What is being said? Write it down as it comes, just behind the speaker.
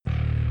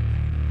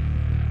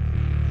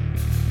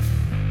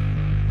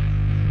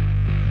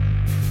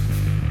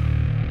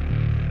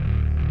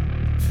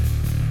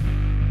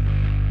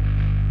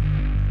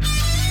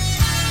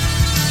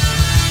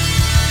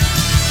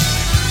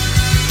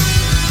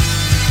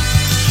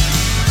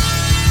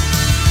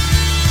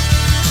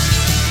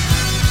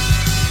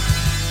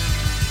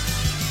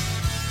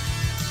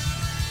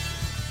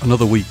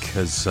Another week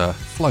has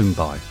flown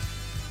by,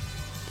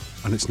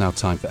 and it's now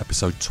time for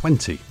episode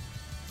 20.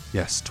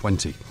 Yes,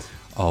 20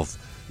 of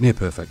Near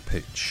Perfect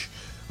Pitch.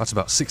 That's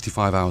about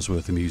 65 hours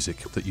worth of music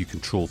that you can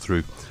trawl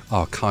through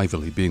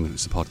archivally, being that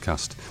it's a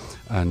podcast,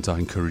 and I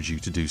encourage you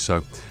to do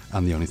so.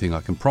 And the only thing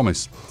I can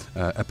promise,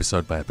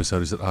 episode by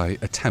episode, is that I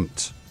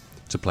attempt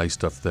to play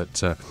stuff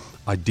that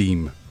I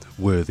deem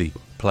worthy,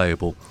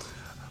 playable.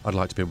 I'd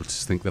like to be able to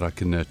think that I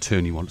can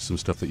turn you on to some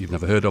stuff that you've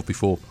never heard of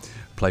before,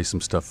 play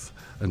some stuff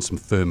and some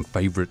firm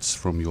favourites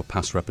from your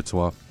past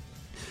repertoire,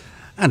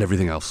 and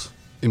everything else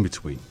in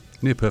between.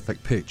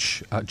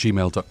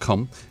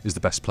 nearperfectpitch@gmail.com is the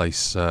best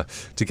place to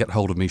get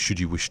hold of me should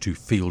you wish to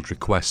field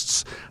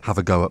requests, have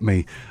a go at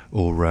me,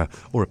 or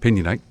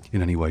opinionate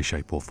in any way,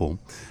 shape or form.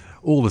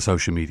 All the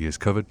social media is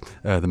covered.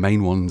 The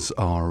main ones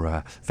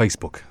are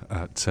Facebook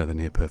at the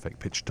Near Perfect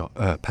Pitch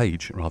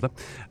page,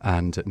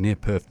 and Near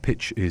Perf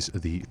Pitch is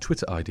the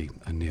Twitter ID,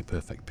 and Near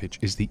Perfect Pitch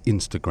is the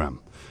Instagram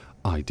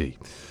ID.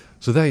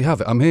 So there you have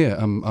it. I'm here.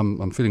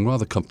 I'm feeling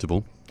rather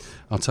comfortable.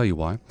 I'll tell you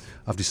why.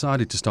 I've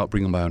decided to start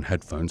bringing my own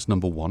headphones.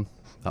 Number one,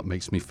 that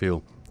makes me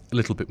feel a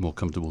little bit more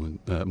comfortable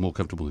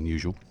than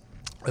usual.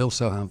 I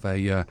also have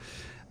a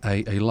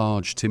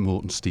large Tim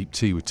Hortons steep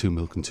tea with 2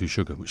 milk and 2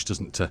 sugar, which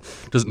doesn't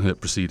hurt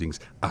proceedings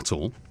at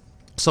all.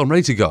 So I'm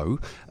ready to go,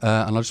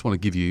 and I just want to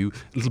give you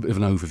a little bit of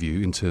an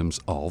overview in terms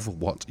of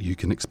what you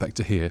can expect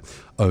to hear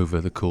over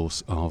the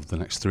course of the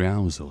next 3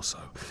 hours or so.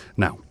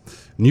 Now,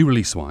 new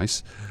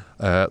release-wise,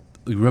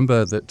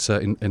 remember that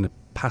in a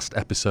past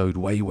episode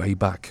way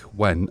back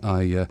when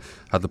I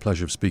had the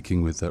pleasure of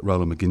speaking with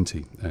Rollo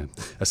McGinty,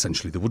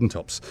 essentially the Wooden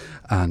Tops,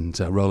 and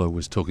Rollo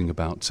was talking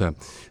about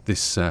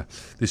this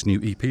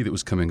new EP that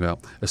was coming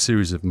out, a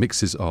series of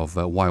mixes of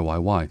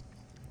YYY,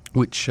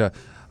 which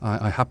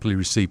I happily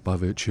received by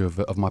virtue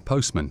of my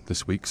postman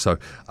this week. So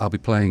I'll be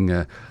playing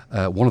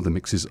one of the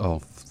mixes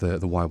of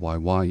the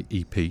YYY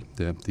EP,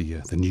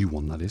 the new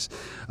one that is.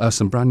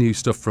 Some brand new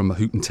stuff from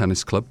Hooton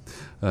Tennis Club.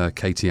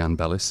 Katie Ann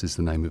Bellis is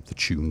the name of the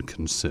tune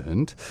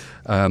concerned.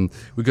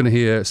 We're going to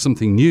hear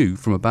something new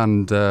from a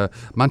band,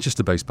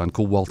 Manchester-based band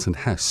called Walton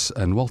Hess.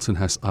 And Walton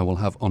Hess I will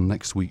have on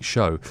next week's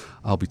show.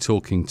 I'll be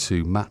talking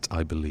to Matt,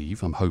 I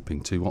believe, I'm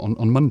hoping to,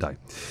 on Monday.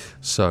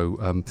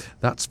 So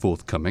that's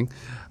forthcoming.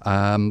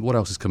 What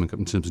else is coming up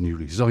in terms of new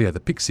releases? Oh yeah, the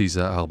Pixies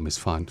album is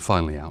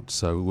finally out,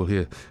 so we'll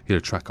hear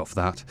a track off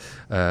that.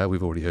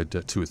 We've already heard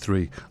 2 or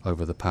 3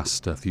 over the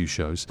past few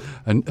shows.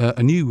 And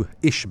a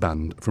new-ish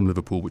band from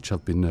Liverpool, which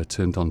I've been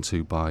turned on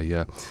to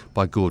by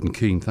Gordon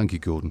Keane. Thank you,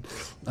 Gordon.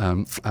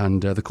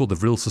 And they're called the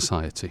Vril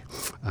Society,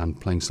 and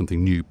playing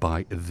something new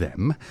by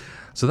them.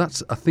 So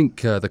that's, I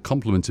think, the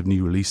complement of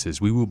new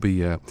releases. We will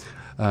be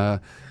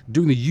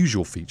doing the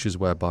usual features,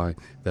 whereby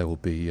there will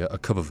be a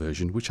cover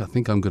version, which I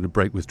think I'm going to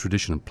break with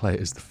tradition and play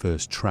it as the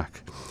first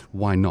track.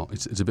 Why not?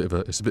 It's a bit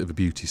of a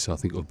beauty, so I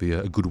think it'll be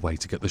a good way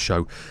to get the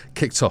show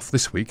kicked off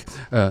this week.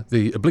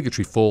 The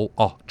obligatory fall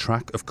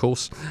track, of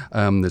course.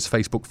 There's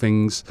Facebook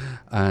things,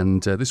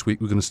 and this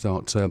week we're going to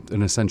start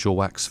an Essential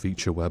Wax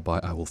feature, whereby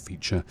I will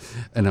feature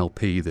an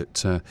LP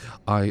that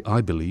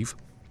I believe,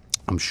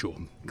 I'm sure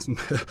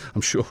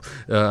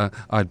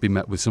I'd be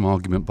met with some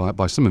argument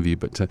by some of you,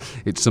 but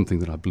it's something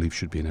that I believe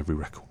should be in every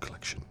record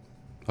collection.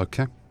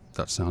 Okay?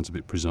 That sounds a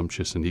bit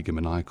presumptuous and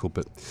egomaniacal,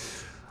 but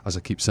as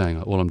I keep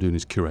saying, all I'm doing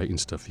is curating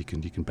stuff. You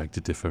can beg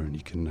to differ, and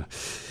you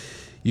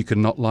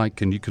can not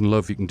like, and you can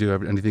love, you can do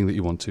anything that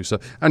you want to. So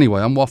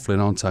anyway, I'm waffling,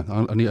 aren't I?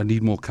 I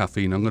need more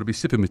caffeine. I'm going to be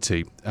sipping my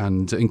tea,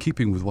 and in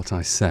keeping with what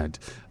I said,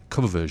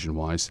 cover version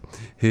wise,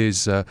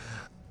 here's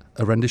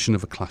a rendition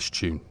of a Clash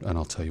tune, and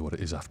I'll tell you what it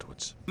is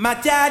afterwards. My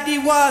daddy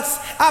was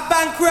a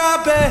bank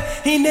robber,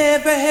 he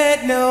never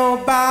hurt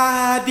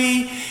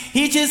nobody.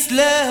 He just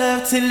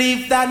loved to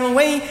live that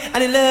way,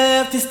 and he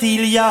loved to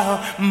steal your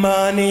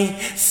money.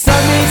 Some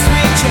is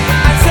rich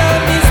and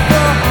some is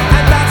poor,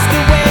 and that's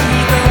the way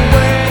the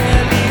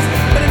world is.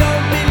 But I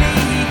don't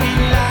believe in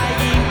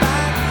lying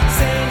back,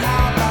 saying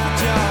how about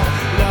your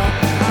love.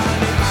 All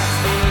the bad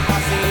still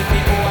gossip the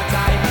whole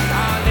time,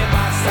 all the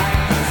bad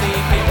side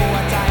gossip the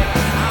whole time,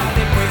 all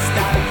the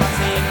Bristol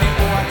gossip the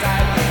whole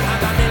time, and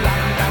on the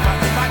land of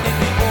gossip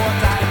the whole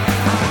time,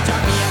 all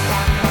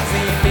Jamaica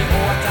gossip the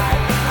whole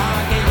time,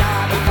 all the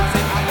Yardie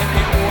gossip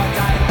the whole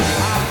time,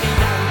 all the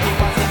Yankee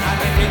gossip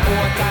the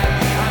whole time,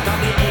 and on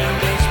the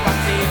English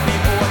gossip the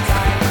whole time.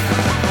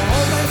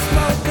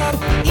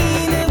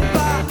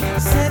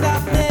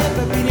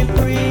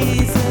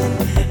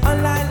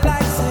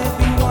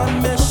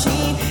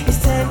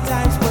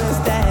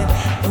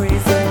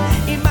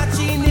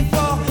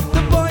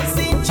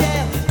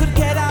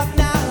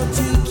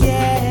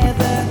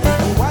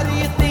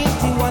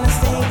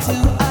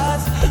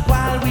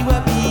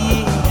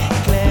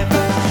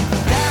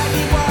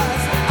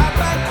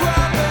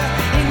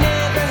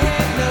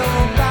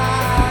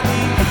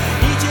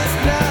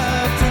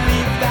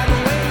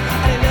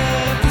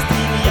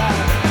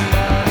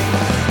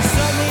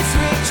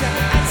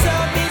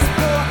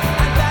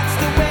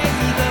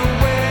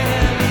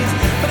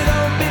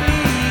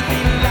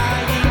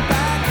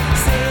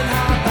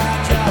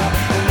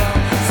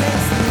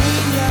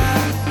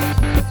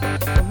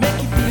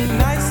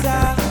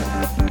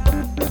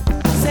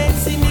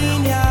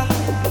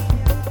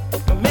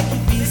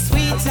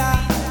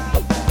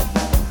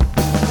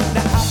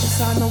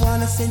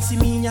 sense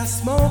me a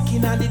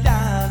smoking at the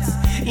dance,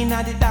 in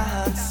at the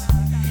dance.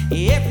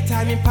 Every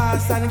time he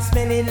pass and him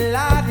smelling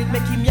loud, it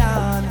make him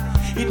yawn,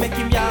 it make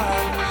him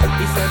yawn.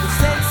 He said the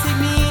sense in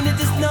me, it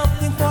is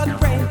nothing for the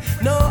brain.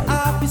 No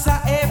officer,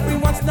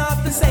 everyone's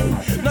not the same.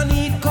 No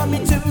need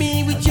coming to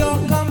me with your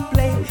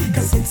complaint,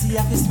 cause since he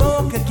have to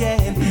smoke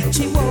again,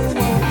 she won't.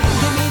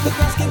 Give me the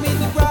grass, give me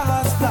the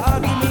grass,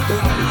 Lord, give me the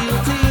real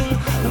thing.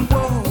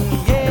 Whoa,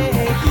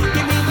 yeah.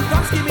 Give me the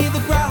grass, give me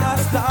the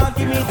grass, Lord,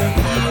 give me the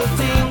real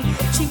thing.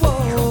 She won't.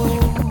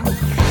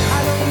 I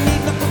don't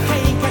need no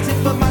cocaine, cause it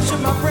will mash up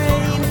my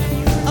brain.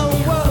 Oh,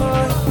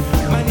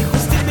 whoa. Man, if you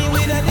still me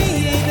with a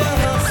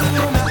needle,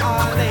 sooner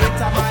or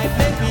later, my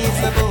baby is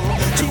a boo.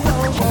 She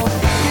won't.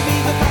 Give me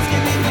the grass,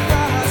 give me the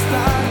grass,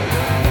 Lord.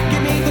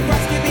 Give me the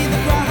grass, give me the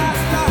grass,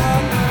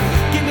 Lord.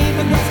 Give me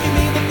the grass, give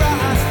me the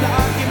grass,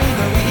 Lord. Give me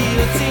the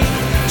real thing.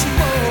 She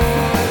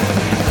won't.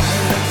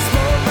 Let's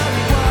smoke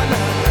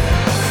marijuana.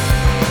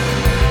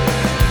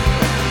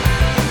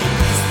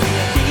 It's me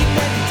a deep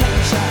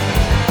meditation.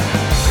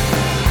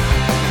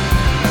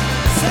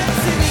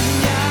 Sexy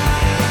niña,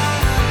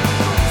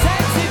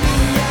 sexy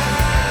niña,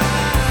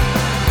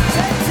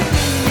 sexy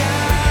niña,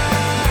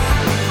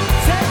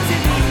 sexy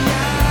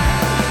niña.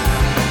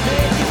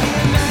 Make you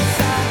feel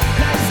nicer,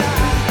 nicer.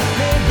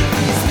 Make you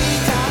feel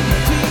sweeter,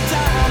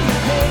 sweeter.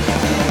 Make you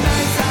feel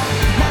nicer,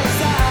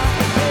 nicer.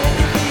 Make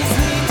you feel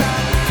sweeter,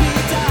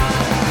 sweeter.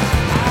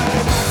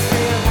 Ave más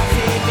feel, más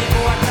me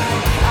water.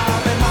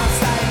 Ave más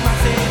side,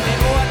 más me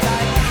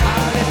water.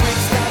 Ave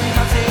Brixton,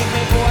 más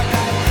me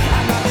water.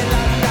 Ave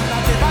London,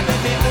 más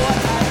me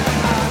water.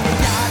 Ave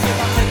Yardie,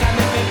 más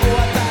me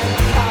water.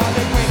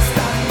 Ave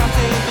Brixton, más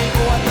me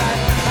water.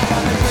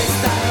 Ave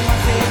Brixton,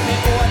 más me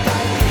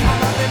water.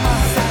 Ave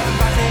más side,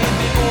 más me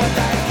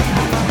water.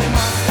 Ave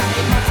más side,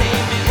 más me water.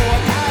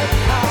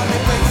 Ave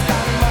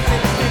Brixton, más me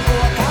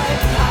water.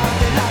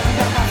 Ave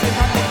London, más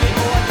me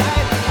water.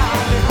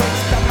 Ave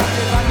Brixton, más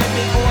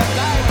me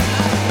water.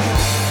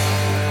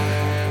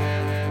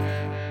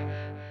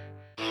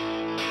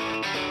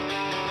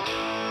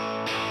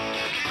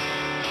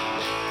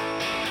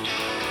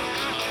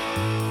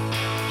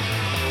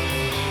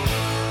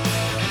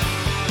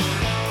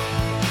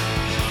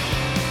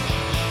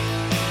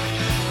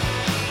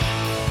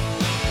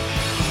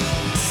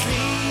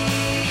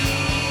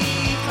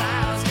 Sleep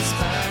clouds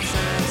disperse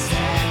and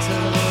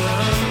settle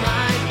on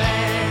my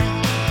bed.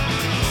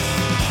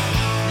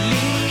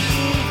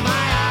 Leave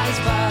my eyes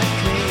but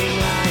cling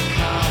like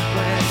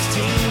cobwebs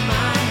to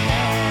my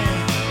head.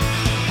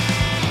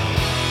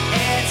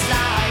 It's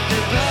like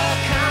the book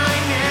I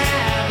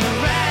never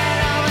read,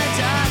 all the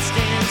dust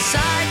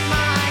inside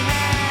my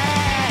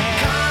head.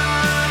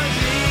 Can't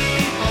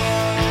sleep,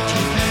 and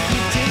you can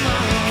keep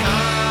tomorrow.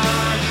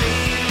 Can't be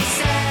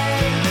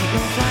said,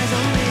 no flies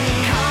on me.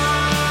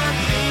 Can't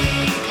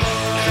sleep,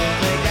 don't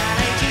play that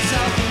hate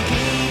yourself and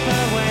keep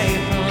away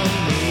from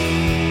me.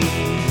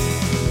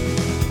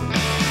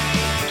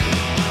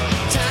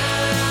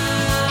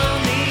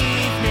 Down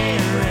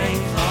evening rain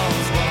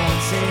falls,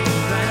 waltzing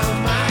around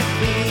my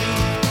feet.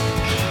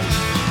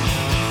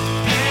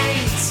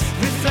 Paints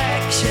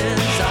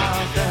reflections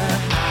of the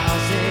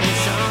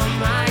houses on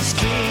my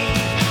street.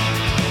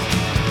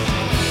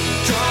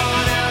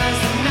 Drawn out as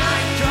the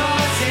night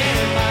draws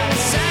in by the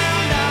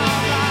sound of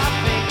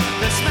laughing,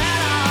 the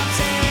smell of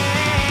sin.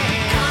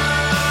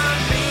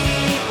 Can't be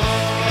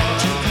born, and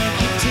you can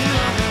keep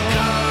tomorrow.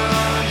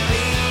 Can't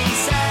be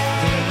said,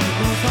 there ain't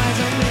no flies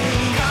on me.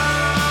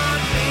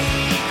 Can't be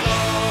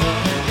cold,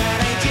 that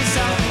ain't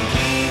yourself and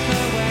keep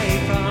away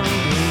from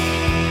me.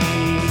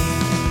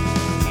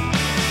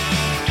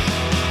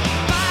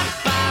 Ba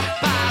ba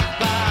ba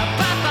ba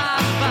ba ba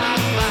ba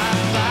ba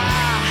ba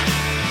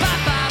ba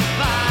ba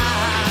ba.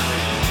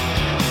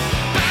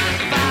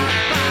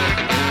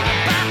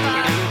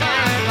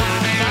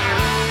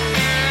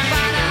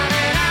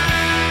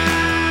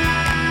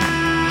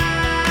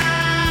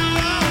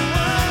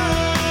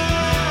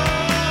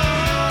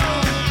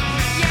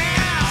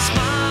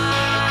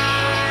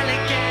 Smile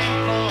again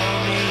for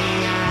me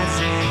as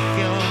if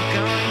you're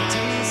going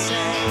to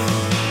say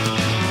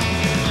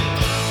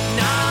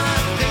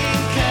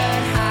nothing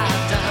could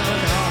have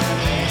done all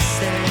this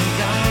and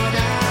gone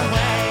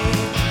away.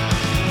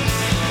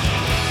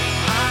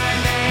 I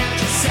meant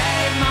to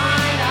save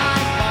my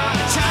life on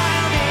a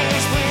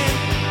childish whim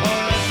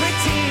or a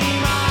pretty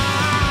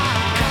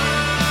mind.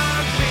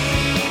 Can't be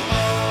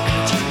born,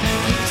 and you can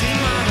keep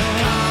tomorrow.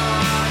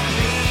 Can't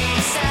be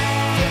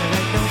said, there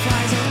ain't no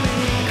flies on me.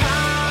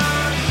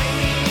 Can't be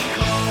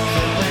cold,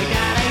 the way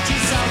that hate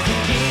yourself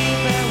and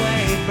keep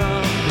away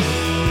from me.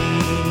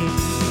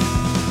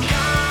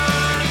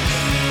 Can't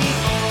be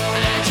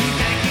born, and you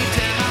can keep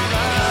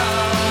tomorrow.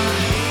 Can't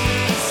be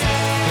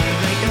said,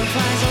 there ain't no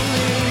flies on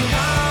me.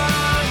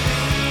 Can't be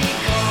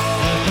cold,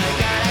 the way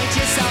that hate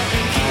yourself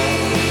and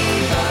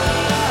keep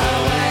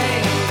away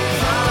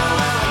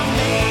from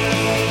me.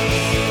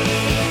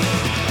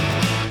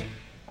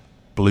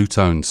 Blue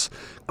Tones,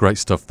 Great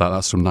stuff.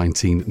 That's from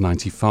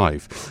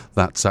 1995.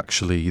 That's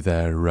actually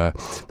their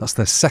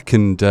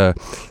second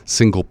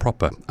single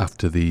proper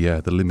after the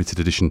limited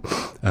edition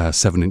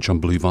 7-inch on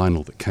blue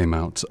vinyl that came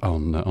out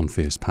on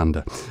Fierce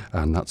Panda,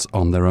 and that's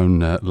on their own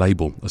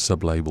label, a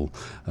sub-label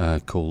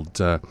called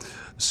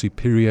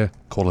Superior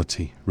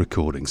Quality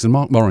Recordings. And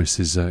Mark Morris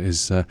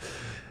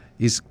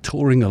is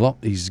touring a lot.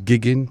 He's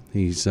gigging.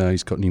 He's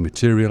got new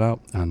material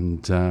out,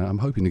 and I'm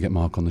hoping to get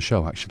Mark on the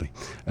show. Actually,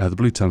 the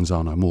Blue Tones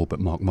are no more,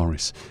 but Mark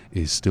Morris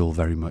is still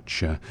very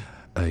much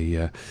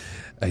a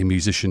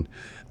musician,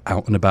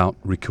 out and about,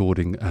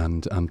 recording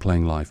and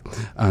playing live.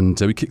 And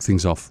we kick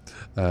things off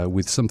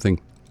with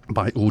something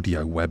by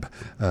Audio Web,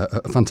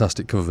 a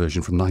fantastic cover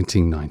version from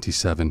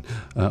 1997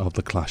 of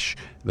The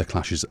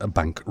Clash's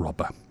Bank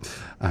Robber.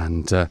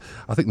 And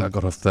I think that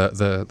got off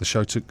the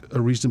show to a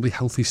reasonably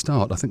healthy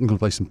start. I think I'm going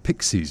to play some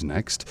Pixies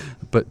next.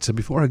 But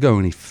before I go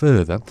any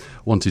further,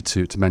 wanted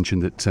to mention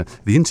that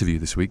the interview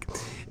this week,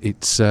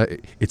 it's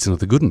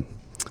another good one,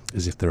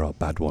 as if there are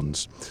bad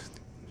ones.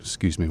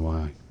 Excuse me while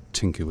I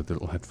tinker with the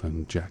little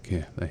headphone jack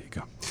here. There you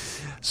go.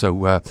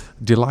 So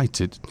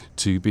delighted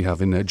to be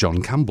having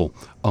John Campbell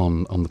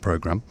on the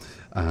programme.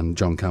 And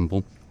John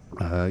Campbell,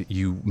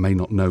 you may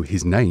not know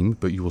his name,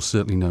 but you will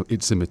certainly know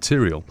It's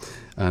Immaterial.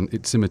 And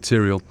It's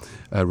Immaterial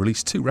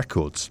released 2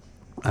 records.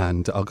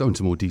 And I'll go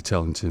into more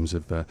detail in terms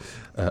of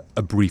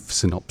a brief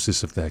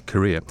synopsis of their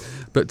career.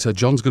 But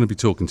John's going to be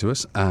talking to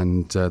us,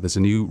 and there's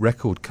a new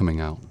record coming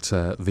out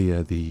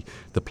via the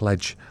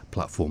Pledge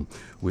platform,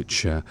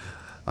 which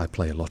I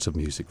play a lot of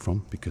music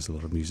from, because a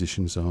lot of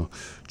musicians are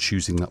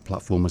choosing that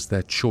platform as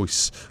their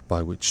choice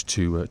by which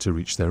to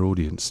reach their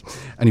audience.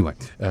 Anyway,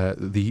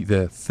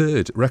 the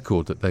third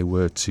record that they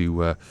were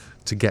to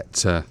get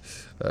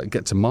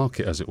to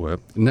market, as it were,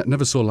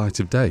 never saw light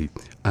of day,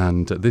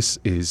 and this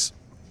is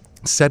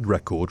said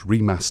record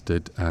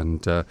remastered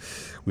and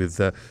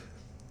with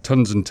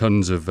tons and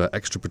tons of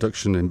extra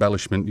production,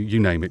 embellishment, you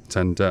name it.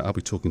 And I'll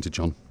be talking to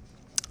John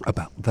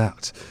about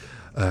that.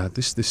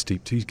 This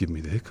steep tea's giving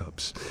me the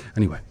hiccups.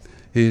 Anyway,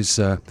 here's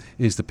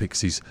the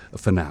Pixies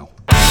for now.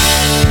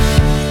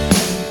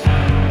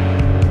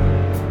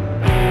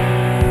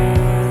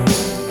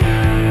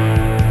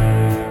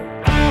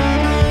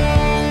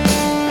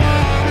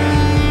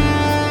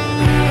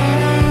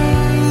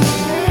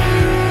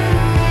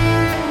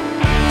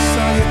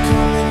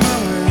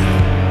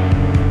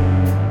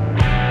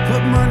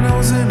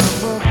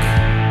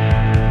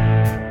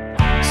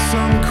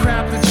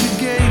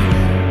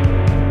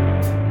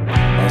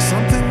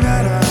 Something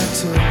that I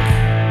took.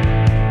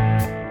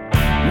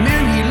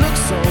 Man, he looks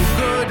so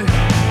good.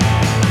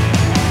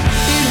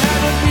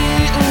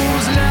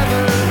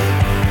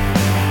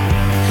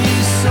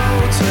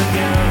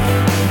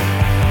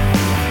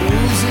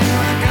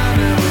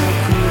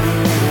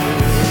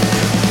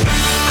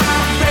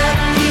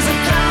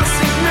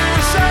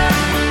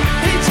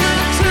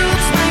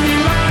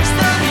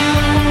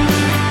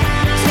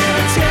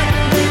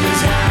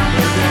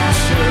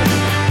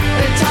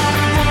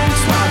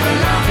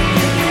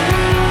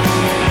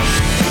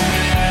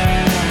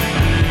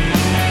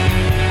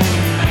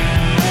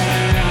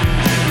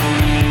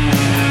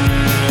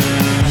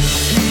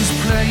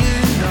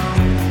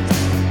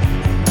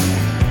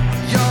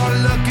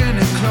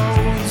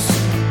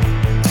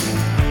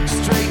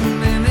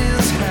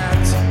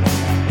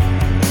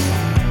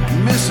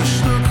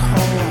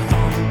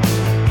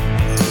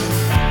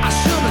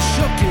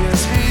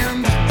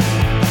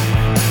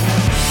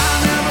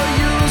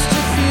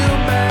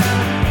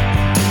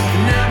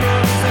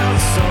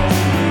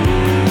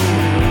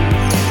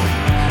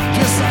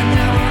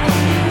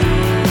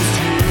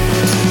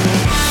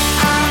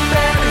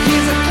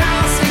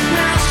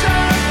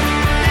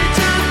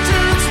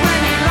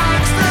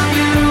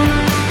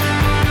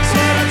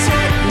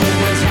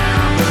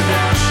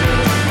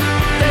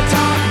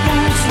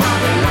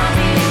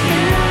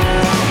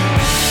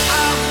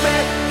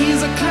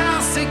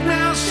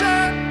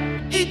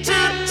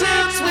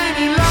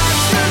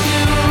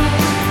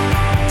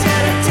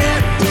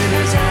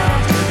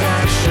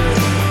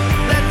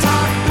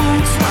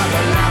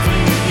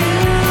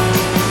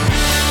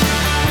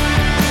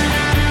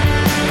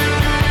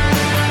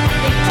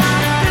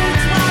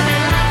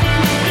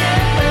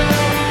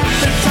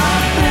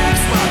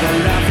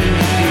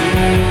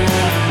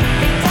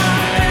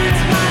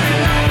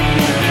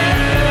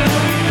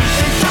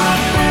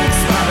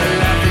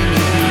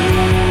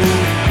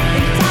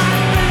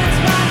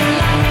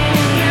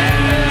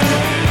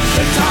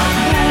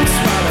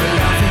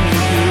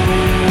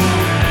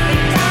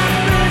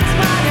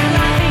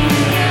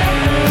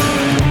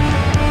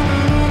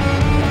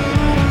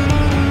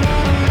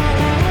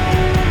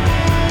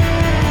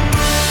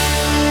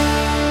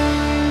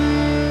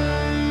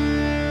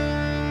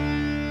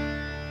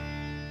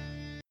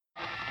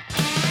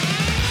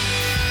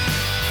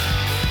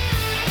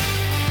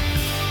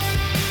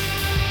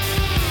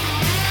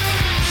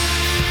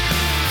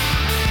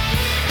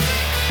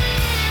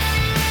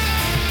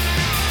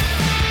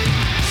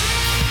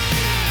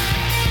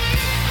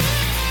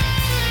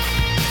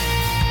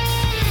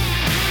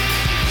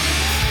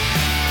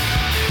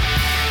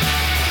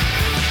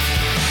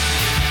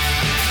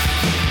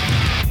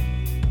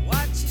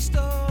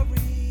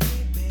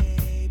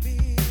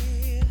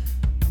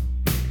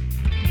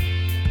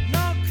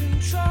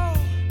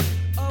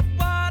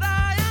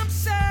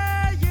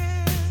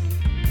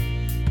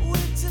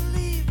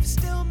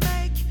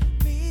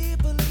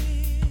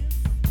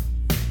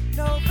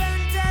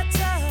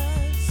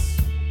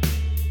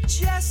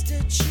 just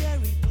a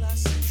cherry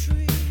blossom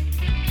tree.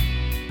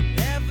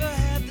 Never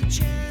had the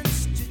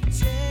chance to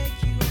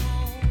take you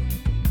home.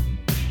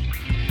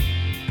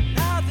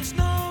 Now there's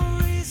no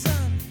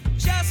reason,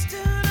 just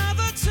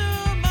another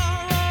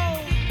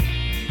tomorrow.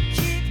 You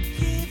keep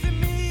giving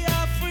me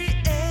a free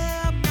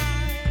air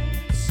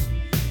miles.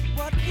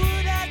 What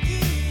would I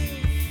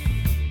give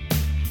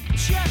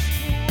just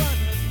for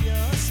one of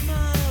your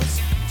smiles?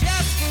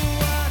 Just for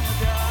one of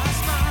your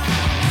smiles.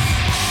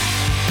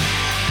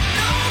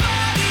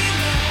 Nobody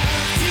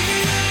loved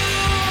you.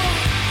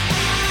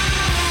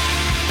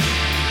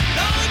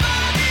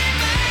 Nobody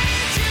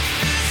made you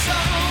feel so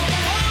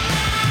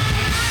alone.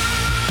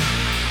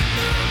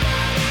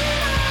 Nobody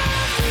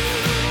loved you.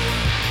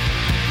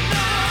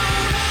 No,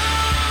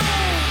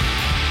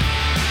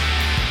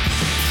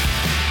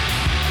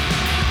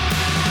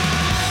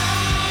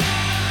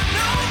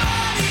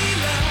 nobody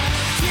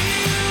loved you.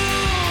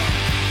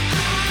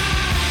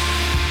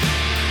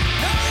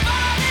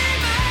 Nobody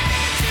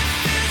made you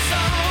feel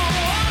so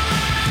alone.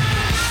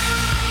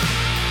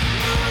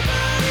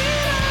 Nobody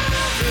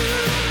loved you.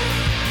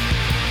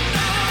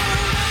 No,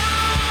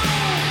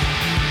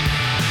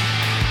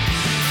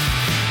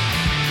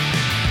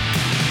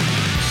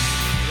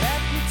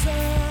 let me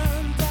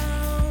turn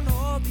down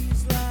all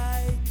these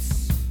lights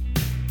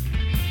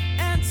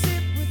and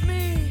sit with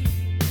me.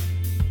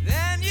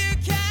 Then you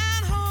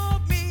can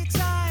hold me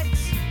tight.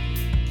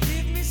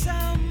 Give me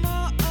some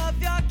more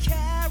of your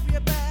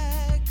carrier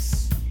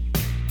bags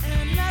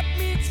and let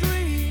me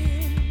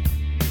dream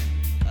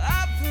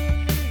of the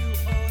new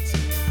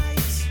autumn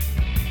night.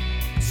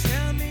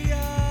 Tell me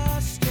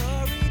your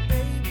story,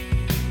 baby.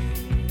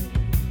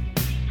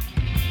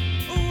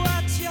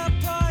 What's your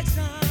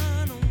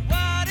poison?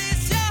 What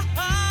is your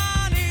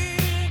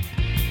honey?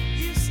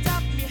 You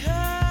stop me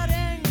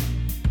hurting,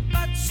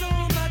 but so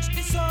much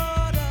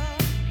disorder.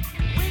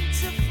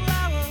 Winter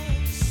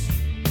flowers.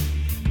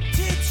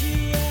 Did you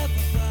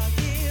ever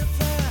forgive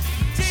her?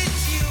 Did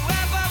you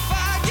ever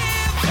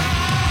forgive her?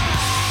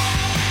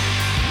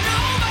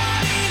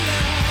 Nobody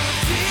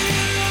loved you.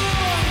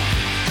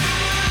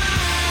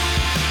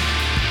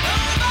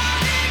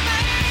 Nobody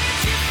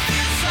made you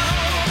feel so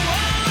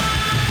alone.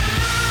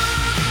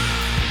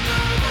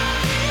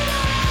 Nobody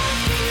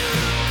loved you.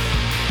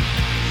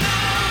 No,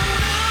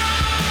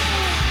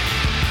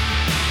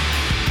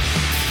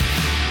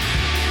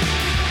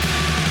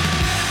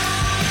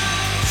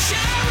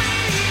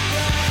 cherry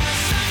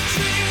blossom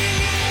tree.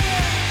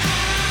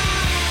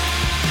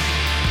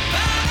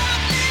 But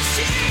at least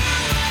you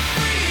were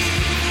free.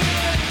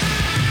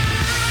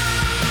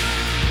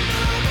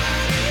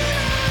 Nobody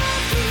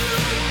loved you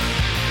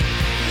like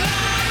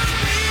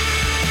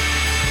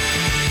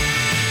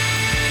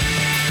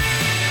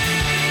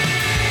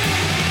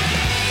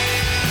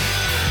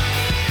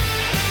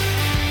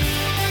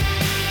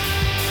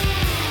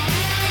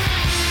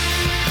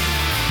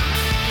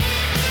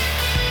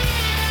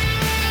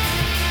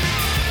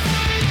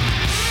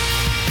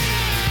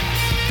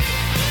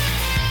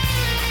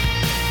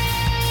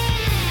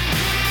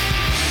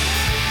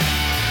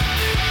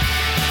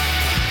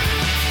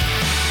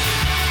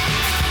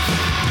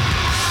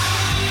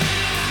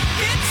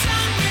it's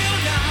unreal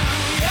now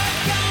you're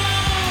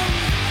gone.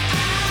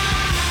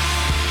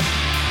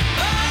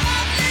 But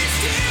at least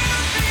you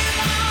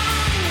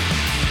belong.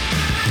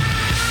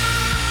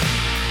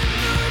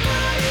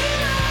 Nobody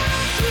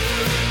loved you.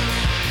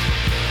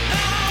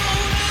 No,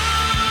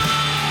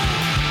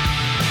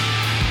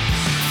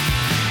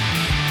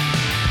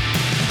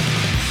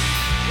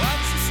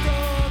 what's the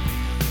story,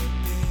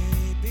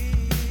 baby?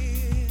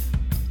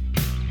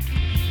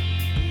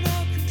 No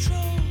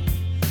control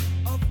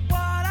of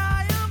what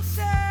I am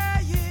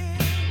saying.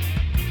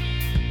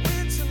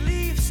 Winter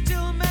leaves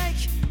still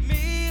make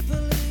me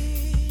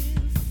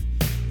believe.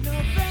 No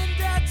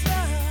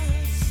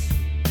vendettas.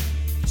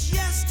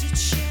 Just a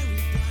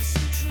cherry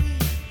blossom tree.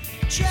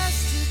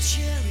 Just a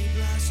cherry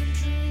blossom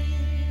tree.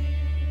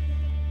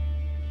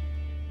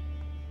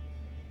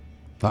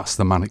 That's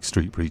the Manic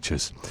Street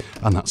Preachers,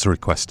 and that's a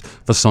request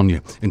for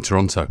Sonia in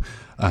Toronto.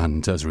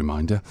 And as a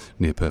reminder,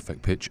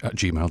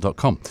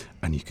 nearperfectpitch@gmail.com,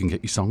 and you can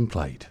get your song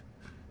played.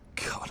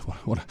 God,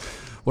 what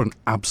an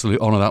absolute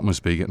honour that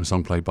must be, getting a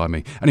song played by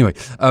me. Anyway,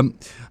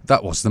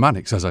 that was the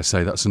Manics, as I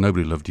say. That's the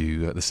Nobody Loved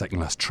You, the second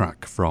last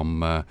track from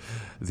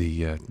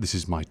the This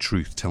Is My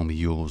Truth, Tell Me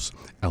Yours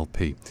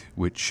LP,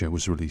 which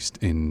was released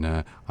in,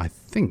 I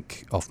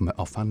think,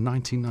 offhand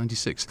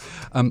 1996.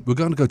 We're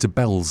going to go to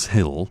Bells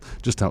Hill,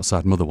 just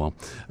outside Motherwell,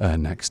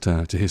 next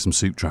to hear some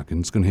Soup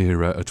Dragons. Going to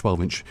hear a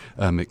 12-inch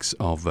mix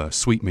of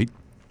Sweetmeat,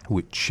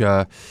 which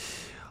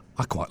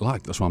I quite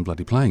like. That's why I'm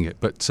bloody playing it.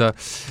 But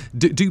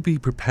do be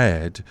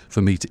prepared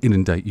for me to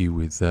inundate you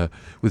with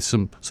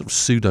some sort of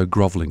pseudo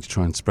grovelling to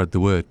try and spread the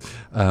word.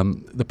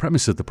 The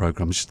premise of the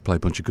programme is just to play a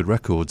bunch of good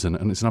records, and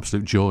it's an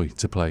absolute joy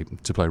to play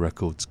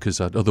records,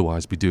 because I'd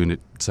otherwise be doing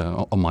it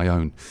on my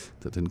own.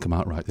 That didn't come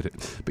out right, did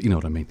it? But you know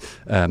what I mean.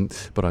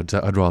 But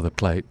I'd rather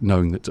play it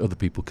knowing that other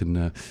people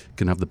can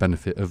have the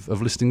benefit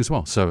of listening as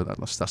well. So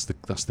that's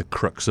the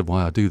crux of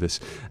why I do this.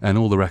 And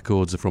all the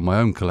records are from my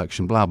own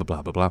collection. Blah blah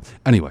blah blah blah.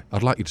 Anyway,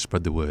 I'd like you to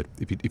spread the word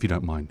if you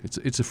don't mind.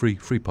 It's a free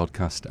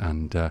podcast,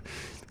 and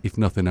if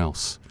nothing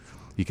else,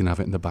 you can have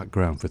it in the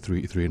background for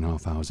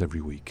 3.5 hours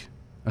every week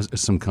as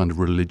some kind of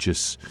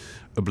religious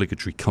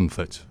obligatory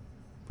comfort.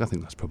 I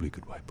think that's probably a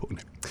good way of putting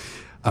it.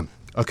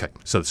 Okay,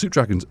 so the Soup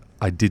Dragons,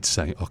 I did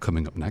say, are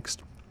coming up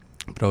next.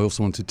 But I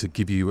also wanted to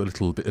give you a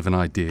little bit of an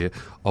idea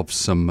of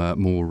some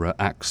more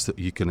acts that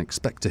you can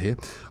expect to hear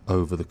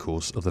over the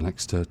course of the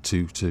next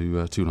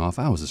 2.5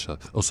 hours or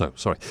so.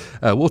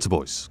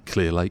 Waterboys,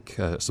 Clear Lake,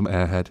 some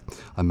Airhead.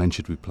 I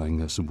mentioned we're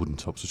playing some Wooden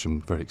Tops, which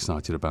I'm very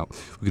excited about.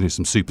 We're going to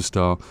hear some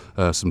Superstar,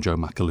 some Joe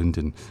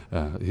McAlinden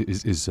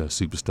is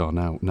Superstar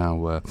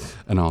now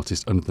an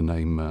artist under the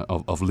name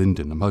of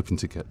Linden. I'm hoping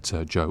to get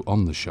Joe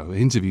on the show. I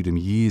interviewed him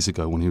years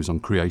ago when he was on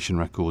Creation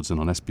Records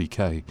and on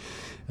SBK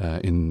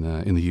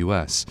in the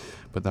US,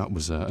 but that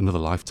was another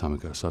lifetime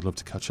ago, so I'd love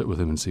to catch up with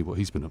him and see what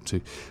he's been up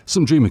to.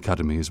 Some Dream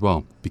Academy as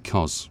well,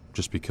 because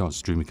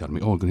Dream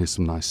Academy. Oh, I'm going to hear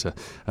some nice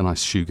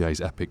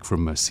shoegaze epic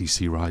from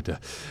CC Rider,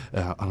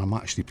 and I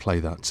might actually play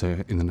that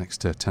in the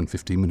next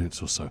 10-15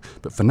 minutes or so.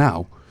 But for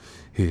now,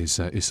 here's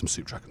some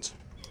Soup Dragons.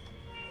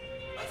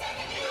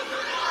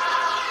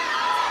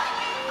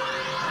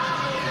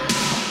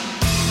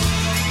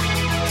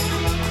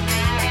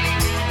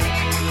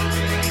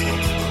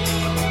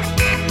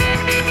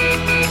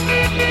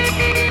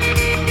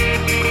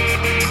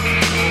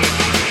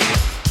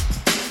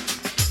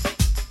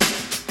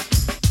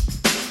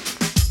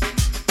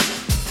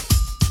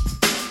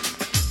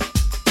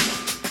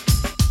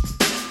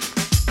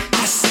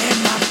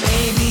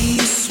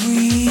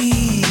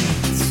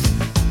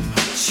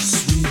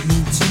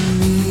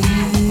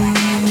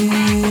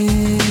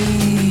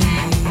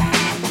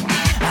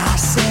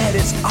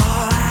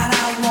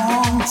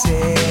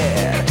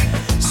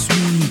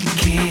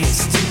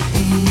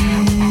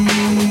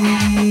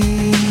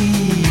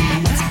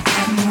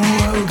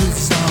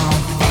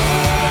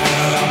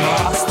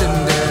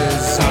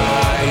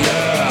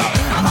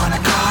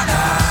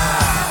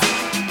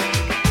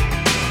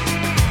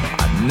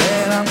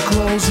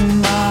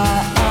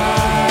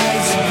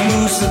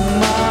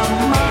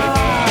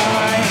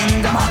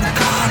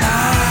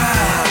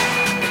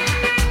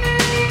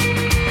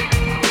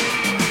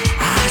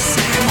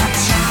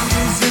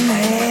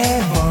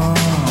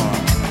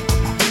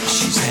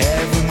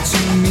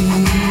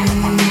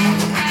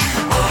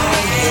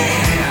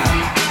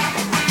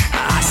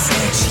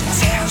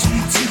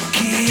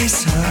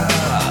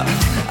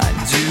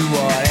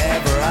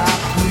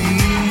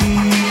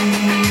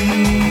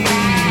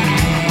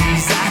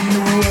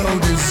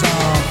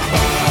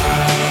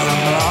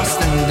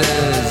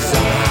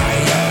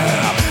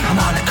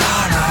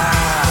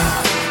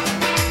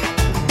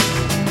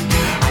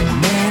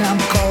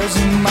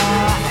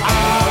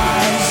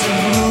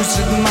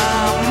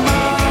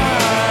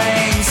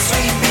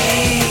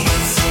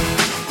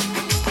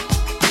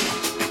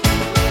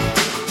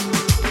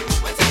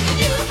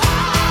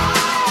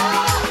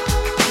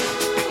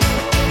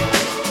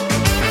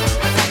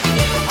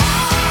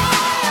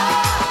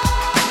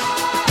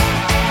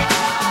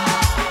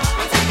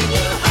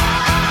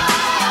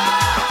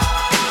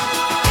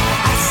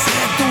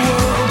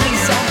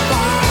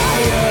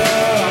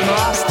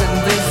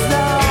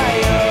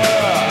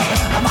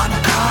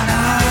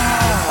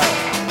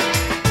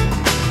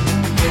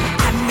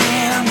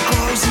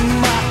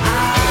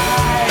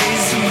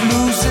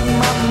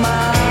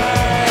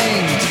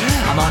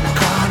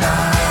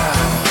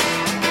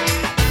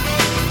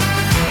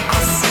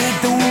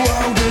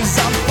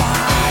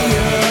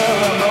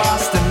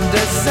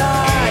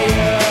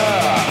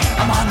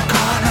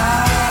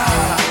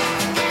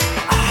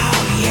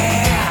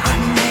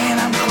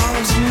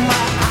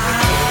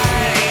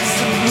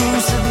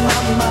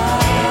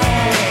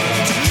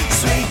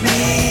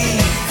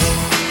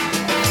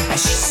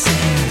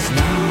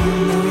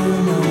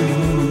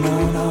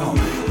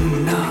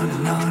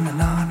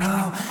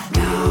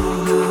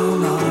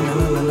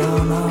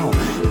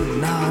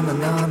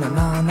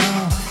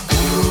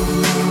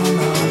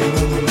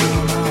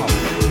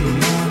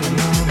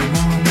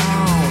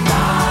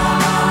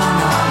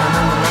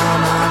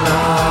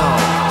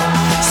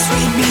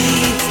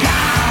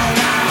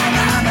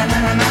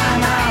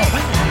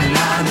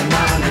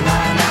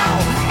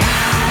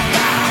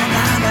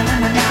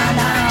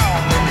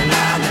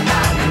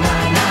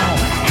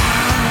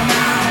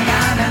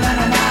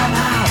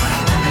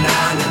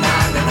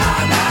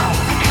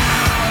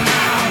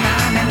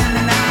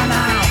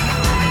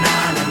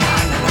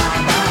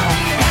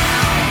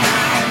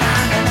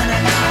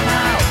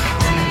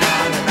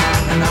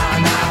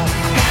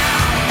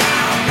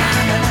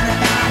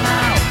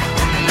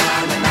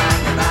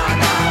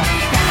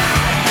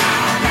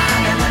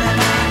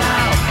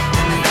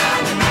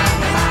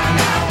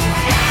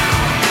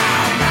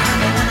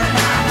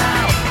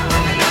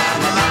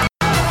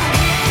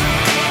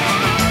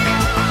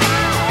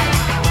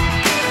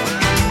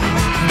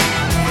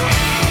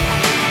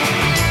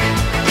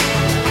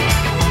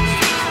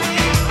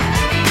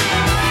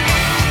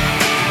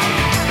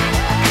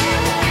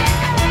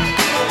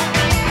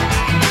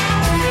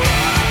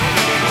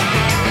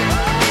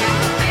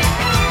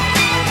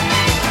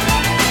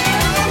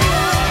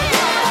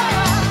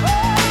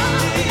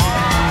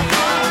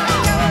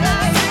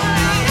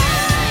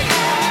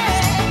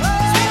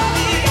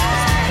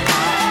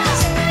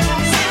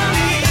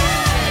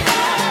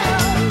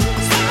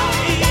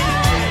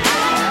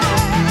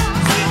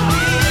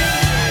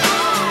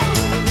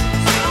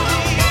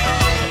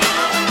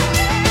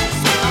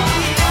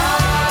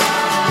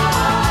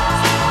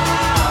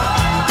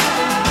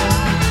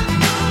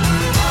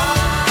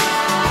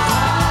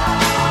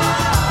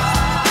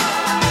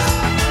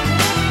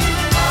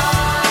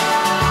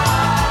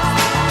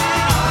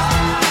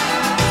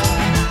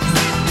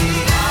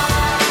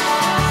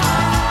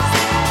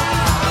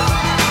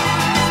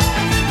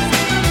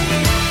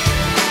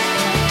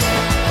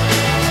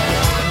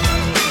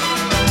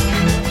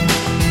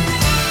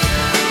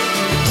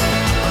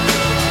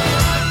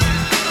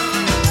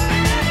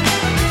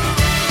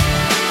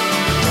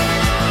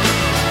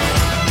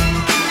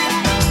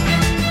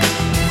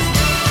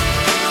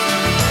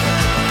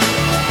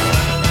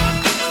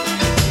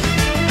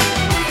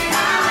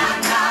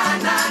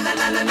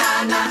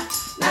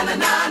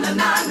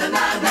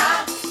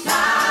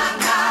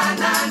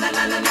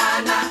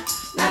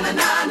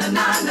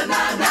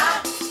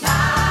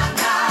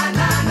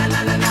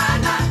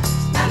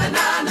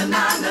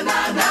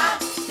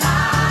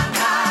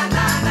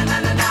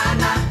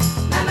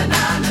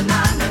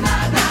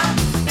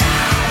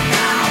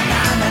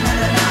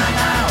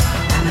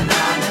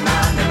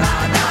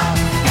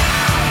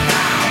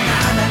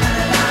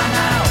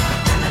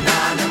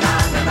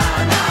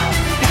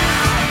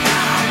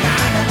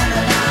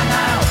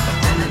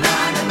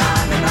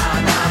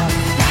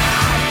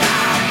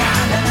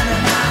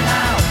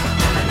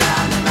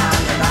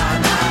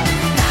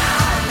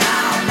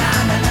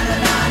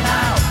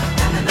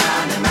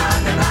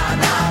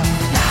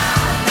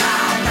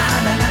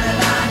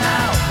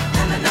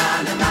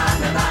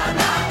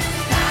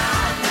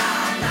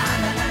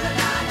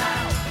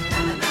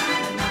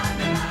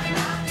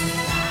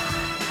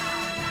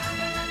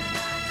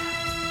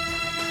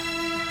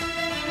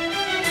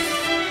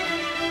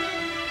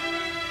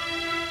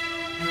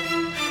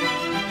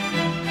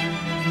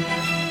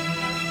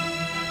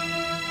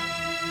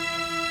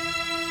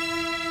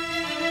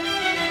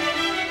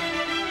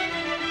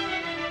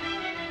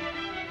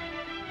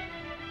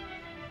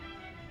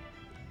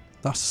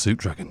 That's the Soup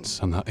Dragons,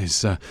 and that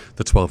is the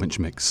 12-inch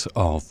mix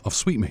of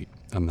Sweetmeat,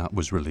 and that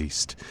was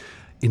released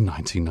in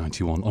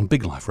 1991 on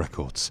Big Life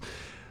Records.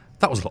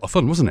 That was a lot of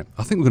fun, wasn't it?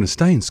 I think we're going to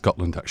stay in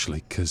Scotland,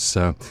 actually, because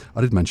I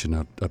did mention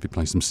I'd be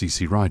playing some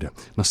CC Rider.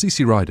 Now,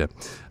 CC Rider,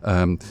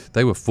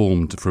 they were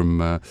formed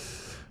from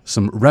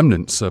some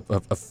remnants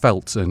of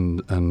Felt and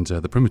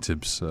the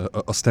Primitives,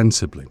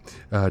 ostensibly.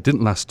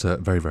 Didn't last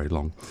very, very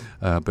long,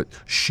 but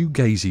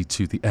shoegazy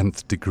to the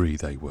nth degree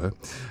they were,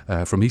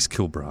 from East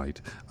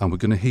Kilbride, and we're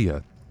going to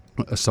hear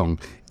a song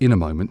in a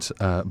moment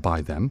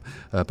by them.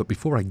 But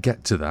before I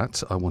get to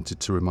that, I wanted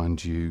to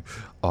remind you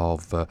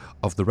of the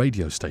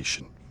radio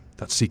station.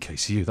 That's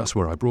CKCU, that's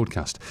where I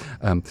broadcast.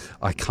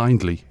 I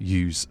kindly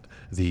use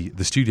the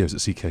studios at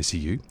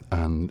CKCU,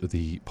 and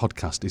the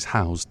podcast is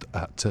housed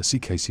at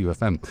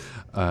ckcufm.com.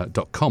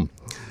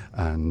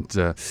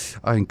 And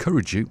I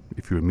encourage you,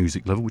 if you're a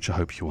music lover, which I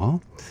hope you are,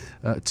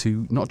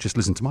 to not just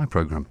listen to my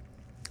programme.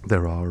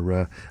 There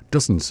are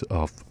dozens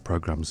of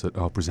programmes that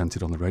are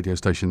presented on the radio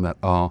station that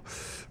are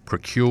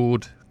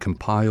procured,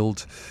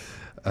 compiled,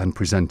 and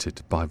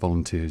presented by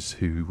volunteers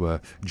who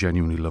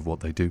genuinely love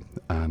what they do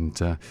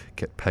and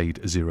get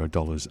paid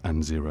 $0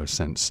 and 0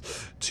 cents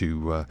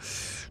to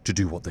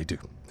do what they do.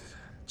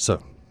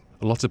 So,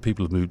 a lot of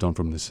people have moved on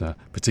from this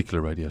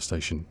particular radio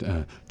station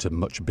to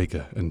much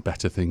bigger and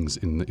better things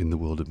in the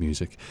world of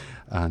music,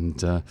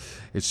 and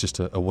it's just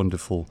a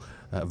wonderful,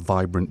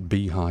 vibrant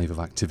beehive of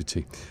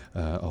activity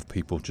of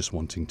people just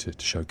wanting to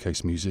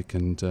showcase music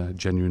and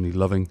genuinely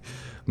loving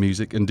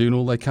music and doing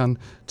all they can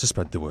to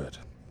spread the word.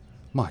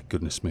 My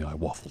goodness me, I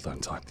waffle,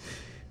 don't I?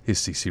 Here's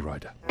CC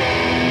Rider.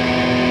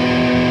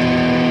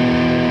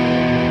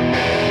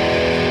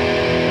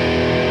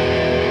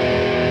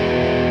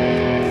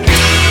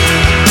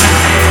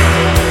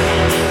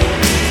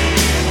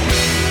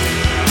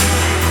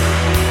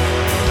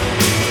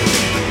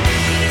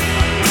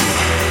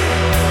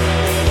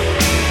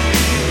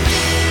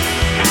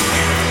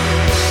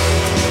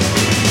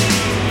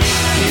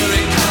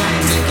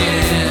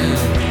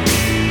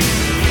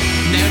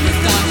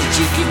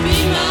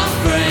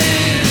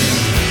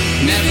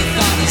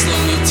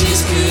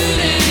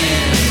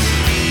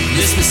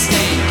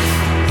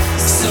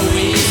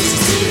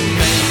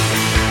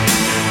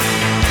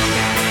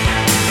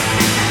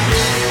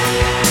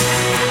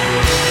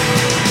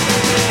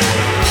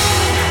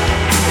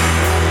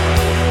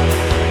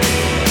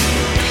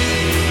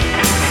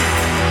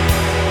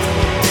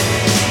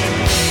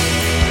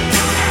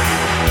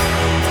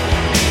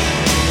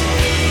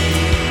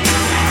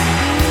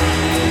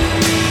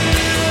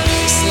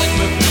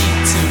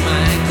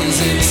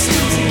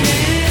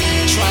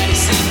 Try to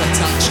see if I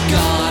touch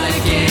God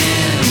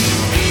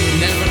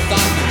again.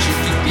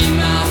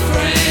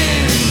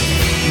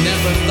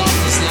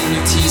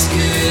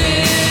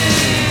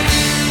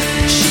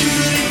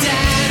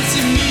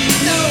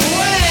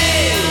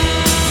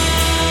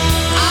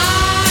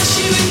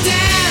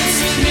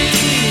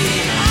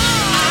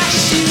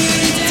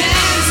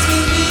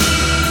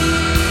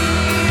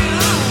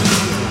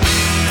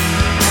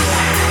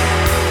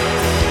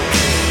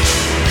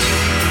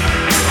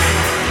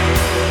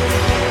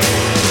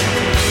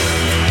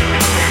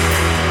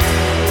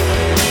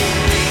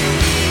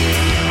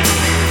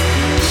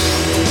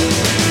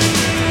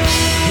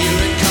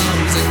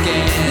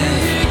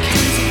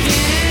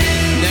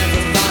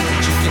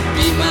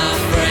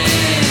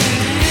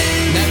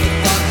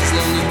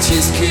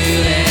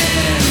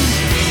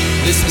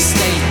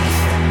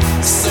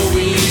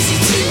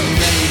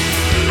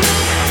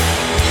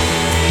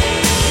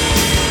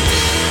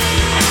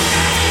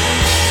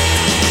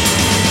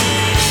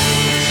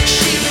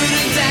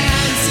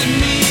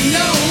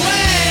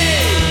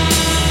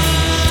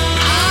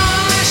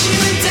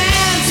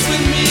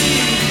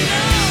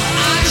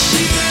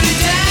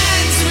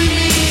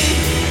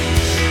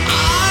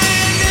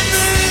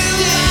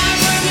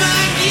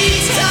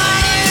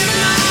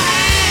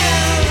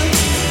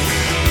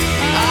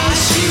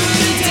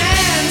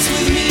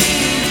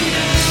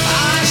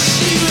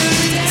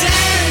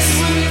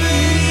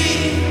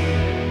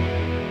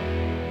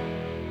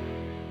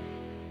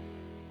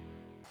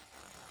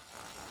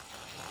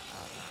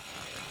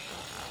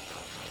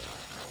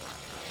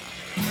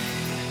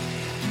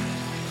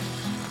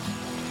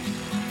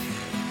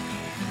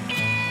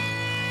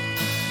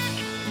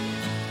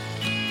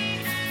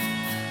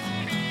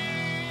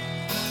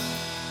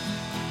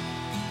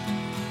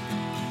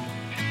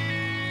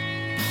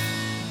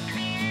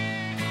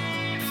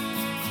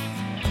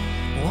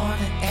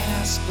 Wanna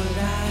ask, but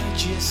I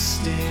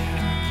just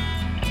stare.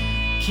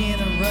 Can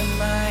I run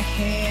my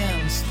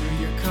hands through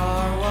your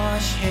car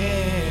wash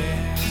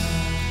hair?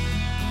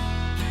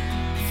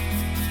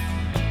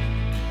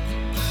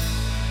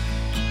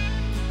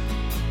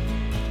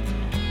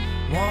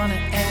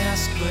 Wanna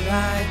ask, but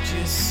I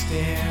just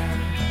stare.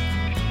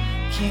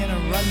 Can I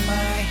run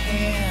my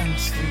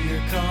hands through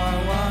your car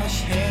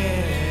wash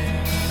hair?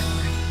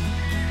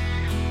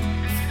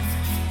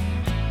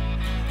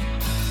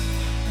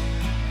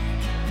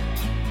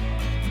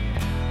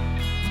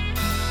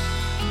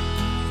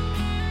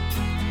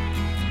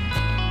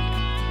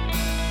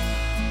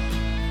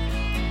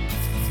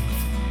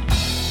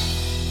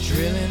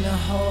 Drilling a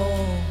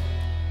hole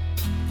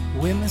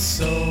with my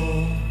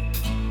soul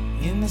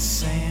in the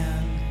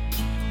sand,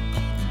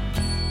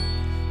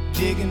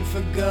 digging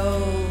for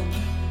gold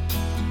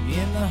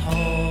in the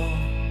hole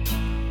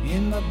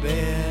in my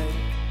bed,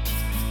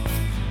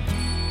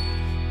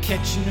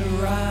 catching a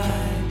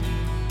ride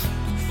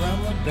from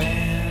a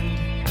band.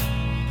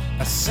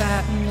 I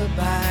sat in the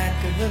back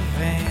of the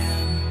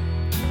van.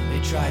 They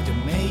tried to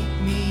make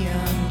me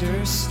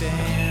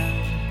understand.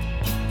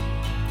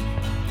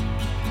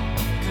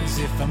 'Cause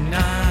if I'm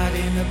not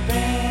in a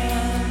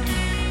band,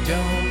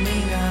 don't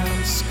mean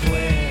I'm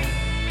square.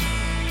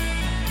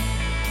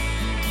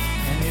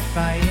 And if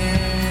I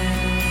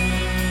am,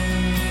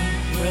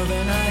 well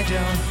then I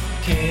don't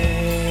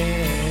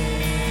care.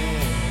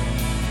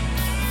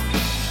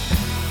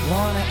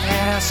 Wanna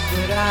ask,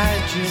 but I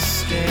just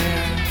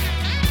stare.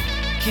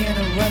 Can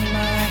I run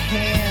my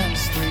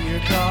hands through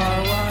your car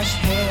wash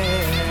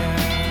hair?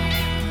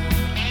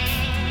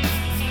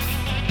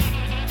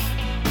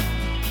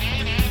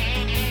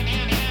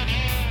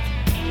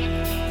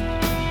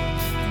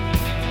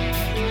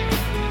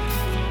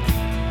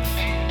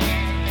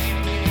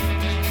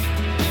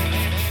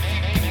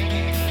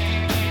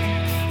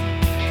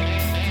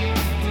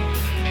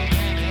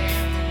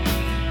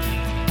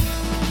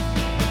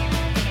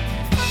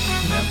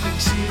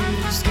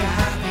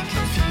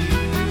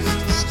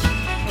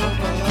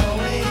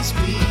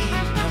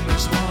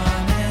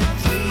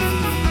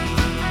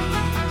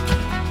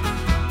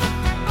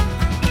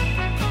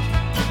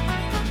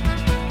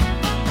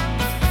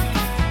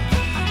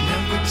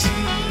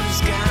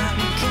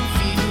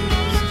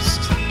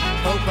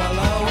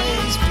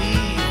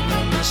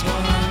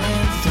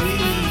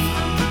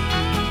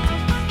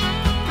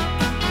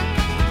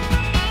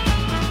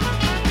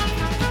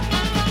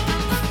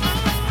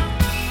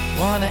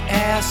 Wanna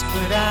ask,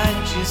 but I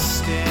just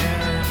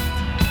stare.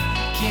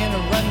 Can I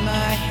run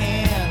my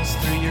hands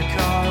through your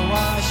car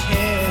wash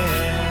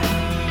hair?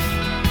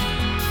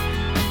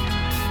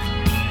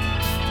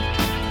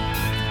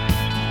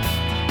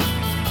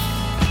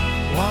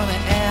 Wanna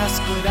ask,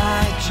 but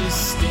I just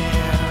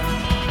stare.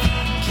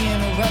 Can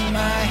I run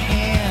my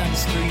hands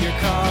through your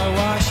car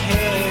wash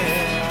hair?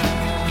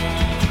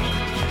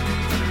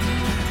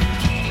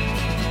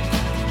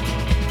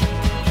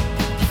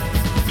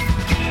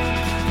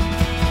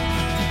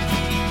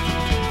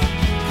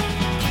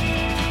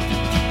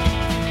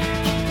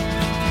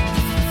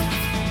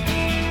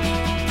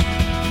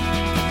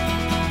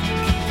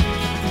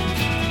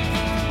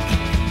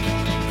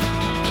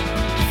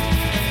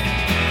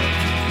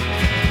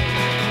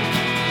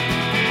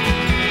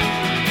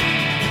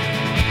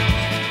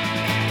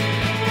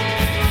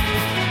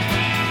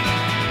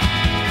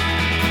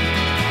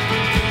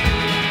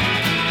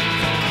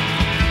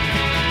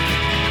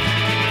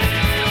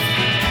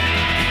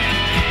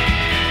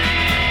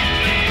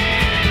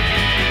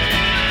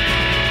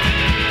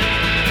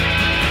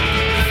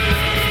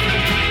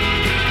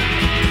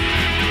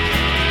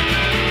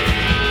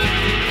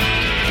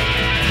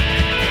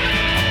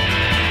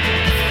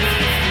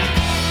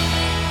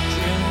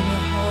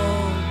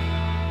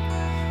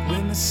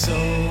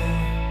 Soul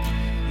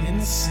in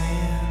the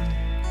sand,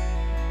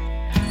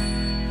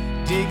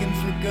 digging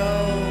for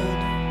gold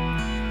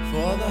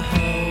for the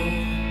hole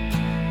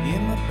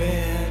in my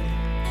bed,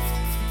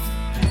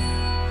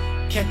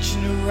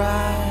 catching a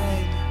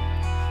ride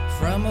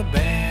from a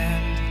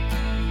band.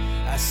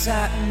 I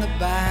sat in the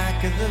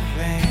back of the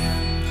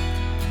van.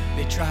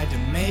 They tried to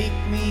make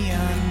me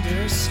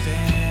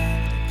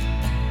understand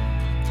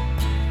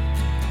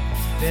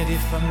that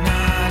if I'm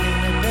not in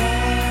a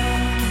band,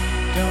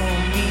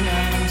 don't mean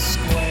I'm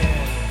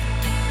square.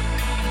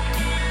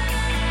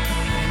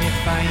 And if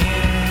I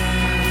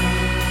am,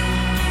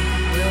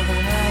 well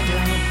then I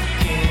don't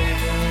care.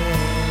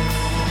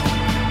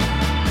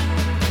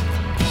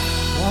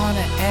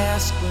 Wanna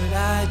ask, but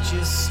I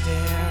just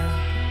stare.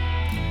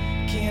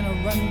 Can I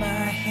run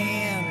my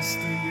hands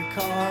through your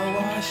car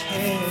wash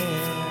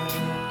hair?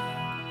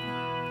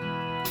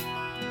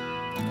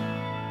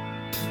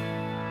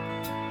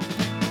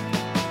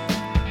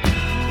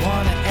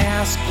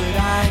 Ask, but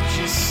I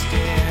just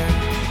stare.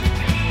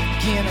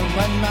 Can I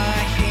run my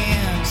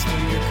hands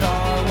through your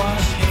car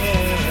wash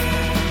hair?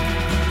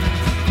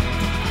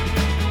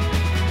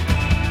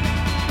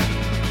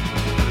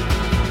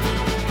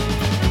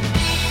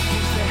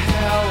 The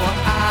hell, well,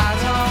 I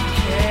don't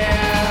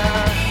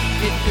care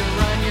if you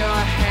run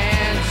your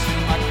hands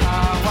through my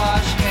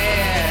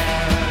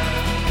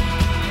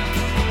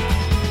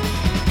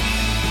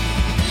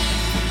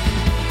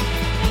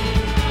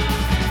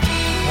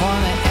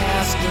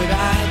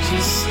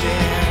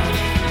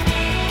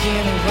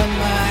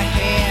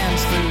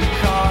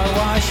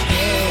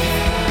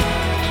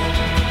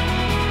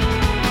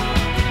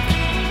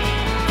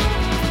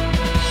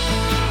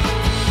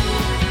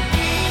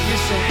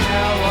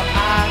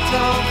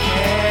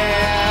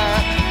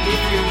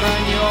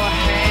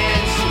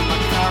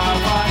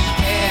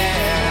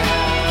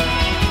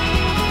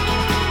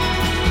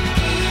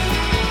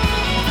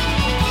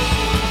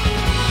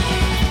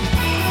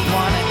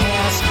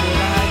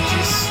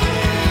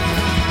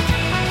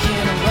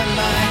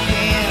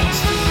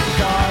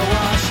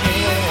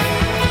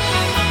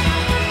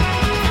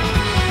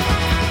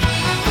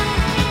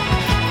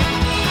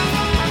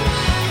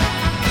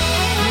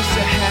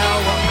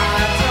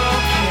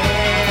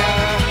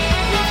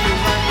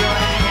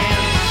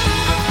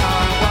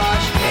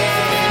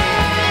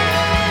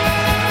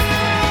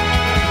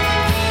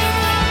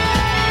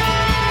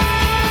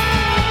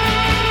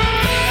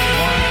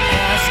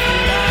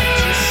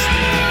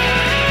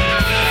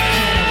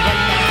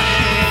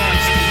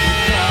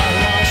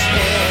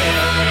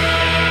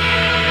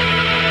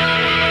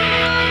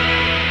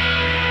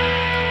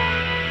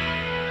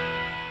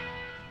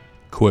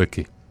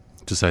quirky,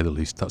 to say the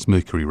least. That's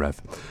Mercury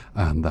Rev,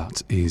 and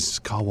that is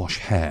Car Wash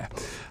Hair,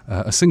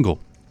 a single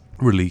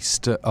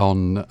released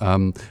on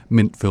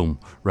Mint Film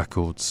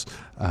Records.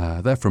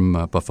 They're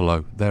from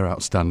Buffalo. They're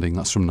outstanding.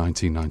 That's from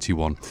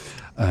 1991,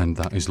 and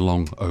that is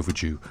long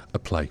overdue a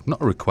play.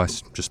 Not a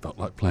request, just felt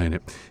like playing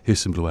it.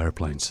 Here's some Blue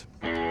Aeroplanes.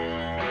 Pick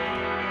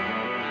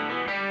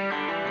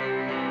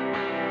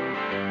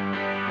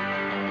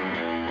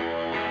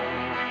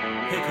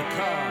a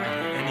card,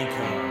 any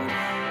card.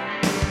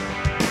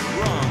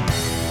 Wrong.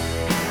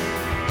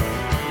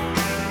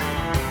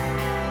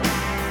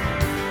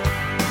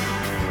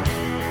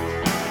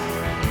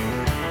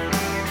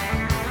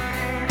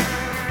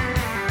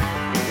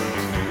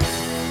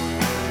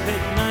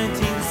 Pick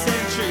 19th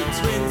century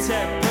twin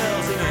tip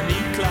pearls in a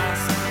new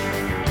class.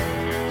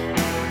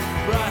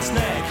 Brass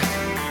neck,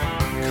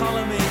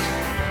 collar me,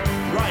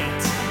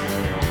 right.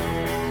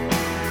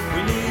 We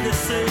need a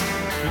suit,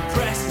 we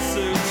press the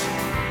suit.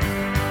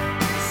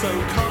 So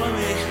collar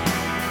me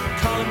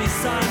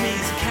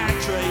Siamese cat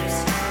drapes,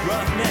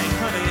 roughneck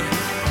honey.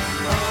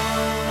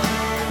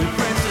 We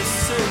press the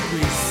suit,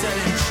 we set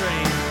in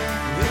train.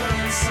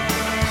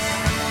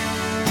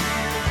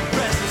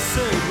 Press the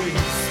suit, we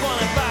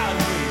swan about,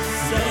 we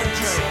set in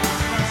train.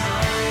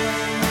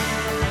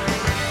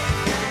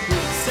 We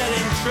set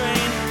in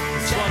train, we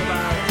swan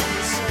about.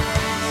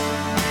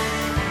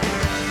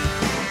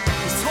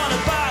 We swan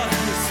about,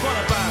 we swan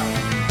about.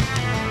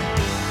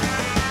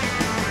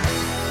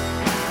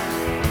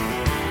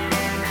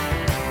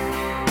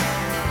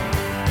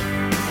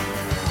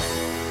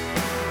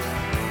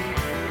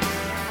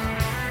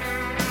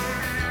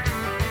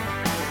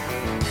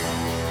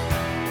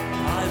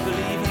 I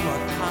believe in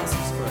what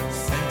passes for a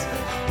center.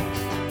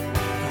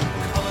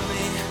 Color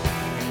me,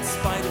 in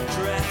spite of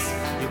dress,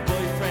 your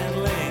boyfriend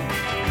laying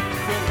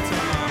quilt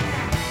on.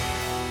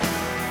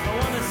 I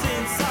wanna see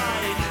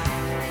inside.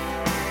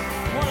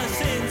 I wanna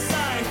see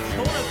inside.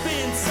 I wanna be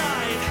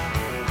inside.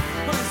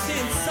 I wanna see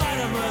inside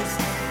our most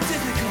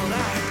difficult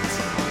act.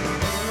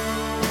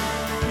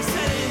 We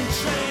set in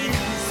train,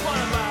 we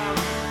swan about.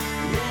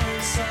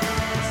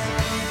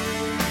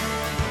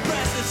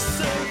 Press the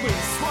suit, we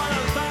swan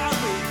about.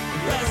 We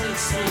press the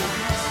suit.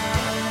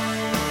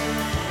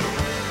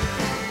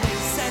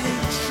 Set in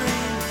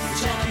train,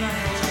 check my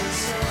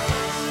hands.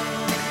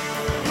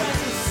 Press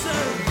the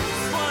suit,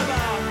 swan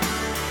about.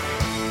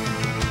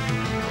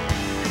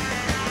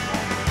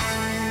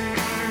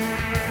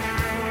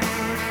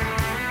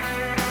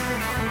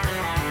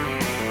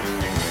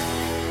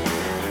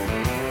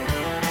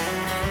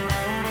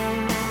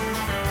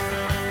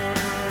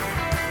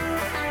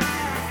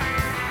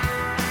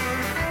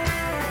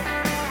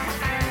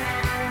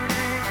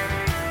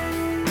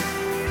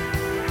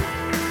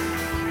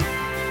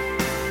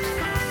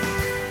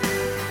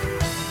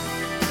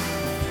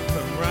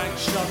 From rag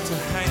shop to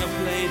hanger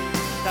blade,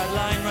 that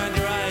line round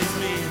your eyes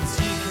means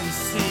you can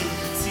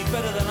see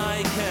better than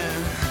I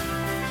can.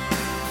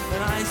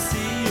 And I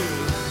see you,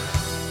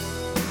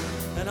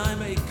 and I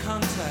make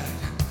contact,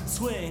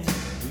 swing,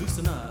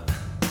 loosen up.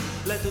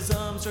 Let those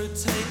arms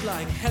rotate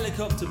like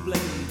helicopter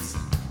blades.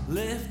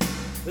 Lift,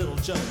 little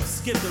jump,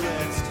 skip the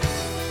rest.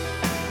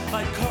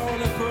 Like coral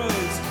that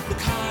grows, the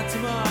cards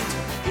are marked,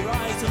 your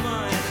eyes are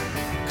mine,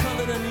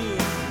 colored anew,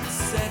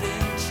 set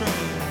in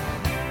train.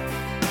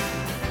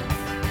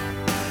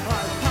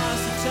 I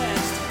passed the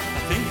test, I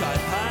think I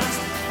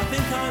passed, I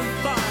think I'm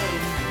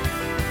fine.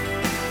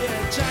 Yeah,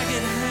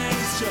 jagged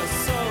hangs just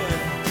so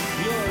and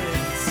you're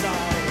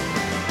inside.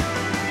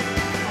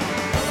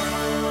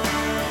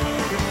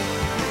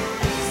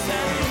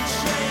 Set in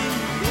train,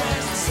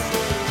 rest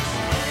suit.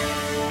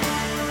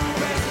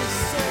 Rest the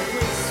suit,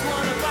 we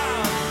swan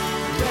about.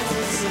 Rest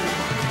the suit.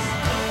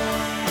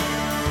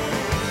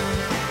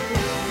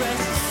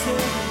 Rest the suit.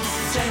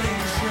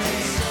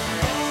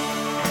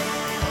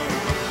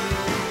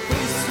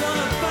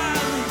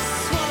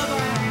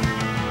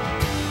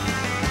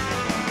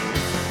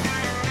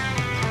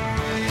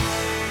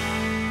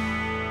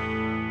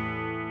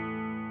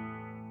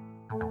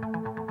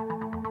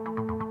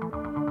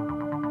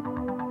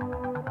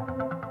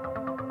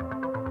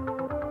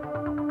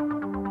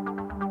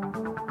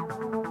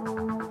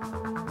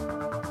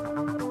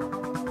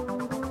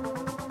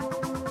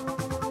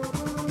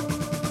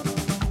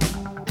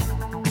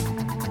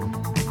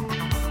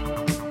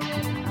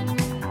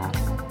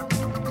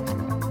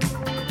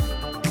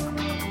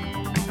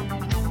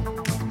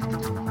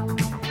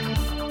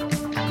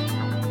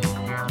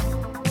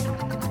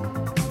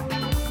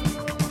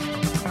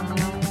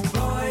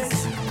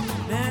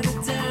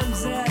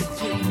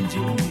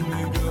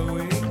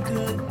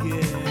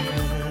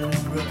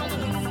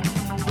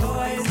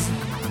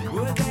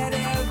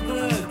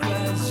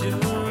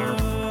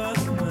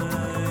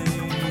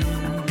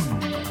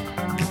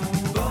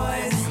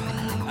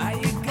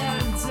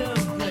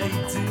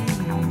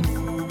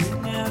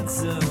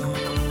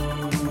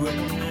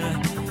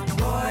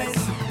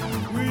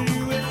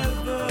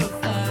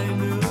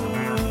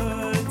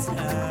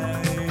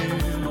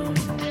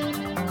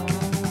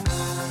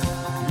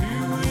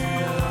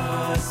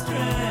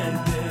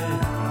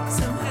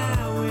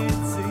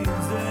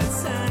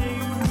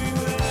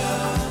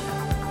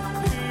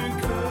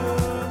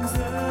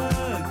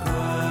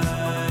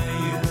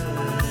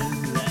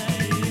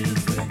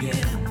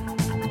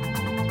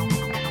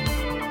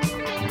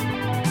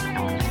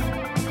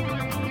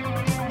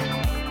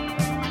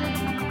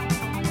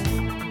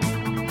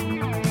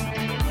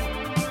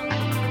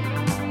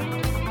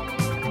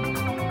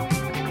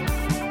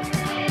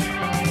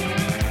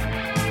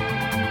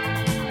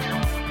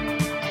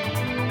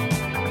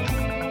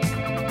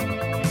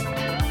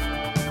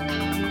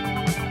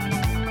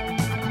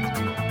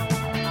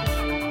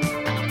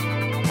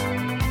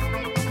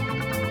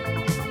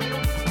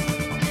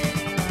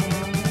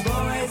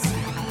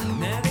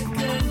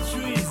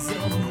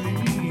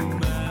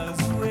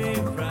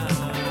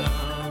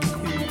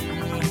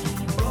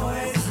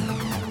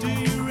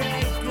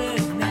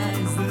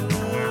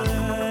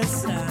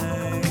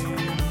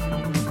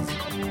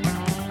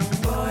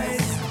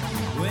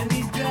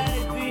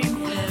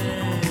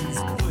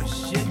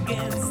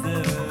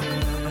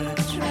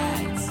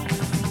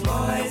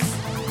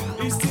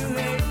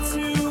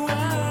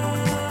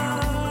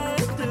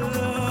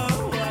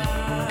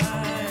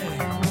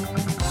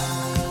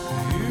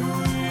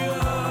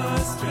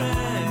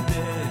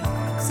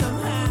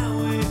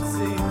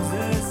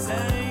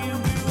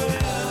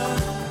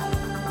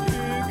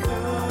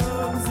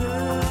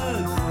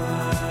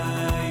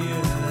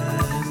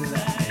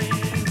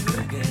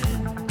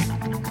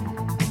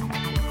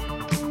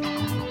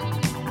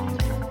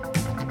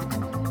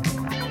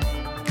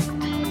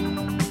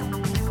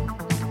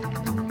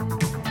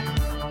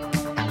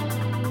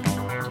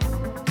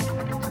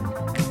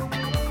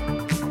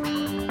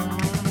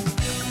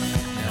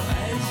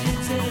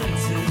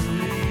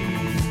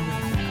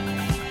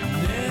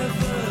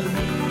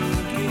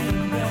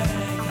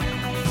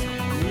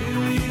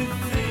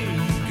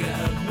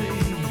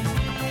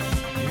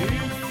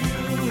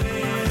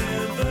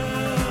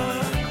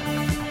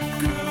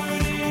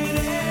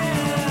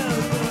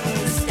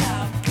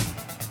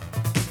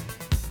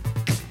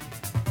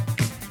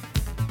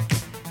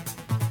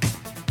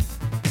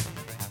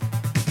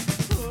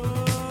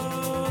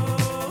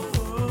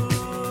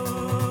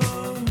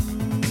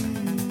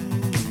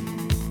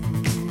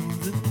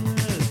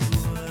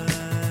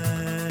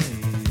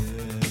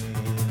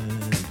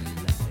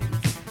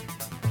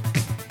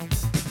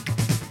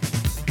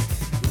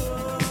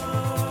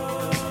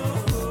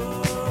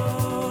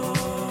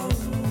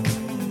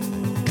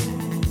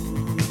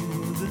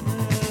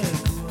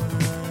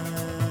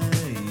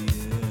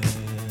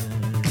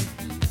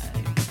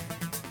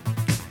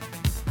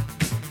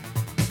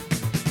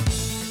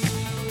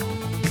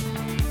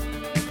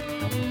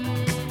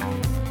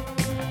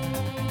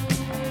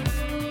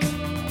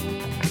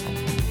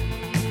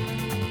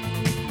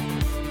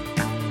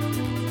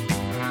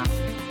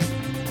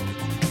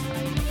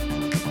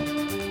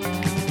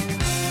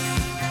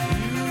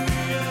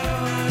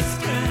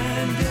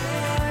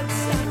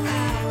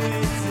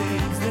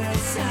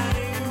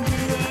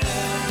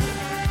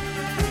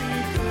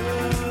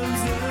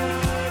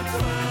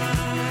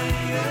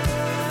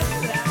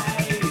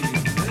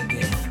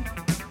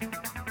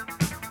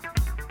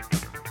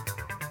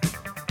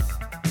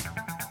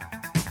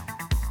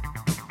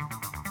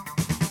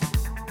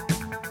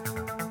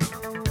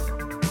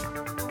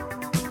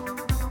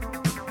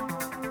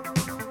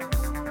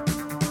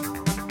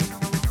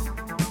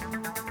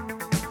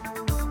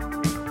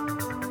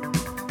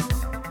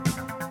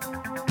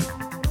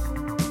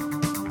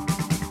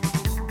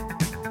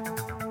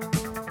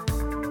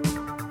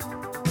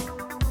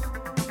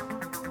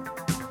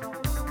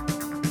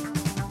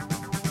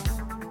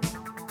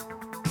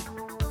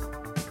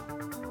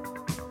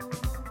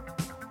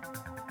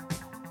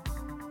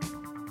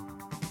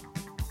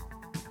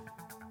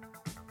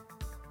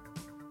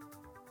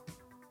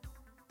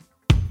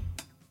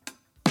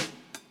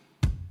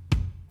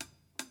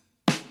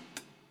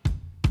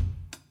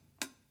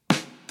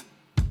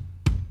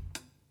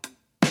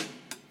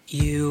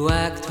 You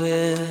act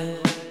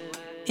with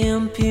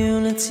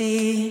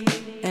impunity,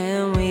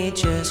 and we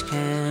just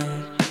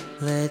can't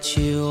let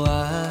you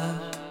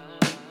up.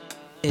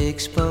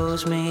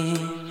 Expose me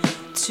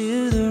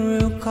to the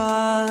root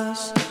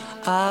cause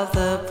of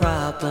the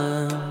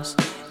problems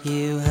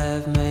you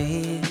have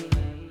made.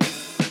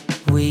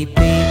 We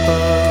people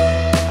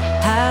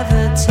have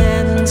a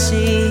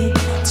tendency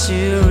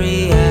to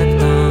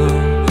react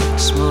on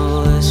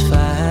smallest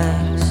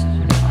facts.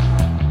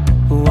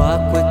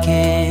 Walk with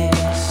kings,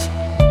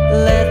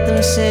 let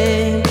them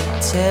sing,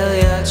 tell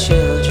your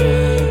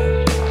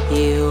children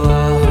you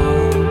are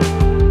home.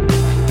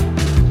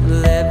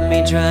 Let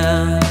me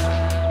drown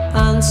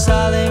on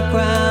solid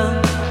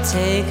ground,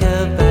 take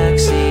a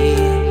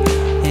backseat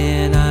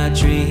in our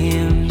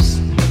dreams.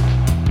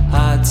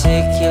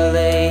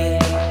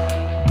 Articulate,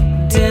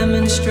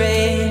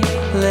 demonstrate,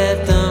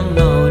 let them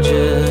know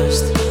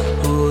just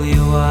who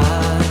you are.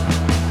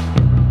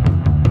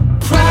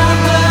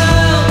 Problem,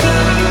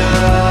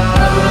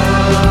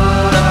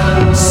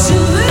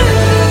 solution,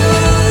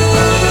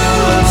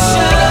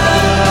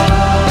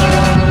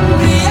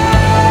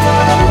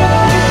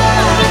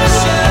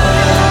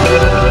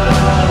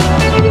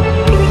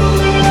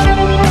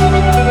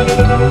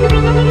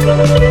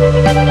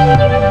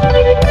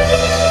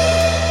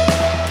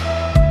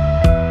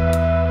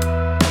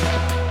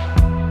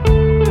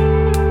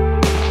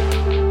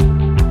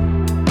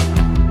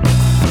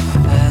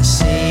 I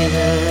see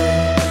the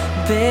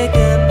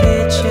bigger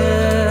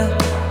picture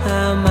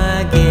of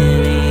my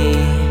guinea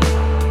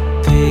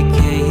pig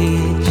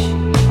cage.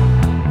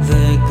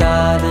 The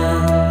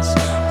gardens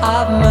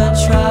of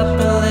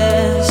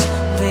Metropolis,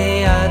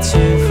 they are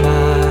too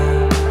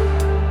far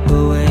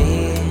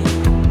away.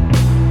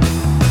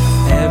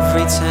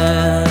 Every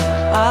turn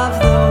of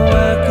the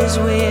worker's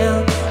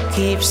wheel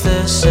keeps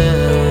the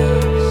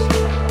serfs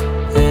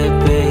at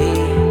bay.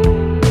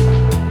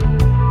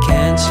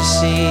 Can't you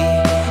see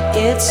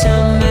it's a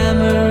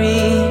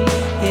memory?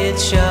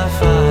 It's your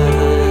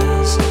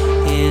father's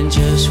in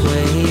just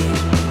wait.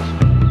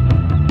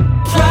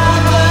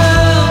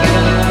 Problem,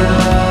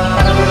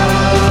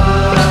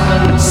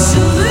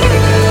 solution,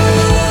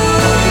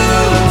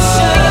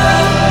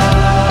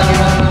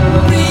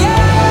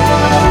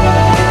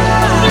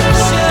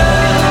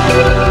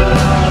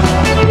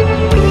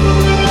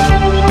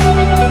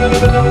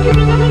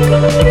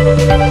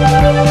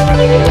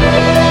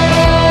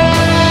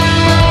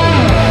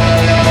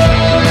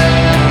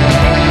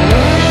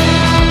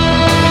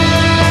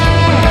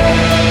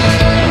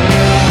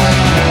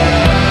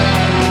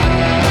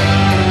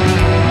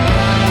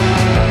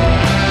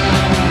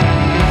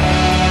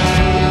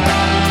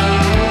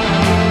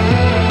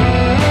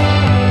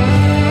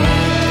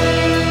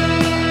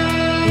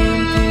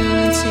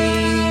 impunity,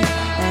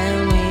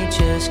 and we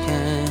just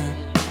can't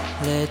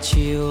let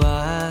you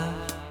off.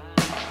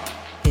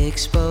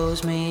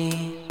 Expose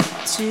me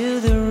to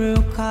the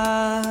root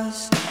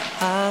cause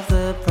of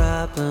the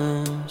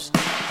problems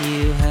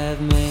you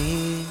have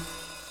made.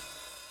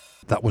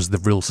 That was the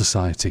Vril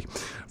Society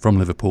from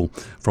Liverpool,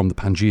 from the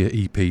Pangea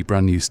EP,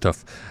 brand new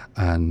stuff,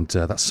 and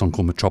that's a song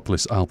called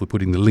Metropolis. I'll be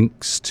putting the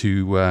links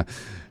to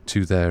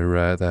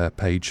their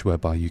page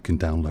whereby you can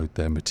download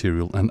their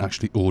material and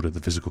actually order the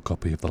physical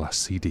copy of the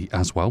last CD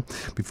as well.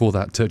 Before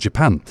that,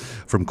 Japan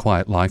from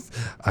Quiet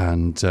Life,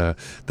 and the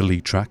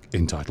lead track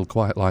entitled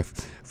Quiet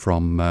Life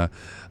from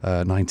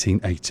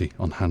 1980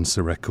 on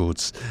Hansa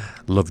Records.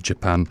 Love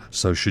Japan,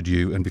 so should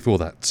you. And before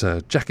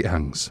that, Jacket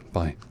Hangs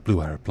by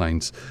Blue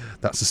Aeroplanes.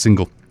 That's a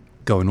single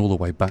going all the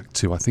way back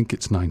to, I think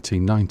it's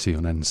 1990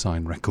 on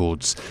Ensign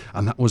Records.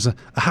 And that was a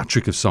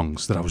hat-trick of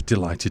songs that I was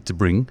delighted to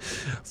bring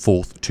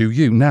forth to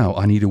you. Now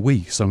I need a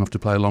wee, so I'm going to have to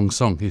play a long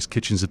song. Here's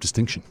Kitchens of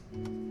Distinction.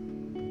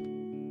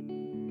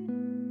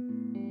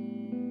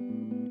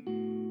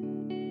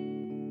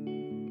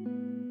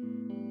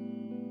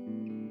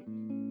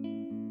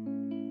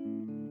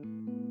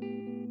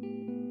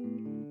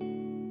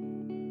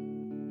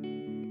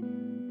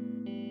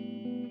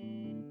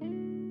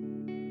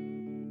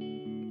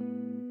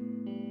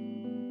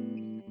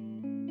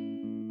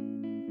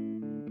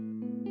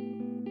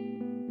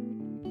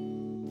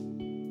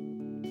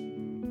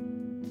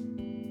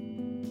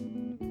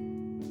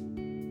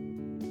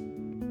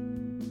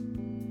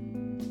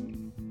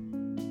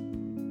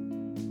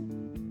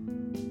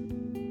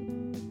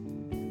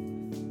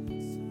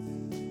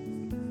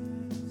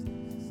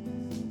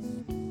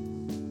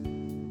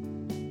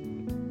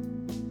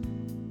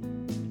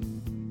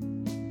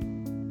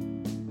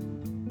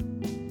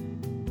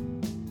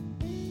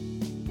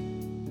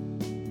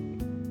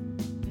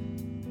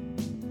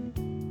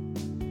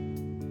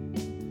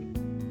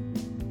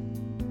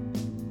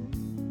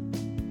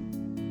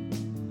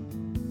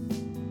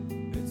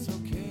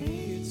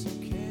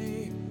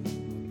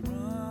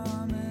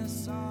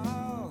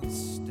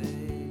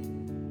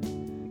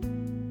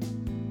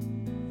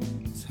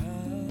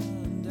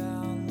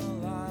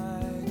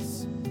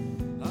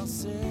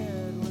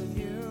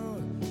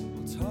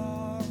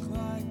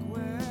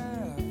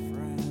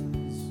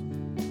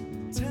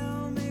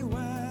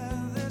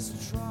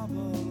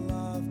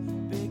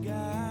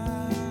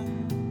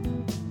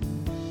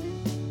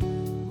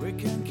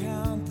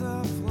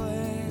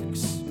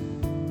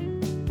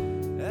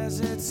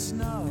 it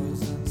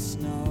snows and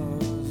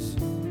snows,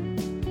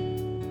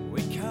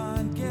 we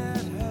can't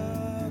get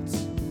hurt.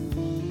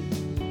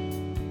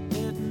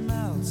 It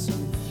melts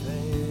and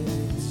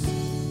fades.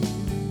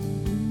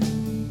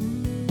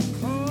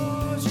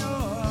 Close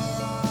your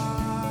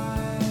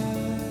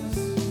eyes.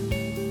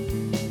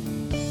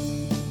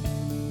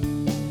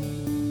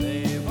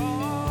 They've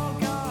all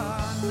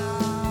gone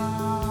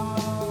now,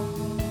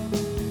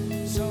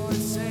 so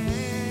it's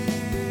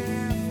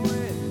safe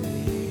with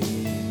me.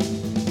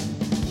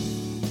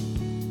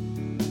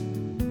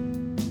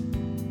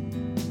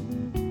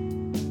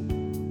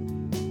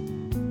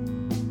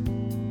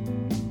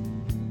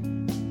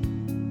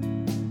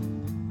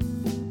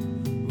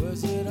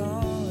 Was it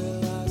only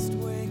last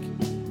week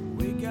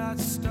we got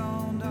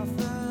stoned off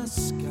the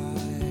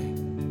sky,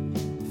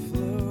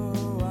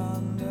 flew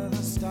under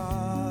the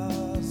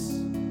stars?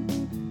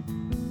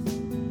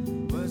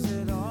 Was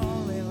it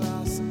only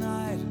last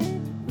night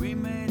we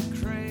made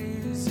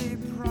crazy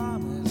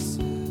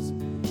promises,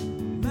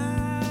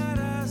 mad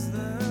as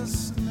the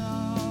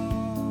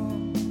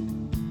snow?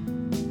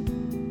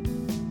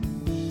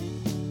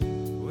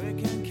 We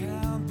can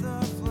count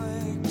the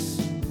flakes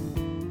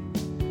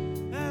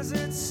as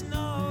it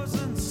snows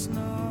and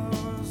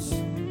snows.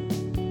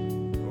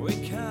 We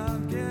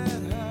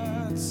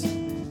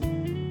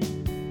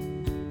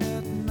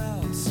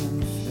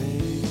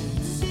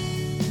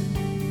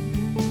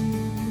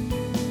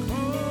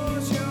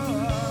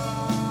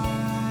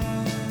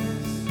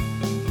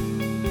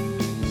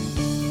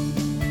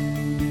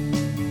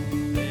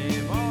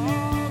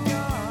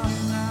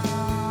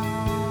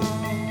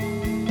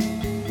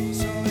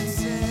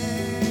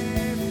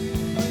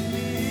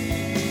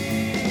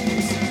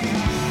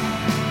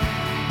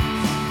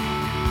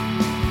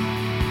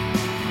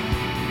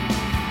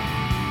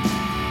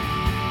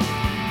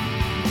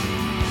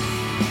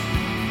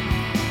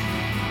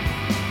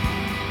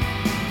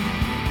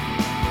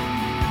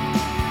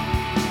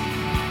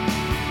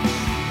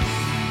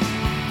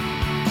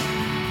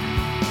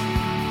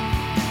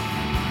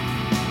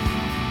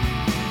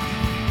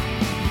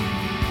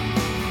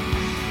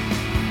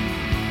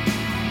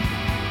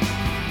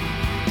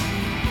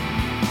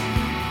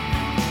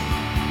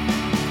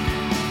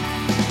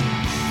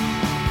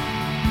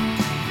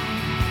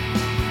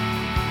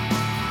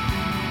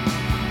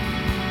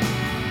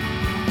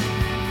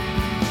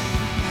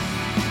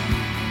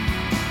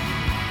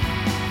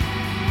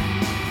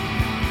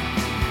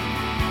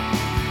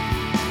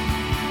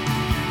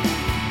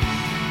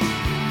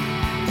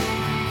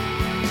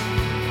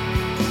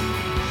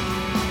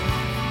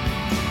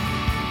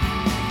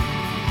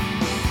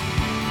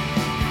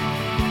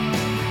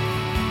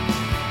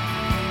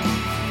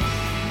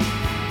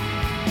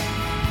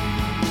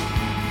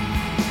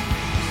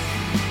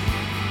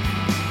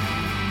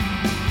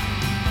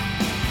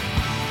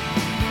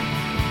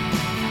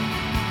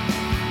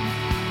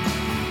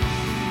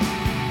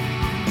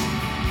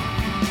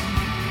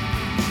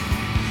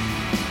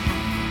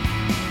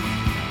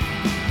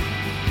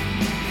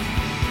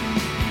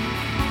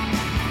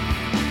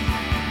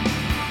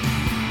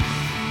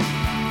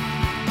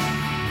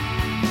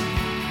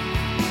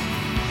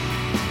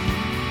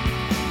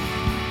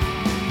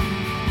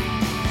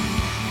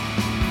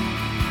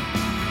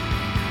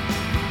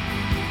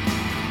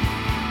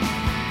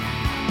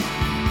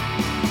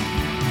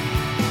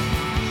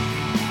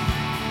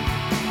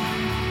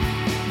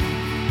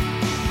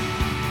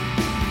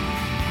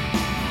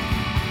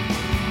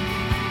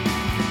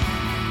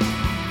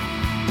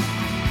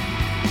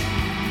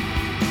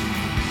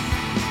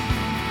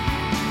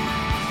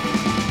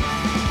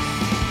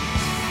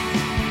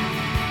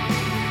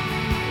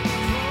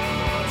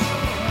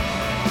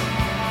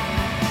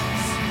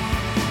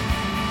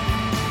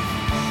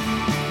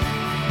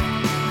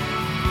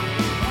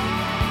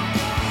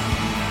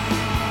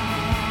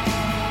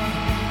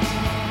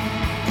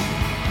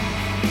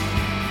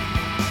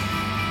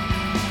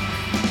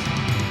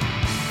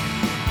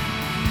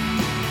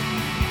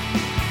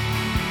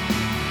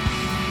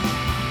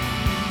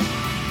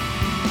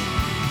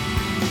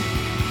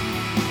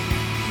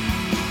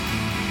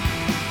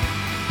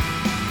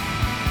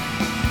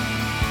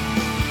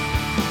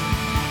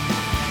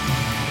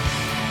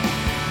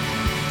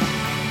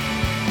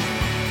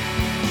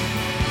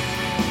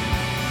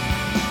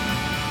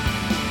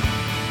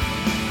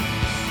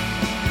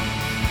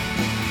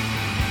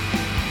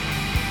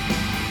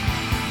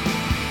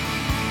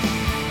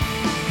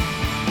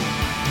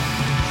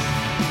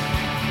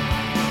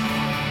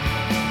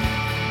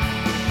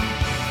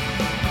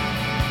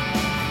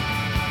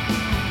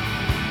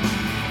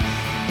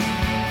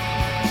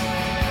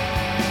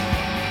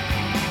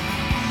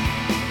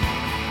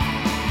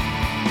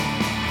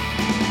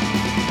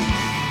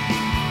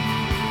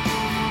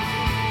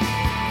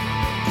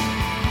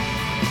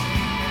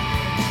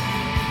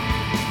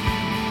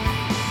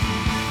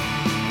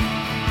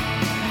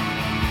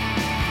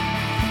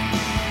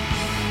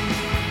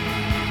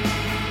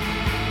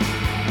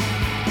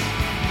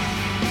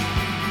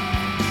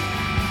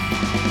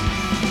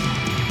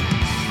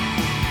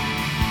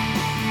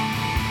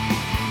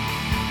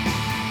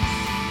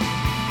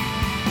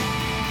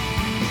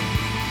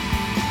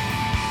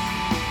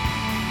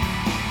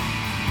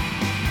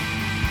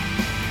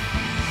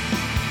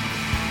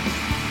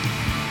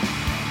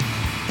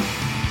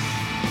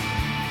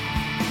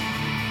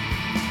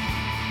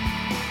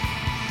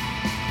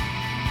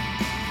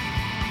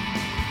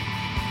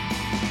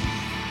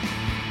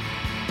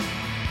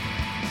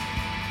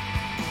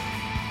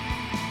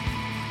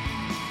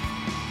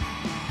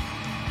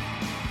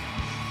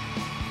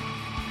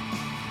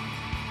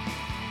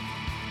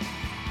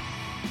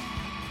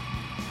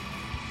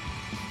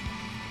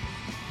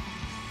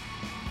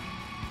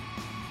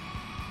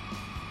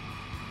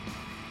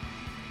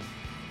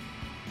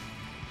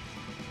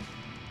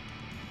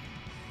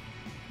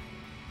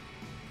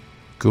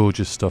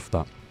Gorgeous stuff,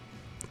 that.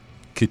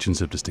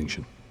 Kitchens of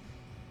Distinction.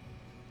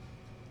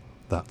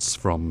 That's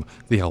from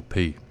the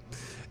LP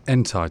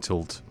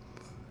entitled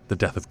The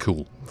Death of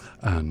Cool.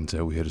 And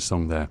we heard a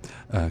song there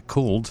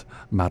called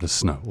Mad as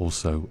Snow,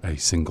 also a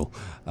single.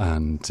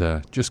 And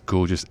just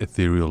gorgeous,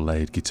 ethereal,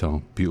 layered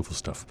guitar. Beautiful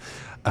stuff.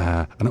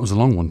 And it was a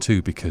long one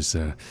too, because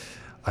I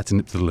had to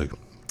nip to the loo.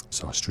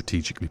 So I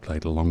strategically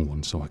played a long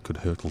one so I could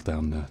hurtle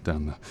down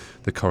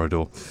the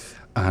corridor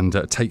and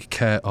take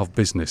care of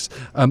business.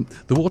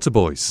 The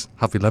Waterboys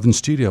have 11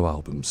 studio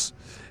albums,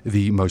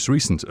 the most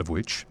recent of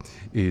which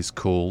is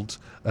called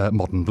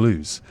Modern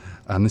Blues.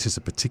 And this is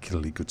a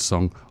particularly good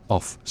song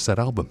off said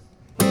album.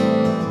 I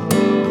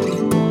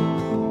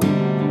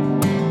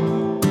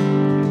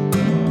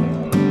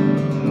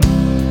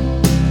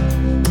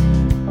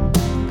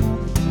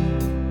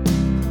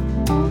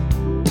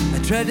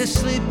tried to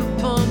sleep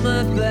upon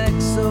my back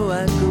so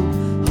I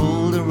could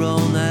hold her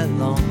all night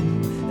long.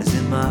 As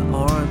in my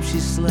arms she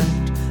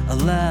slept,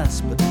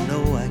 alas, but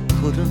no, I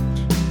couldn't.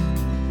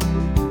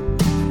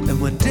 And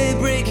when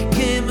daybreak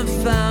came and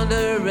found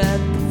her at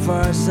the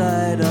far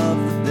side of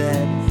the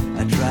bed,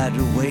 I tried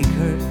to wake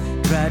her,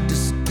 tried to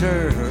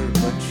stir her,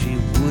 but she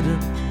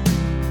wouldn't.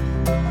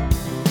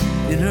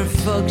 In her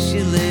fog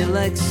she lay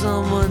like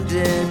someone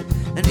dead,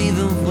 and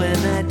even when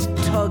I'd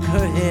tug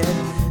her head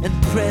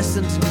and press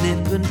and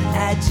nip and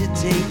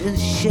agitate and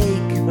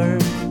shake her,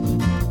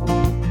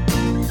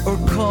 or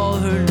call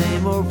her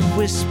name or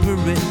whisper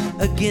it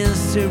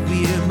against her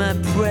ear, my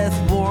breath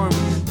warm,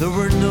 there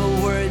were no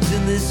words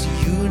in this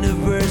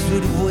universe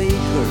would wake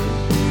her.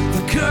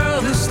 The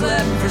girl who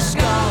slept for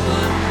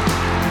Scotland,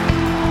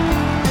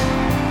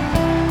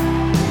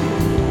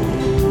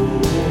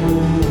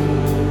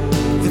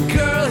 the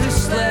girl who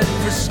slept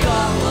for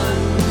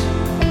Scotland,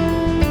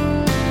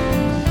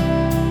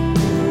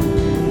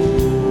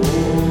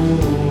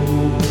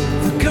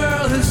 the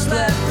girl who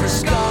slept for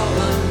Scotland.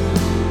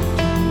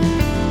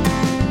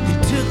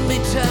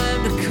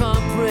 Time to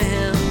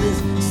comprehend this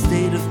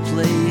state of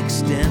play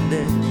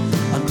extended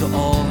unto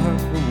all her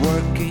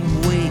working,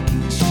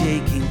 waking,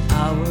 shaking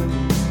hours.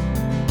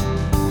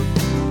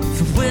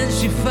 For when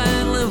she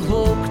finally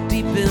woke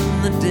deep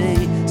in the day,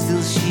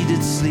 still she did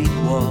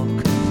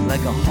sleepwalk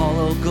like a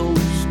hollow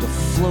ghost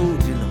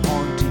afloat in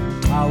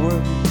haunting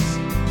towers.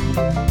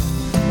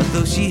 And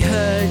though she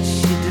heard,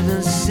 she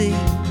didn't see,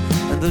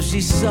 and though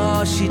she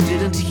saw, she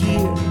didn't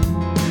hear,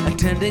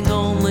 attending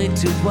only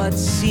to what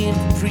seemed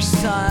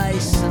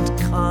precise and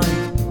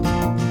kind.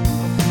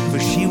 For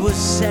she was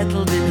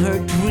settled in her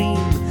dream,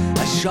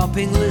 a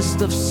shopping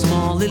list of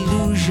small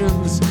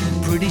illusions,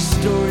 pretty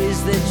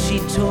stories that she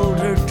told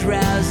her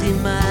drowsy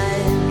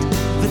mind.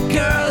 The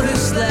girl who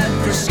slept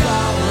for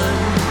Scotland,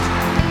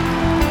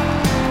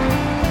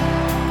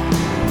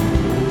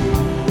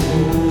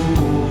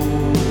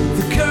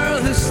 the girl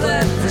who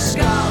slept for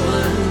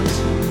Scotland,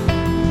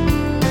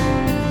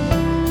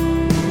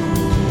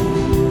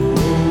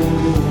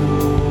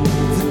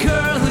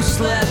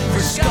 slept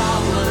for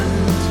Scotland.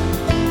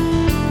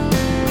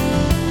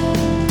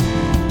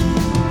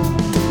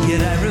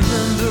 Yet I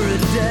remember a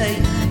day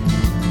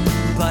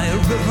by a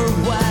river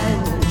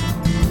wide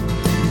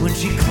when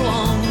she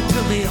clung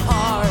to me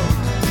hard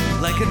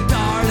like a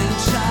darling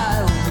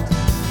child,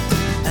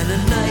 and a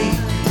night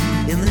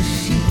in the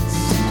sheets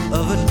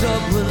of a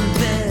Dublin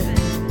bed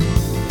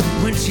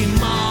when she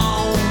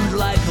moaned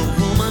like a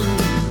woman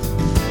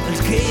and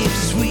gave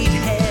sweet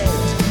head,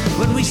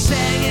 when we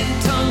sang in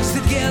tongues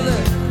together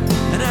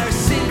and our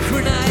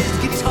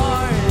synchronized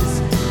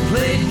guitars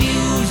played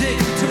music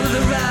to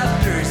the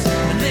rafters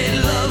and made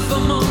love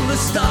among the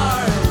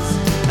stars,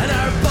 and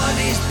our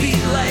bodies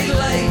beat like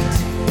light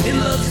in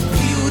love's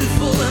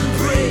beautiful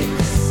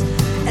embrace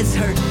as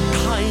her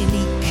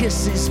tiny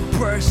kisses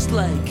burst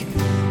like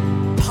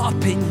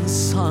popping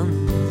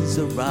suns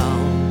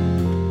around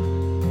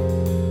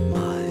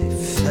my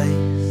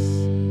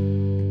face.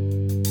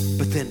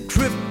 But then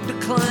trip,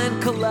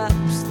 decline,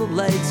 collapse, the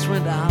lights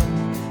went out,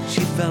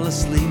 she fell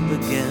asleep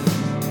again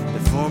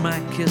before my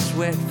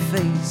kiss-wet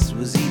face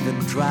was even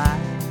dry.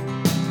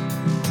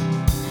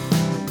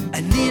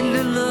 I needed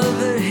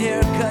another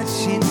haircut,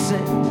 she'd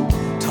say,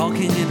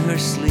 talking in her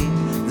sleep,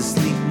 the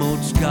sleep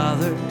motes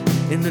gathered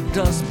in the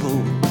dust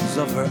bowls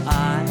of her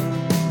eye.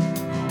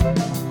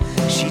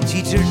 She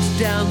teetered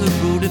down the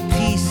road a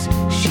piece,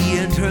 she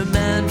and her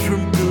man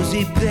from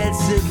cozy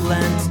beds at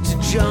Lent to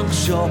junk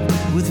shop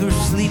with her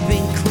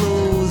sleeping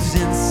clothes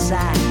in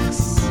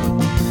sacks.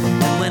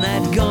 And when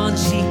I'd gone,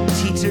 she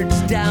teetered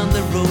down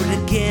the road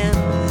again,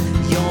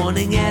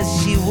 yawning as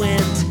she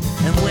went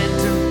and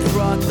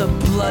brought the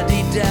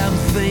bloody damn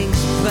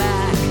things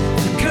back.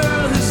 The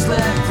girl who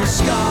slept for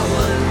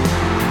Scotland,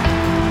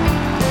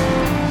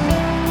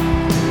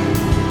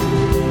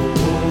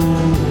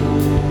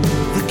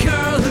 the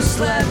girl who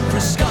slept for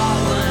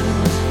Scotland,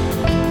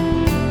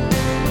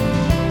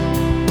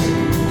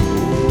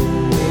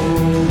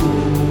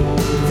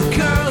 the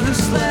girl who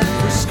slept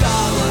for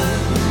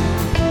Scotland,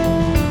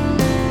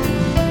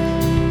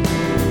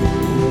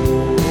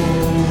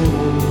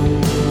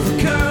 the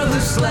girl who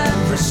slept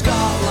for Scotland.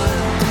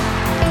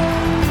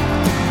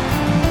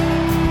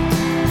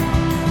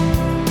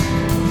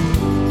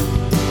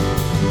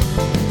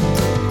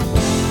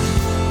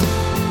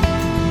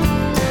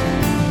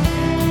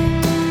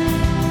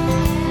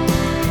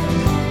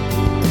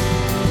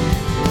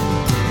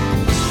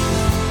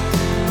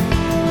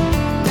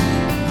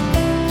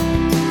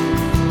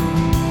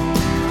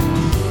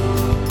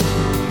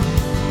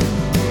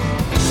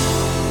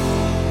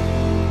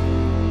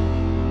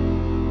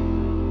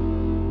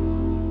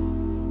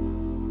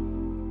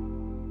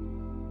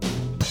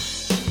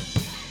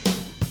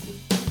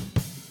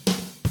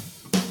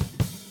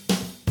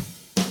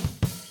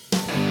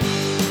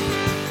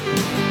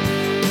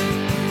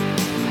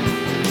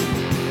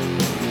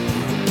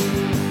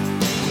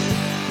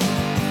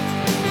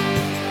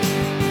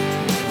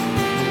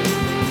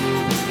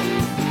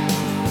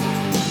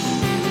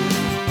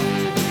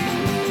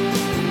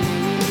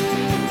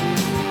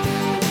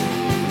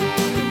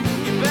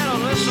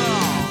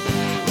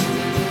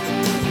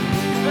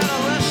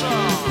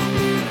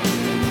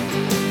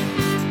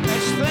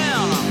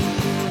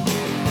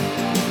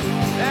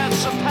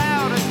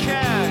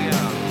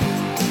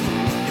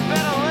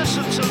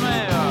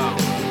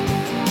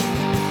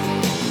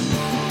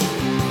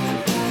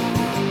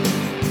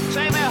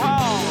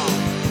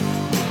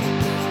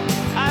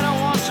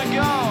 to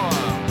go.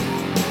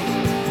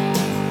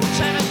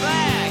 Take me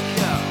back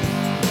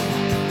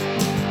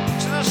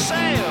to the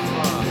safe.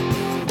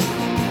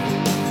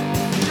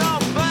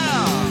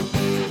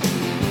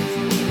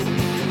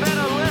 You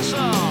better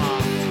listen.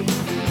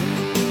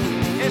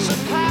 It's a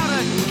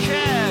powder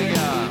keg.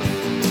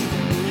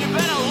 You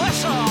better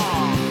listen.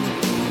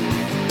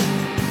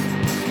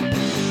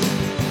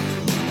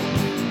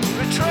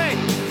 Retreat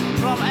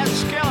from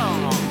Enniskillen.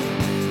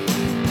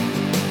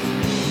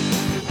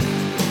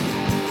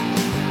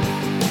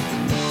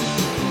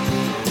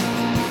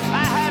 I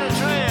had a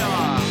dream.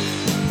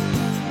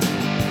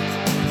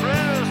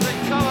 Previously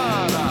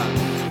covered.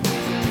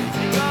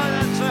 You're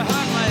going to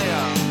hurt me.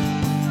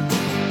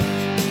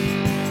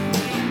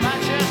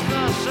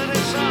 Manchester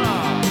City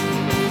Centre.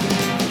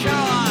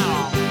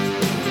 Carolina.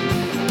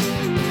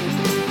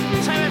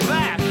 Take me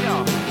back.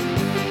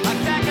 I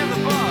can't get the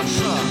bus.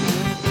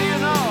 Do you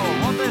know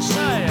what they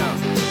say?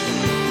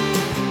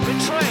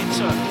 Retreat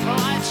from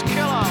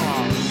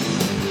Enniskillen.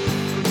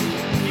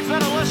 You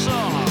better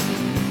listen.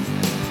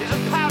 He's a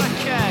powder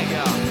keg.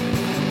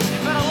 You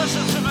better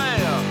listen to me.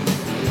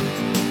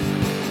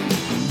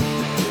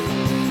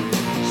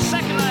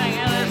 Sickening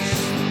in its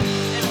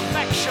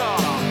infection.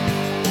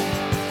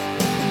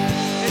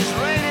 His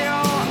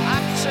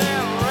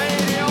radioactive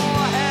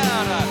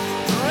radiohead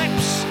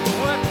drips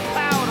with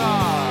powder.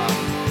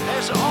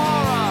 His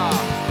aura,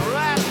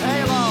 red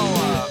halo.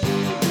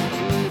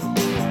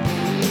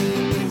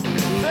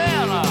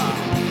 Then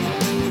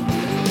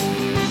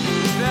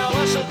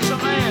listen to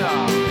me.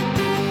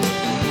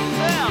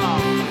 Then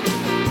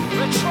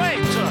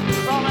retreat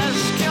from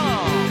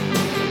Enniskillen.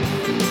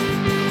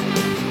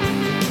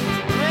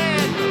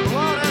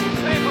 Red-blooded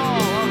people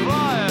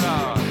avoid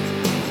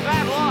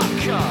bad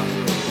luck.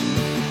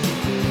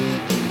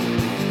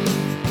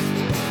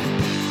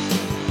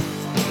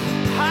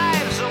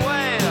 Hives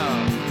away.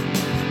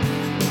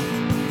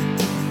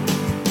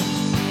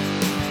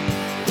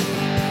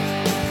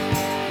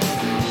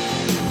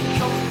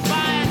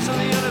 Confined to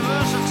the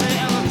university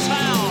and the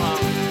town.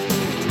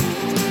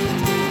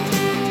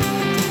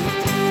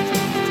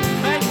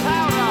 Made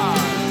powder.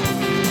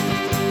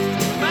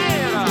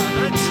 Made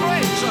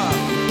retreat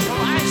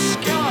from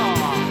Enniskillen.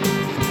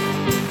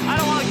 I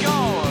don't want to go.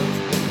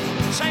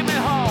 Take me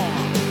home.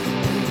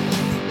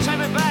 Take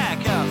me back.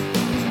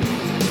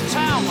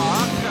 Town,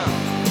 Mark.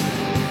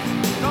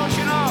 Don't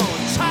you know?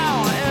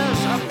 Town is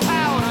a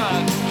powder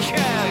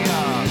keg.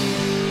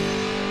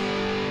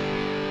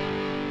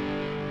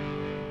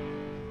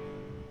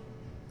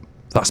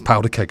 That's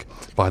Powder Keg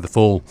by The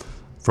Fall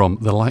from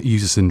The Light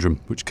User Syndrome,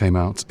 which came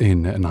out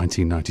in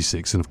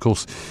 1996. And of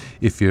course,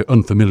 if you're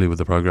unfamiliar with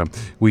the programme,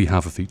 we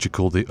have a feature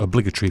called the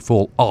Obligatory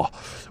Fall.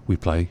 We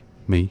play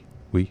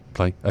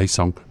a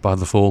song by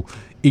The Fall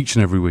each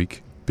and every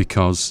week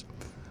because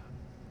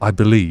I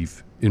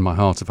believe in my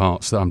heart of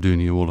hearts that I'm doing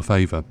you all a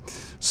favour.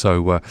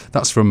 So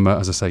that's from,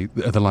 as I say,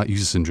 The Light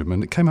User Syndrome,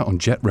 and it came out on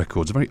Jet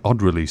Records, a very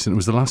odd release, and it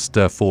was the last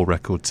Fall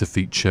record to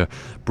feature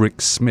Brick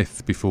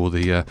Smith before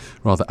the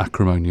rather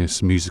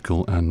acrimonious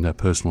musical and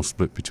personal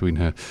split between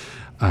her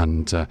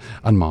and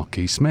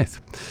Marquis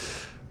Smith.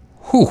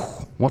 Whew,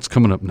 what's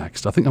coming up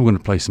next? I think I'm going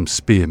to play some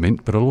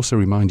Spearmint, but I'll also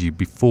remind you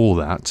before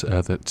that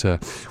that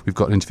we've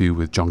got an interview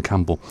with John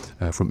Campbell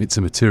from It's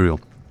a Material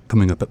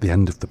coming up at the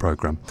end of the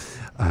programme,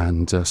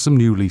 and some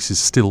new releases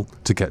still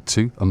to get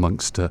to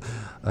amongst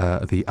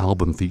the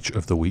album feature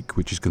of the week,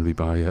 which is going to be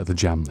by The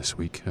Jam this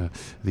week,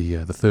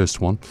 the first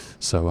one.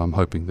 So I'm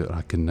hoping that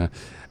I can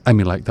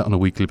emulate that on a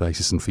weekly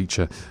basis and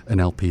feature an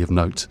LP of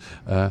note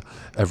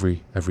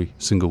every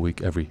single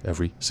week,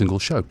 every single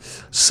show.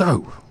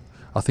 So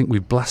I think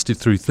we've blasted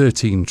through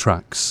 13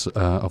 tracks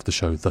of the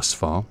show thus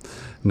far.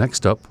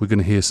 Next up, we're going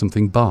to hear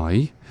something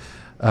by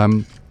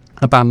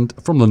a band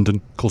from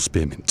London called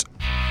Spearmint.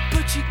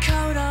 Put your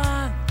coat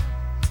on.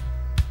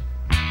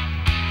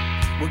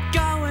 We're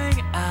going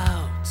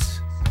out.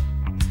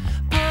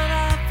 Put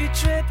off your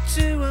trip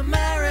to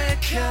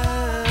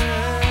America.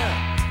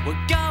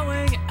 We're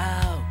going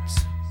out.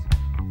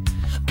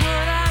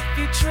 Put off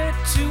your trip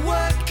to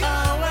work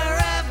or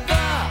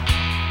wherever.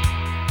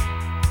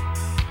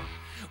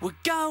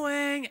 We're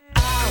going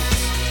out.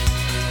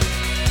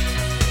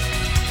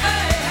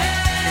 Hey,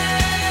 hey.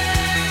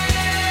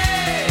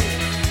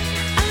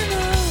 I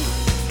know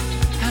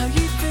how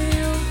you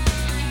feel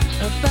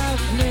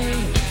about me.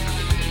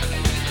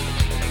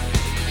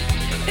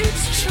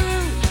 It's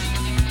true,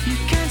 you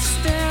can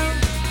still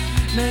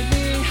make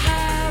me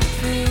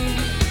happy.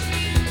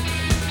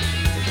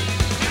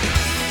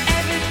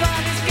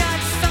 Everybody's got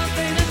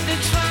something that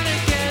they're trying to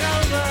get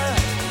over.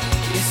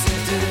 Yes, they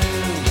do.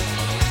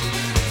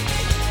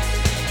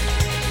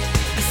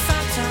 And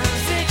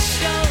sometimes it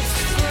shows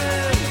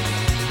through.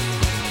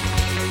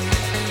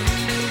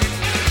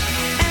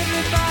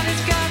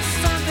 Everybody's got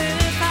something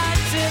they've had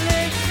to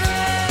live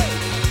through.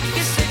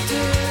 Yes, they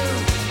do.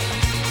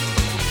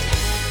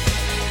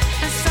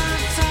 And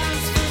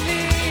sometimes for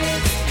me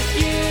it's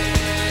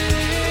you.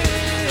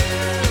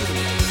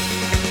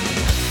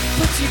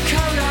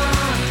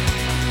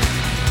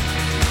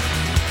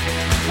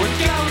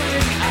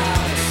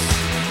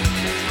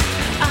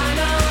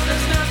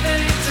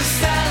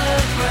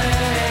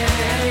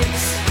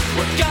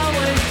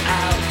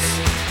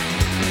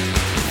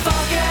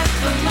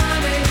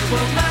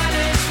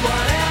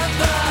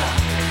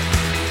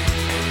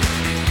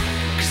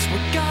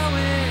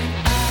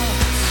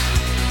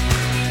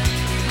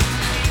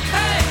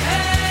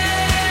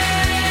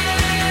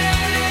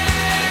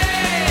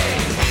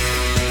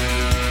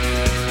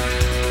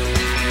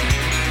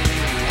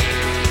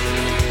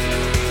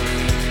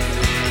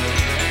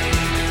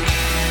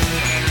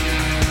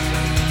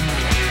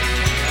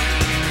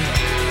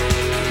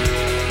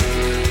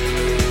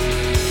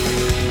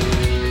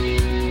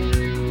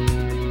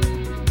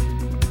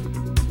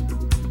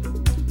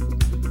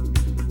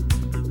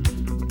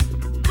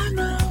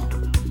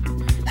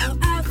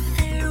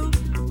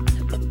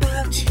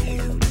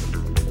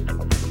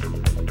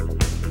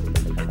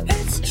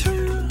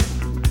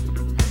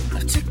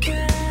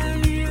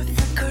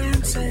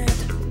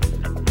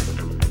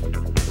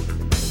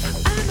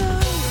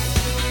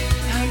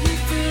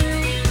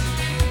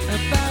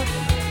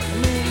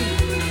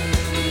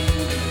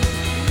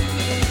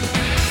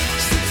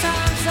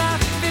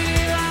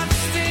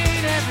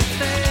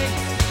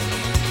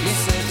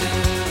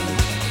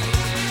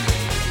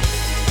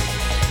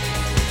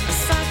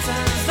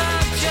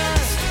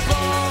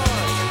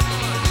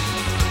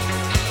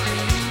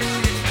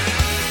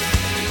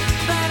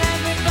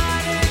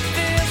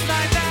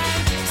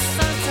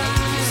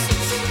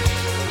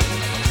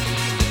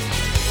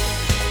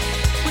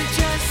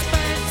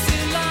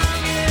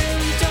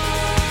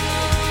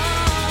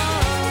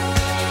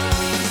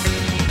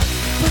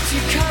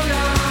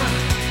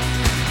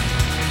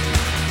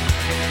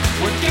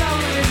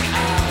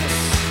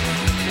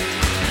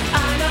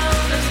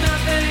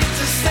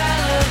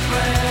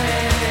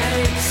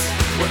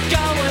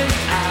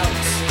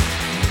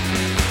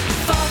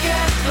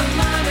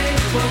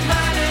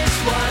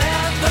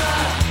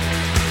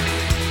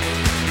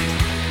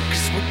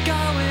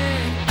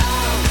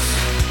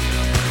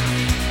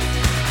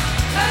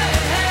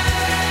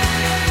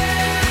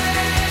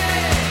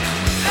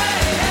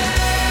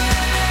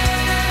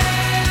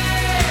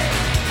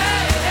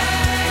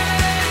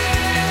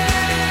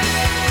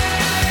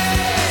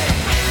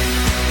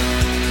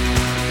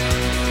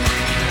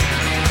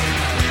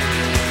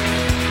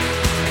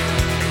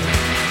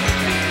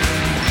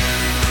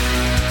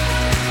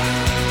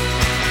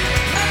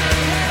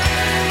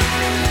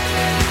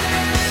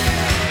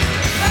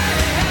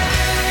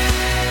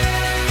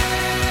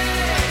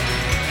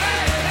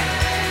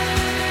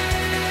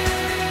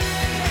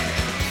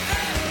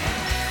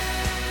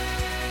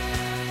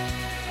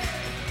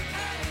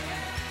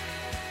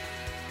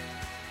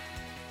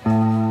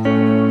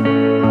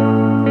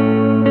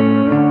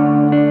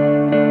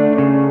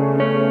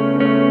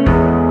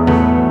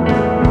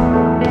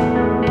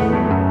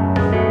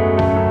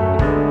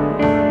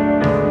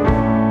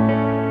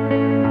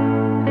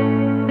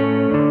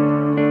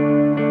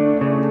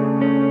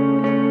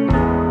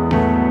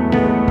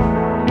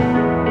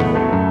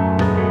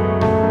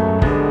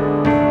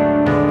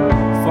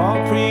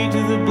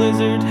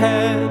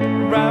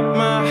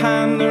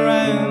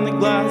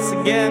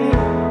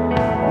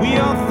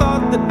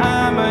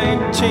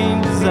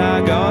 changed as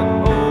I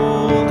got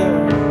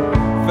older.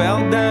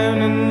 Fell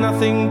down and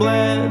nothing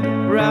bled,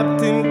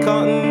 wrapped in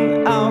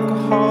cotton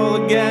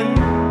alcohol again.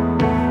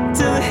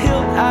 Till the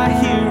hilt I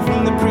hear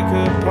from the prick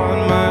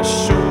upon my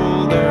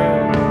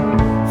shoulder.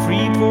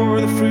 Free pour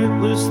the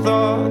fruitless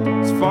thought,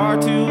 it's far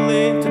too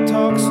late to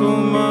talk so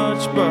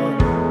much, but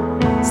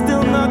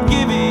still not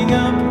giving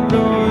up,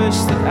 though I wish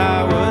that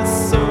I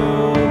was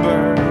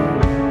sober.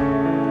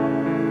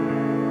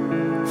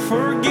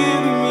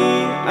 Forgive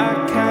me, I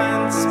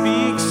can't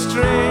speak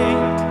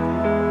straight.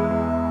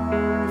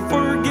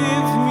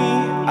 Forgive me,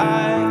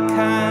 I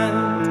can't.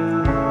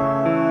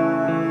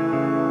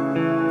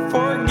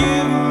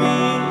 Forgive me,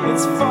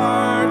 it's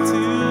far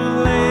too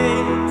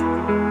late.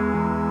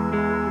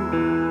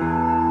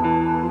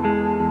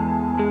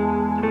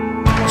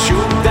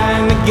 Choked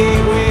down the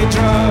gateway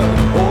drug,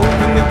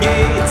 open the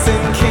gates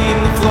and came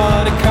the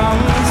flood. It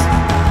comes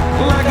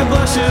like a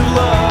blush of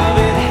love,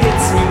 it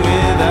hits me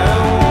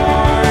without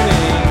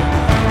warning.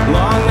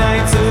 Long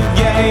nights of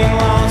getting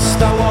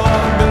lost, I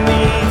walk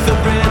beneath the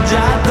bridge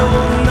I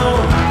don't know.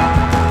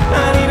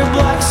 I need a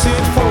black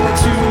suit for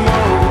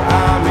tomorrow,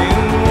 I'm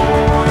in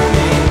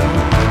mourning.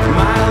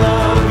 My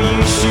love,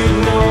 you should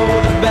know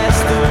the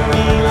best of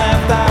me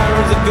left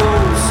hours ago.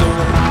 So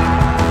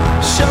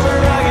shove a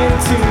rag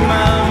into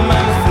my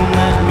mouth and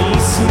let me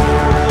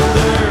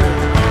smolder.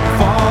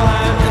 Fall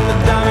out and the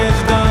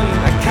damage done,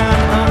 I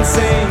can't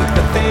unsing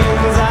the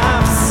things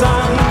I've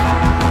sung.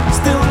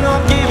 Still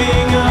not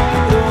giving up,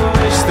 though I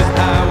wish that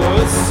I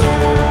was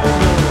sober.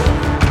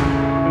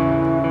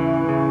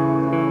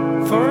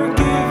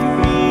 Forgive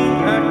me,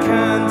 I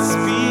can't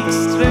speak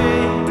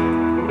straight.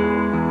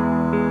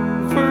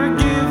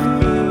 Forgive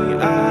me,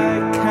 I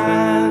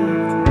can't.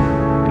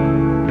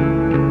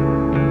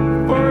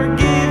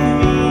 Forgive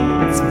me,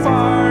 it's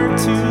far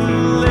too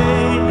late.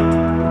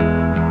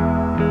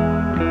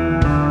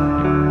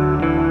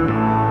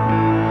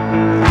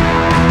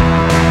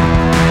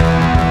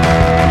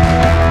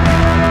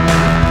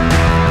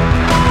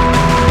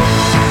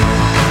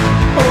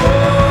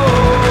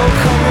 Oh,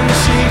 come and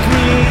shake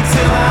me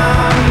till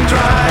I'm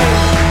dry.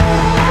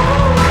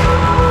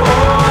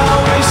 Oh, I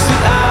wish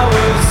that I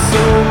was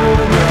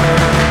sober.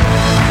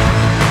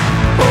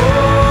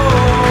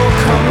 Oh,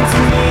 come to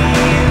me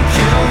and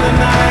kill the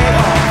night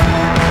off.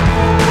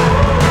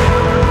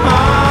 I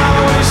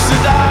wish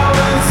that I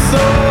was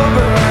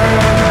sober.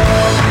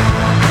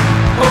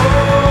 Oh,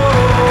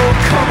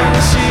 come and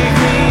shake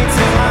me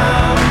till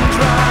I'm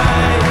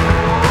dry.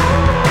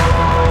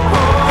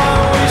 Oh, I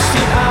wish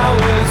that I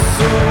was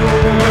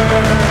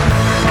sober.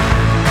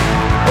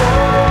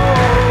 Oh,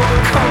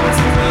 come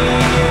to me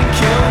and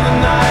kill the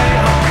night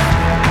off.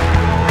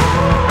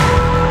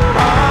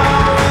 I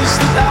wish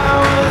that I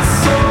was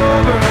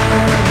sober.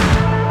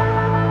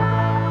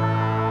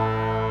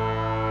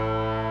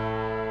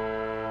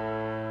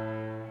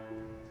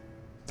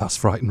 That's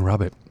Frightened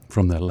Rabbit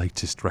from their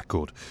latest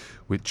record,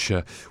 which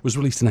was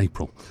released in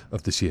April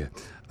of this year.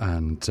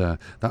 And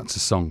that's a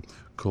song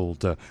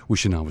called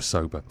Wishing I Was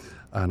Sober.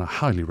 And I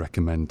highly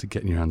recommend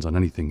getting your hands on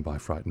anything by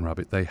Frightened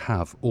Rabbit. They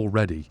have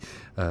already,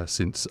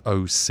 since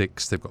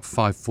 '06, they've got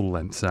 5 full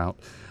lengths out.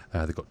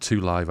 They've got 2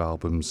 live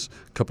albums,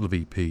 a couple of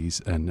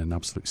EPs, and an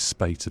absolute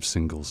spate of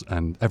singles.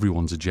 And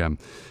everyone's a gem.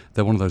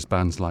 They're one of those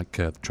bands like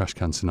the Trash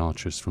Can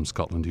Sinatras from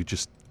Scotland who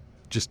just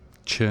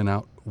churn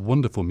out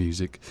wonderful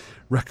music,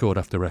 record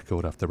after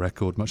record after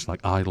record, much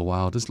like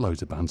Idlewild. There's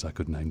loads of bands I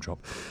could name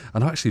drop.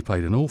 And I actually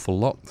played an awful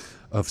lot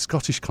of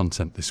Scottish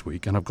content this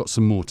week, and I've got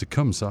some more to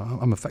come, so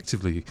I'm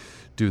effectively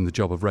doing the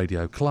job of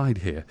Radio Clyde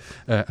here.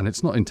 And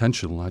it's not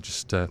intentional, I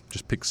just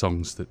pick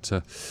songs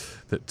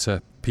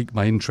that pique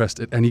my interest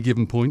at any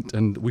given point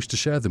and wish to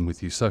share them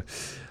with you. So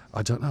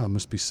I don't know, I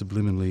must be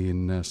subliminally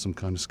in some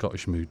kind of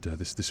Scottish mood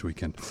this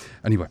weekend.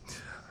 Anyway,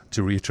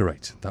 to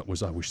reiterate, that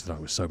was I Wish That I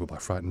Was Sober by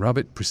Frightened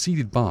Rabbit,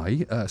 preceded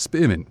by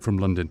Spearmint from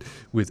London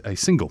with a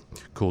single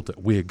called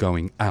We're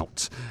Going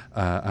Out.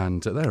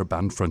 And they're a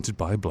band fronted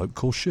by a bloke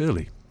called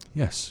Shirley.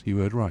 Yes, you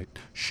heard right,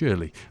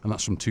 Shirley. And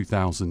that's from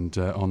 2000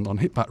 on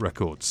Hitbat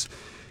Records.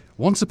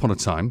 Once upon a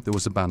time, there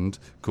was a band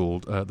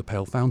called the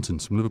Pale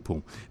Fountains from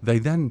Liverpool. They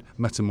then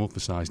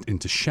metamorphosized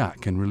into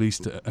Shack and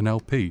released an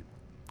LP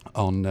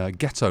on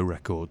Ghetto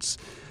Records.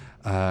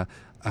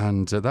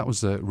 And that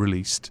was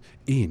released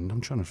in.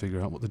 I'm trying to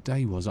figure out what the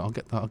day was. I'll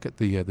get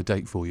the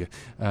date for you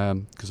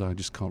because I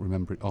just can't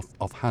remember it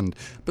offhand.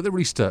 But they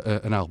released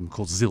an album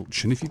called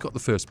Zilch, and if you've got the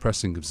first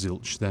pressing of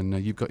Zilch, then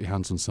you've got your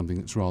hands on something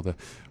that's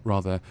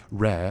rather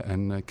rare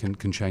and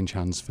can change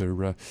hands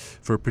for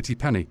a pretty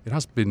penny. It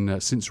has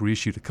been since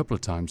reissued a couple of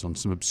times on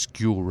some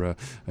obscure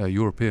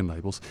European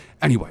labels.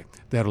 Anyway,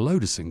 they had a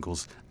load of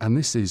singles, and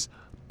this is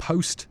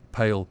post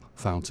Pale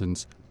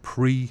Fountains,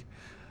 pre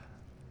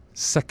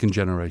second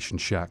generation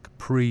Shack,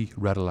 pre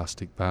Red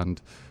Elastic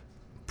Band,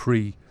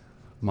 pre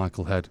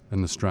Michael Head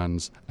and the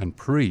Strands, and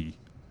pre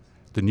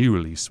the new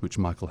release which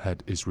Michael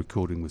Head is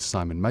recording with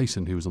Simon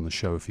Mason, who was on the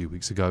show a few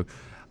weeks ago,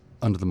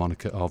 under the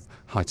moniker of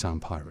Hightown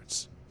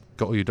Pirates.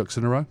 Got all your ducks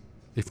in a row?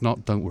 If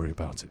not, don't worry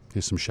about it.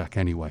 Here's some Shack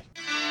anyway.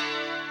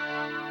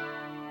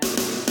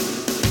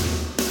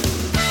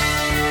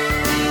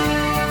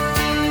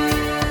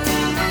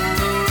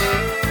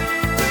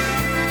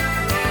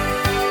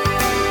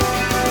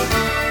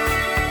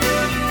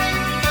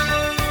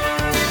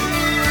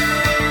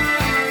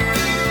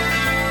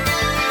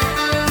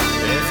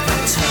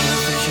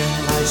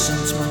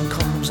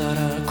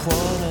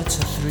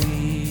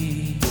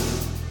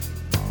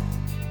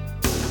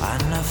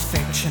 the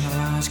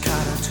fictionalized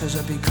characters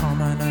are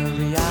becoming a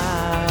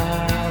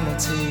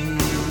reality.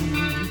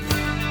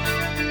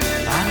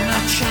 And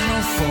that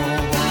Channel 4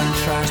 one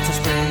tries to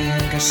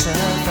spring a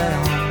survey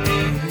on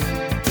me.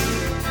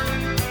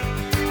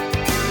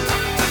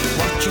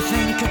 What you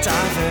think of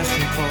diverse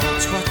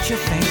reports, what you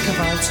think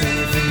about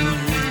TV.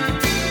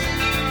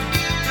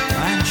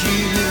 And you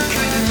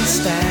can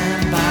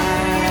stand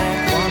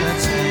back one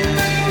at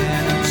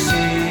and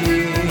see.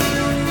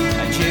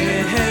 And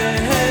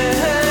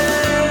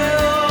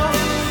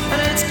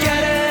and it's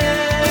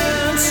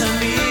getting to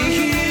me.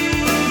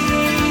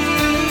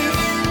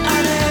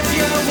 And if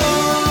you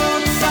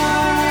walk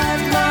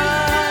 5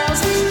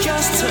 miles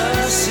just to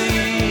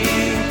see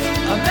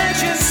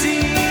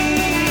emergency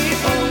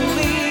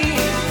only,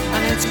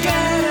 and it's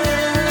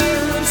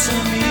getting to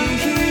me.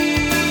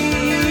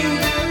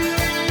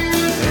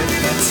 If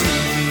the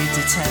TV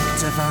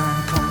detective van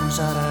comes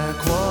at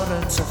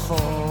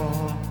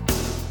 3:45,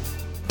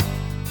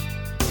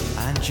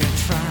 and you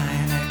try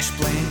and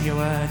explain you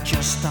were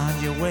just on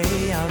your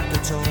way out the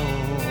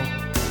door,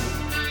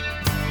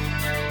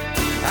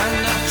 and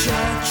that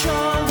church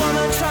or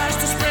woman tries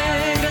to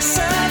spring a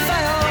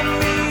survey on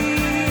me.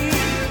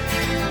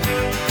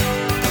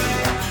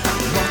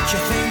 What you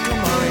think of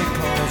Murray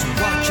Coles,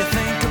 what you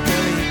think of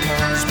Billy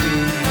Cosby.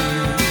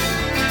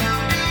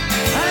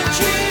 And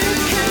you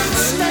can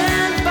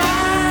stand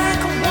back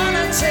one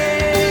at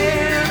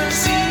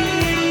Tennessee,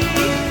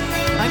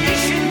 and you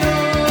should know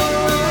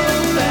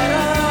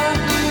better,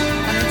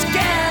 and it's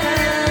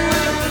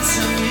getting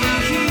to me.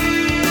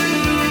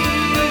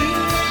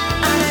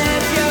 And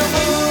if you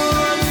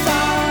walk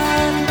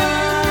 5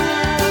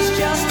 miles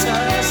just to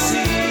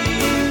see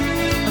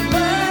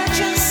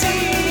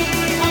emergency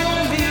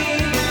only,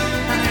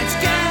 and it's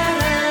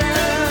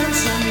getting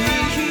to me.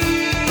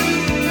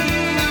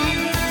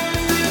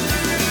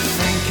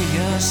 Think of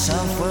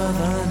yourself with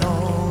an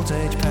old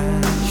age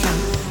pension,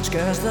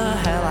 scares the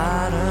hell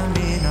out of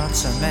me, not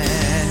to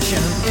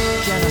mention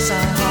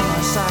genocide,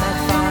 homicide,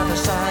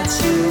 five-a-side,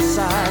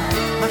 suicide,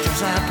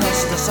 matricide,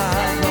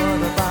 pesticide,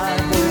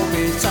 motorbike will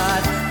be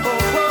tied.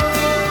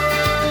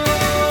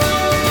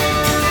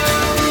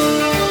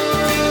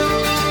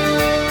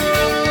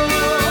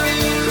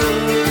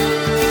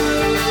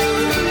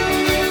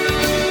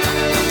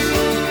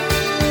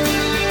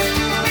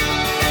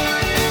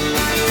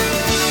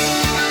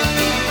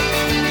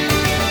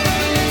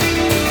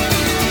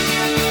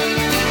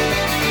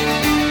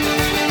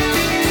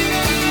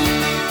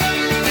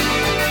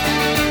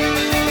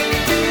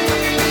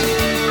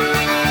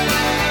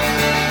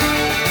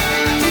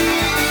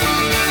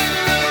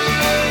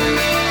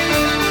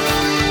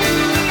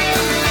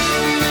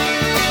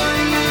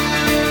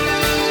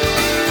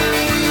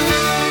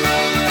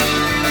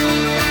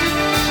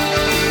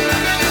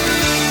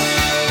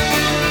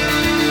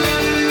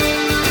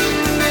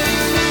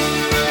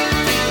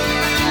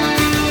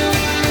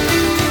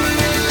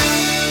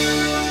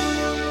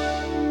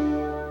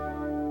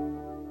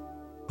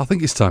 I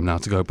think it's time now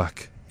to go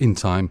back in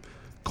time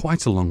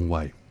quite a long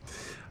way.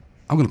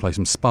 I'm going to play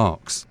some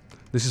Sparks.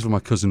 This is for my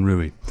cousin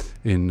Rui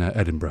in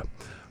Edinburgh.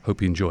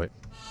 Hope you enjoy it.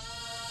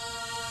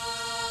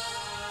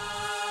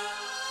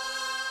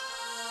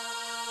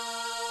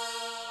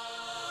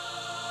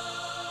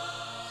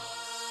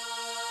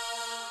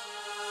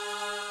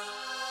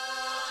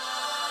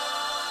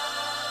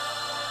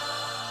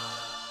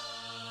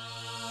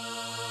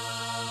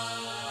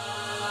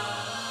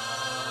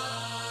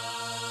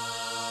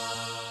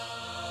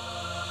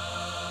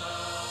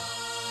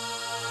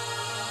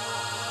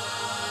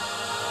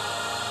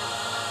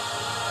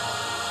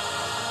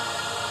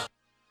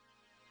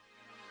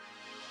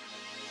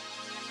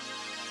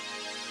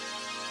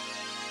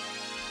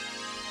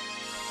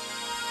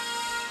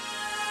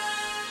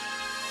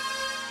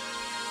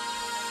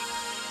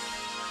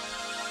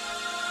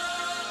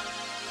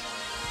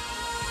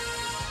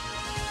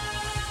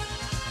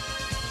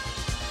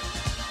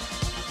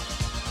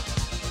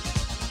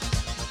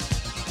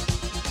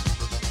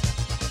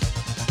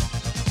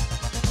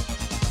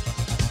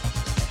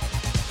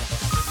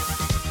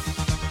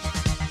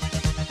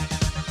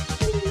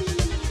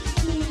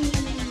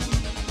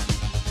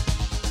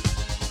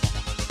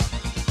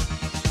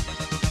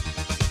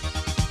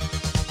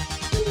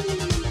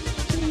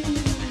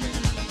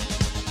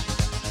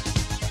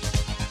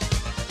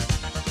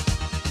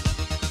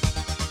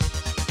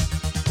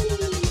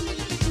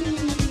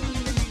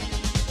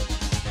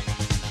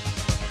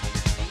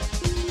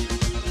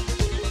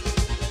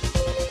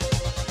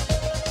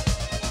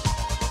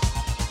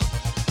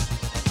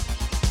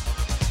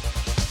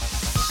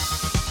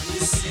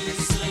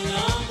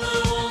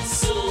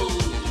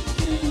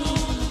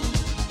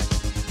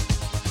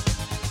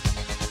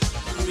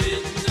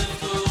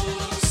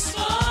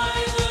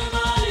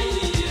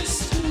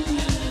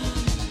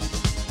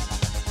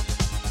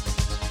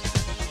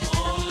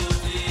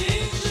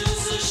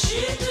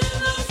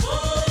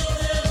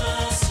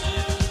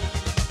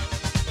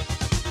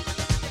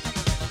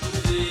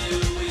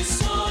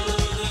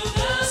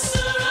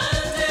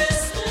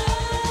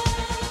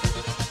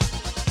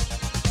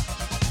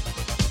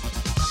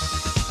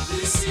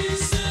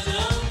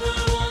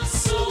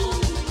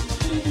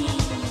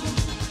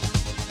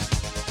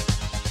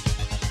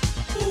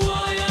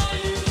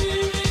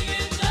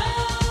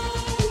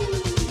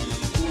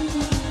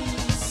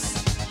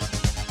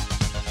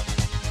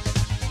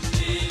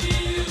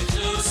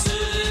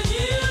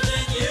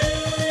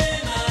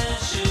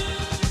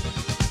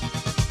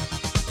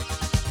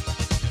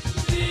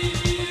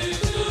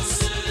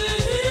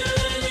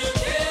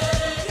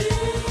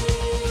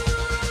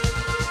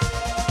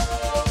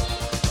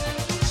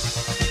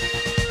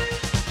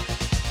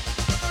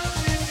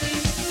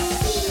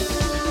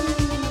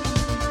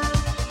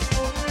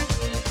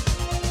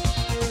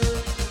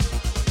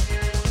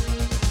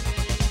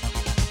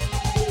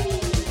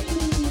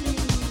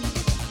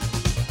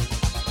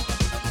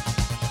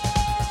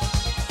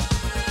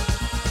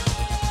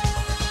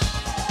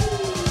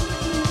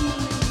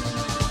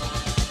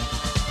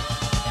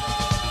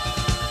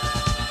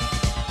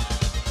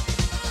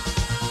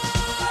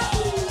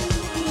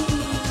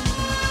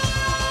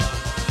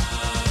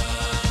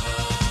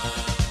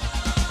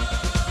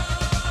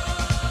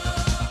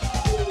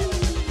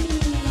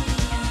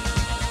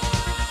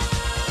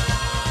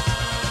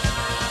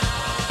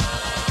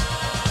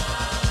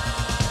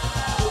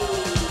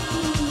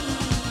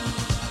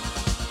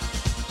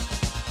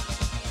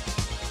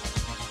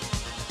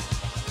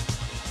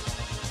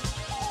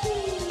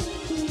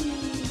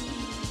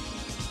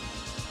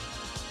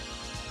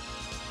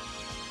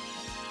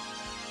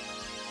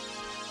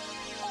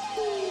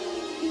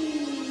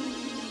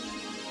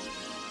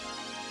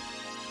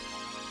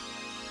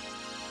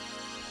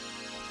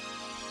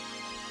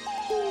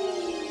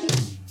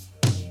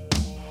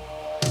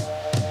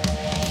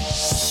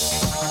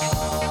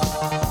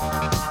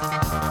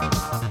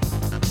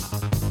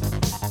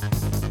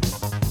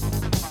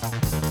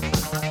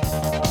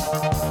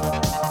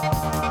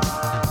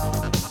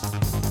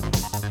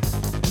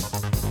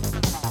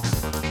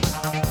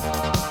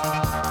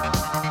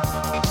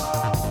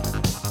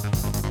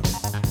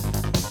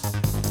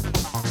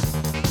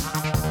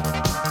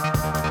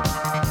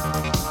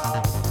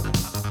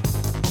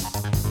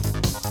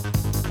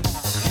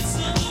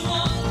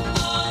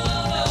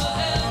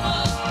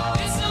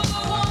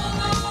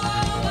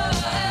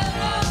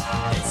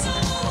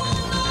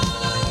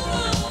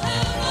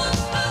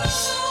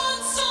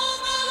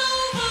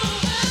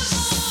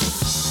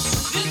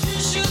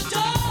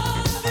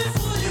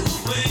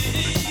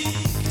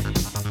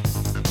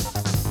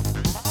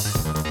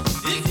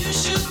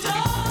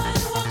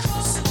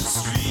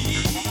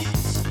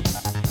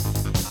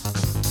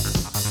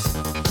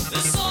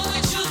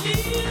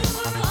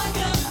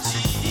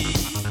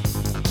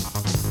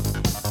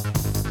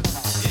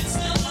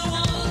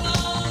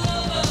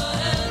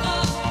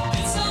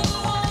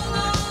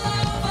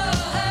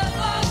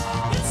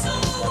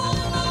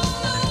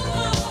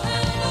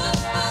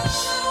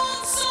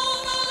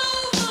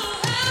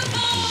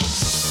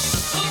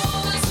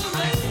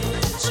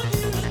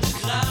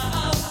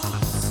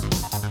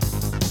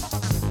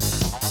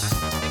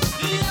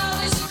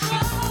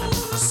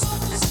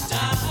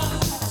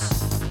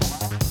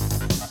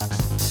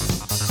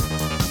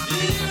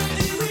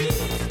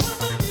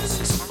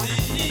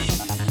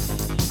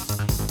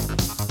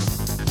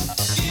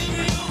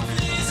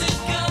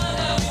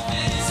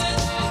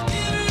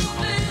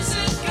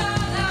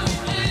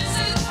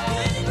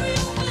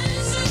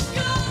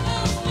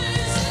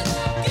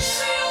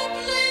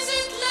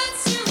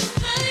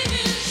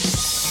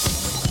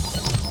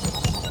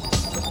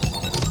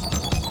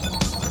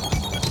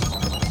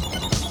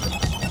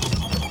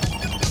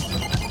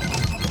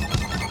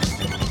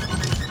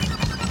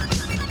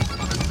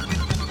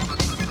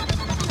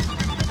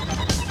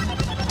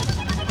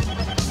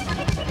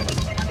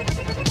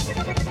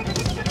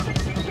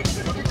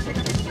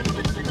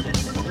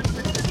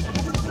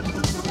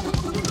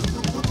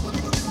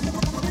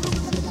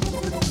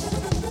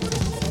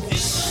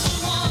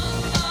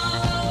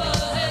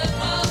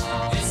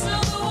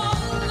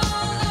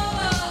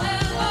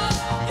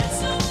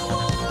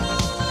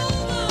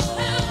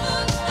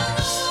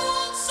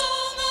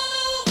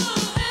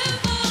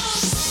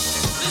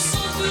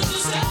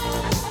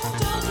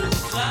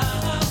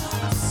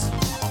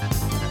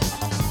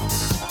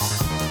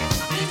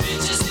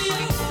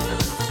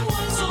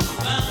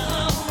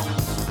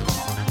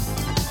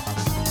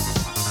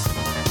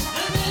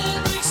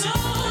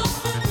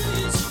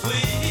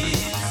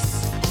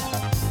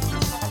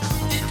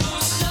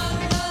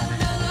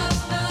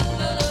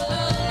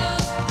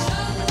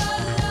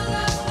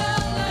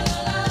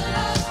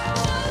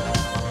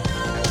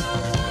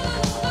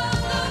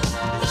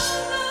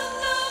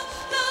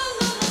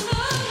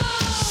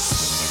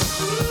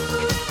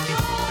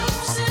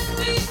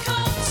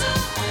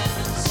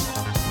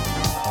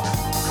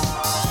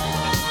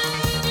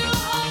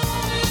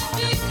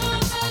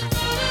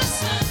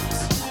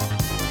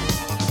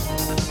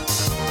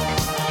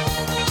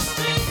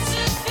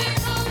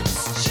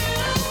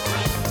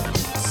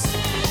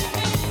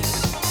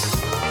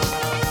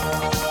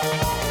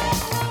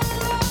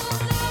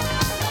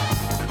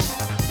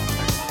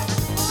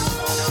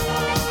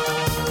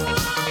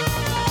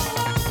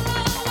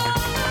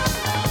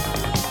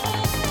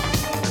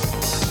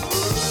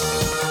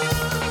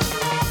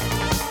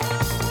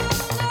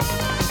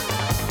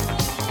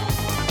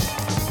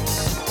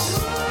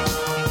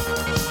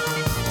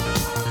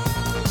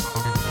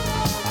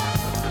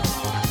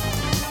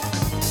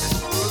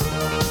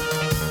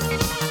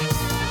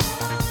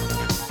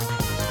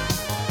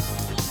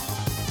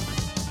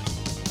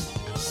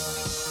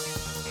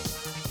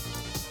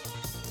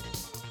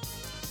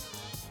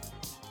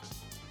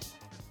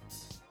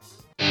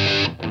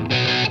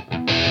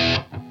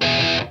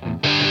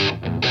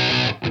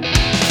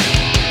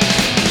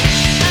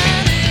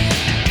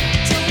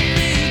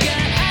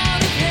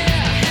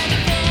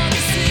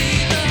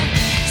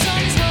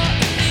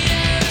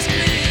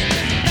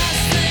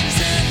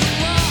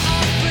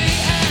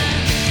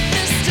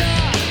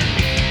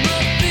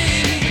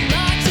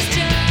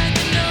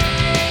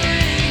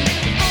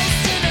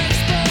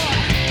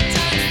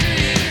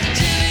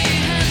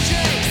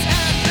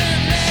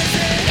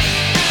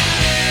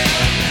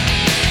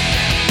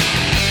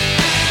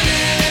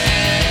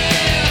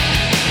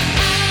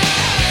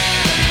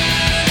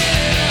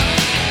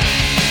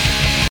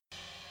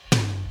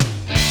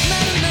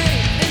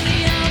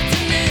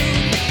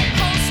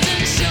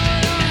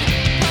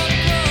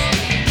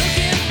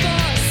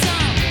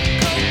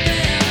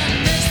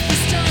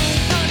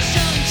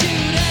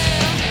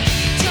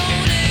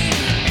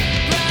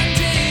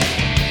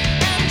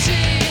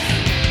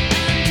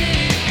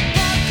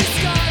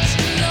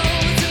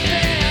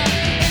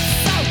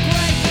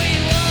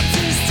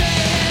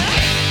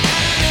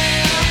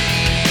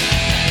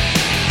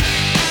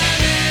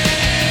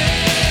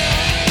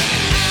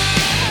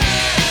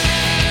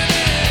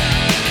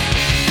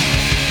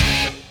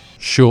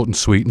 Short and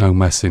sweet, no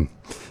messing.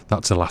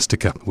 That's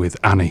Elastica with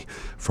Annie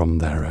from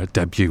their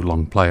debut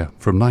long player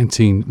from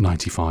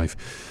 1995,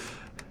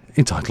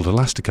 entitled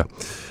Elastica.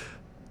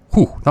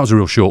 Whew, that was a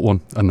real short one,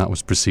 and that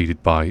was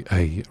preceded by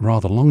a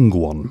rather long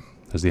one,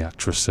 as the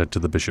actress said to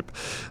the Bishop.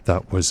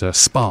 That was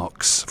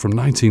Sparks from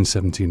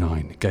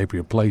 1979.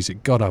 Gabriel plays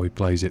it. God, how he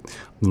plays it.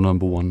 The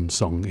number one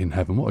song in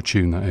heaven. What a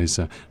tune that is.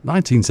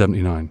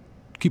 1979.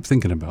 Keep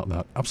thinking about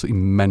that.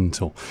 Absolutely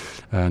mental.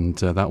 And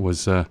that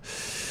was a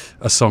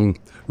song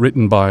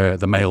written by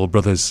the Mail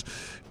Brothers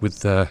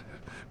with their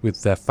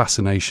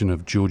fascination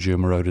of Giorgio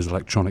Moroder's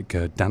electronic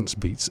dance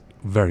beats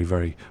very,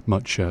 very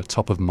much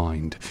top of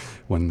mind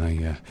when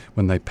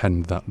they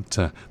penned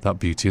that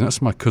beauty. And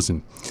that's my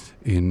cousin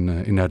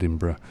in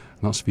Edinburgh.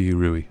 And that's for you,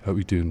 Rui. Hope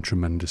you're doing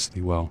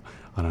tremendously well.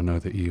 And I know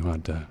that you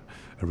had a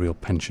real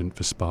penchant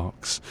for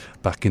Sparks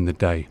back in the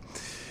day,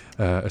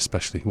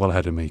 especially well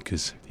ahead of me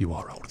because you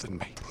are older than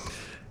me.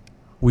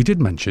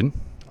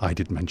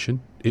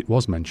 It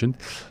was mentioned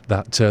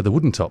that the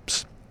Wooden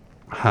Tops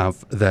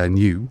have their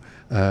new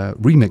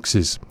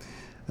remixes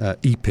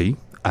EP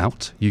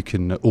out. You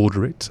can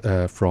order it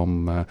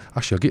from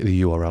actually I'll get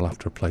the URL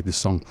after I play this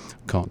song.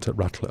 Can't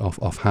rattle it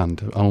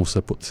offhand. I'll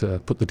also put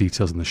the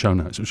details in the show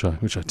notes,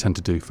 which I tend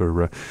to do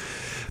for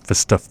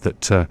stuff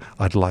that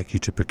I'd like you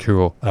to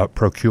procure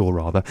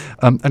rather.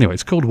 Anyway,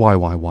 it's called Why.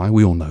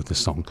 We all know the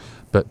song,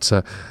 but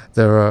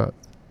there are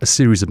a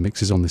series of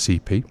mixes on this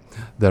EP.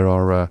 There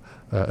are a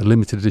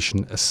limited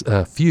edition,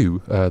 a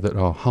few that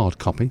are hard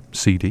copy,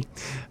 CD,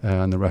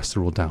 and the rest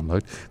are all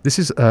download. This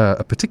is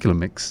a particular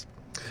mix.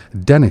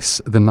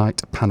 Dennis the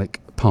Night Panic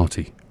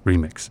Party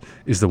remix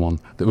is the one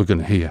that we're going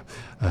to hear.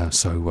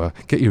 So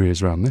get your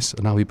ears around this,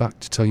 and I'll be back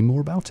to tell you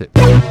more about it.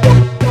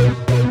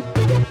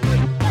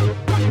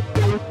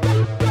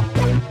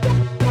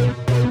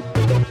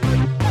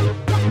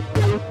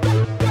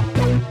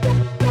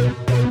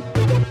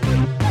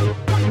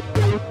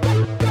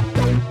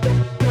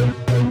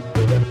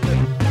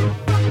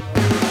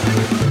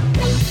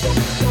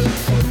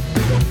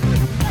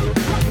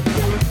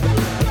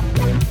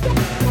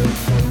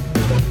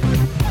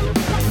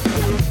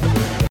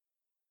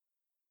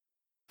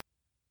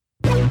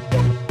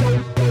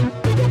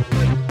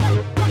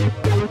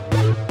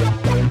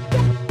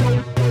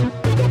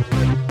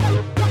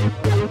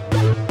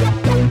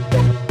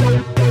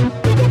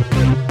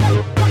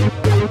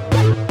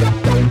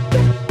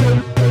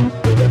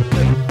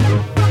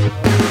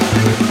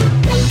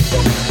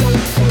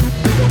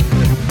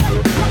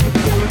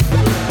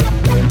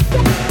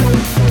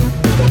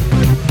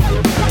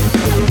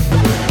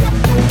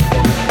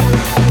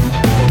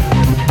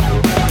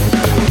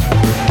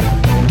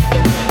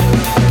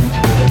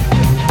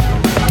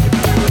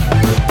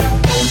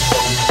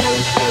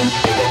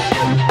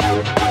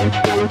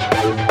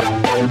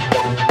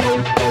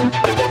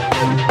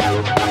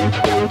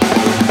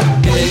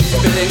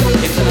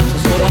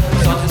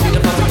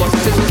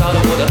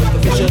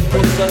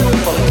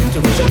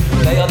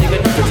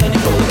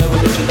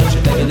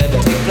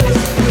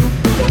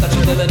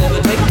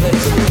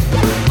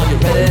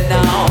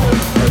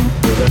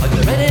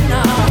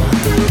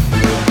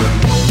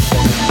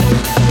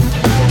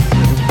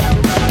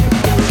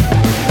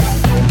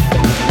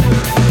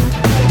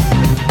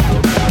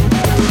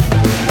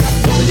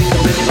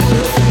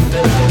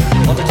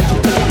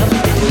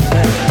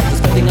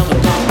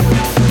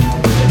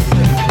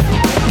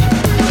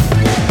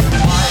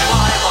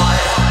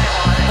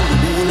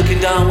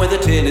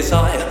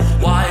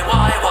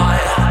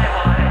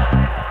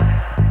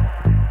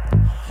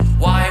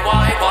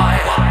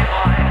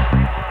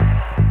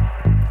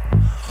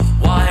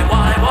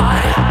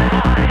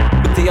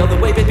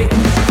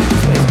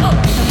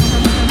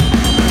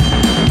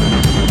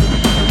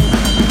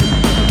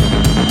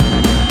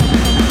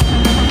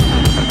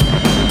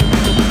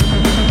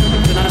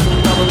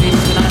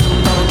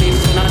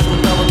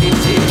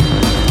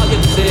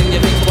 Sing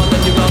your beats, one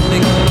that you got.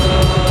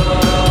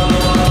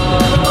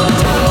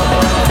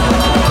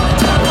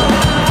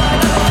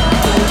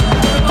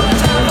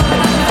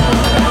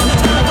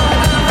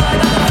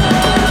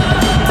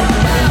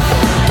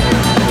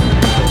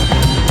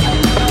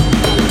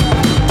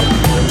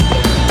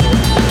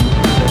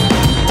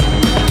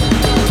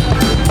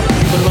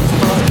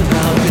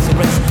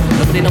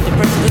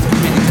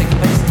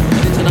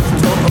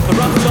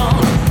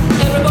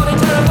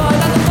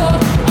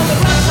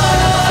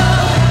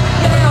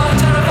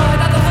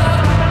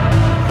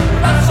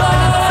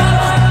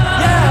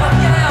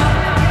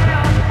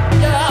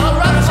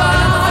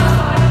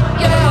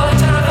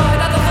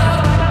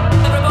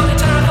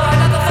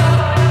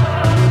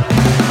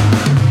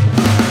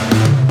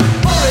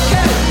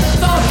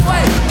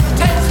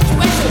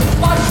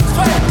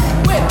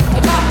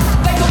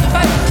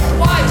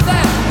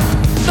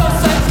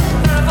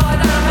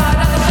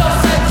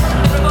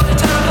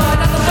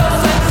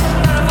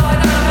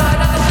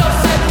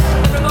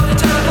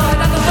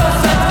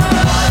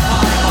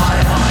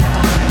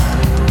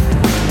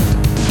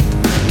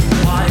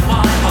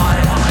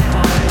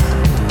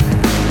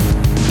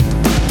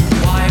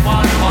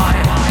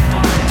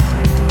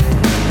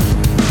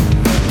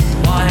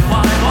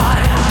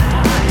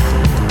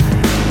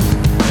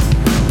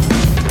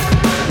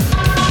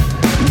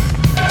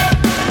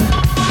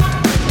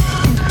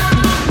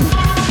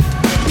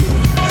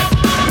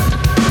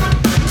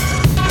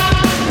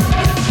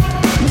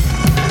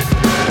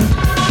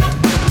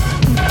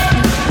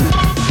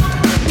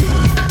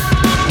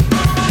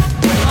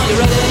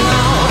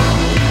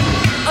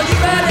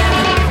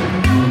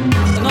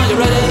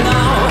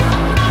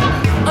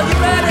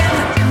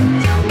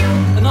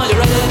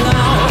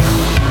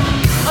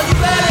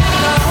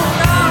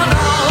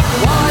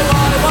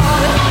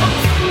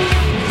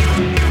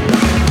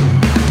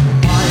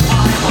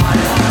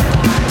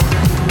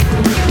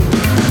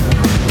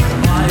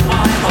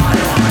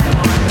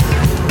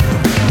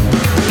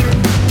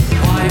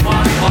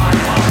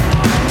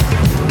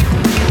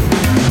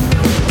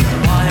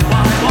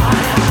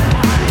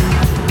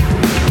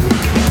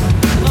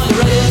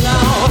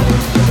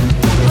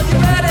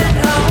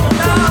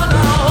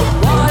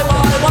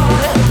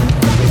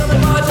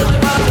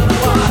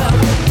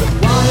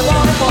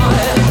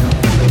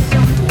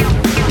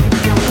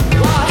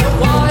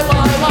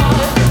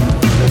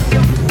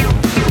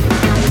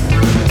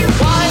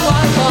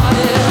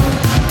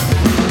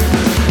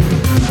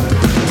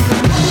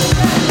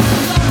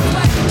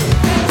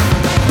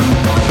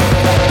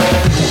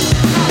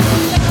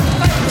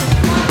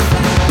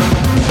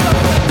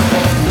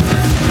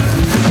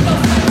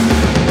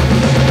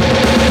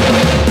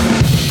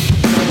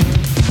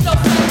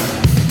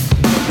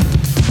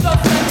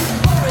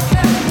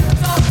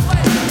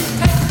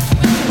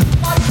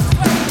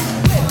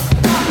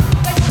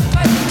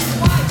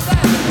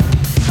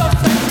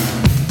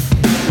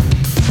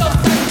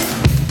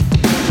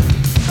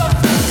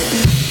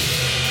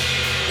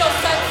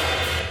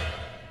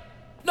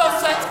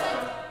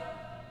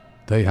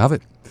 There you have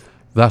it.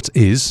 That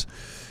is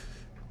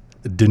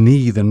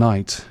Denis the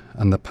Night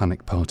and the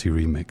Panic Party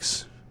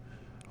remix.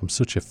 I'm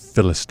such a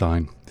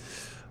Philistine.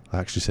 I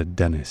actually said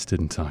Dennis,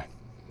 didn't I?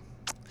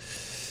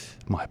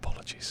 My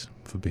apologies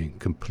for being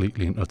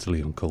completely and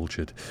utterly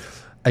uncultured.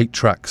 8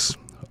 tracks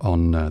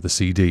on the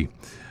CD.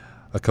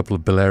 A couple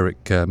of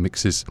Balearic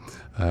mixes.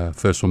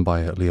 First one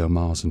by Leo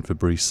Mars and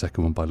Fabrice.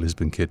 Second one by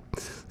Lisbon Kid.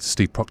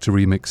 Steve Proctor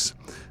remix.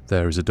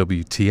 There is a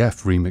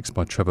WTF remix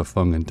by Trevor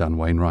Fung and Dan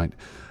Wainwright.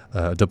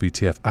 A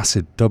WTF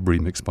Acid Dub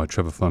remix by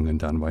Trevor Fung and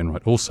Dan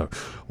Wainwright. Also,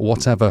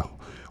 Whatever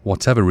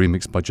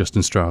remix by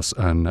Justin Strauss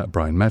and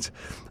Brian Met.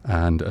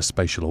 And a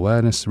Spatial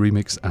Awareness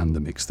remix and the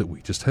mix that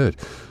we just heard.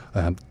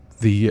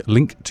 The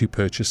link to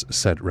purchase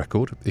said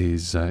record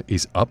is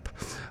up,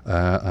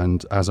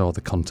 and as are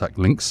the contact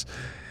links.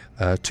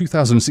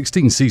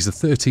 2016 sees the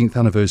 13th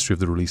anniversary of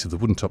the release of the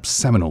Wooden Tops'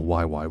 seminal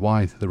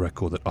YYY, the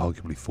record that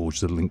arguably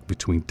forged the link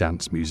between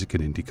dance music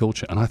and indie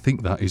culture, and I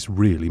think that is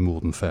really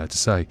more than fair to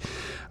say.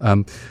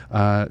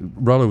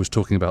 Rollo was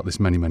talking about this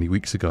many, many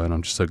weeks ago, and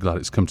I'm just so glad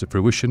it's come to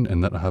fruition,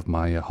 and that I have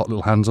my hot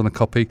little hands on a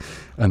copy,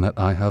 and that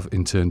I have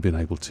in turn been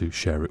able to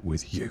share it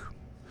with you.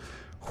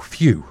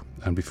 Phew.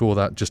 And before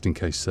that, just in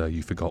case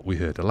you forgot, we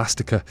heard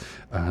Elastica,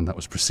 and that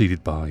was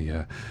preceded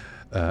by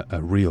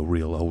a real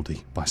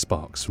oldie by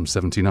Sparks from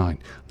 '79,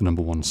 the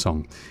 #1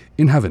 song,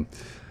 In Heaven.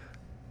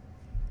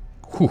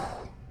 Whew.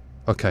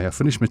 Okay, I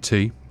finished my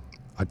tea.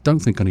 I don't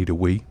think I need a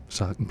wee,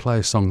 so I can play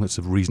a song that's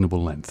of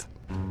reasonable length.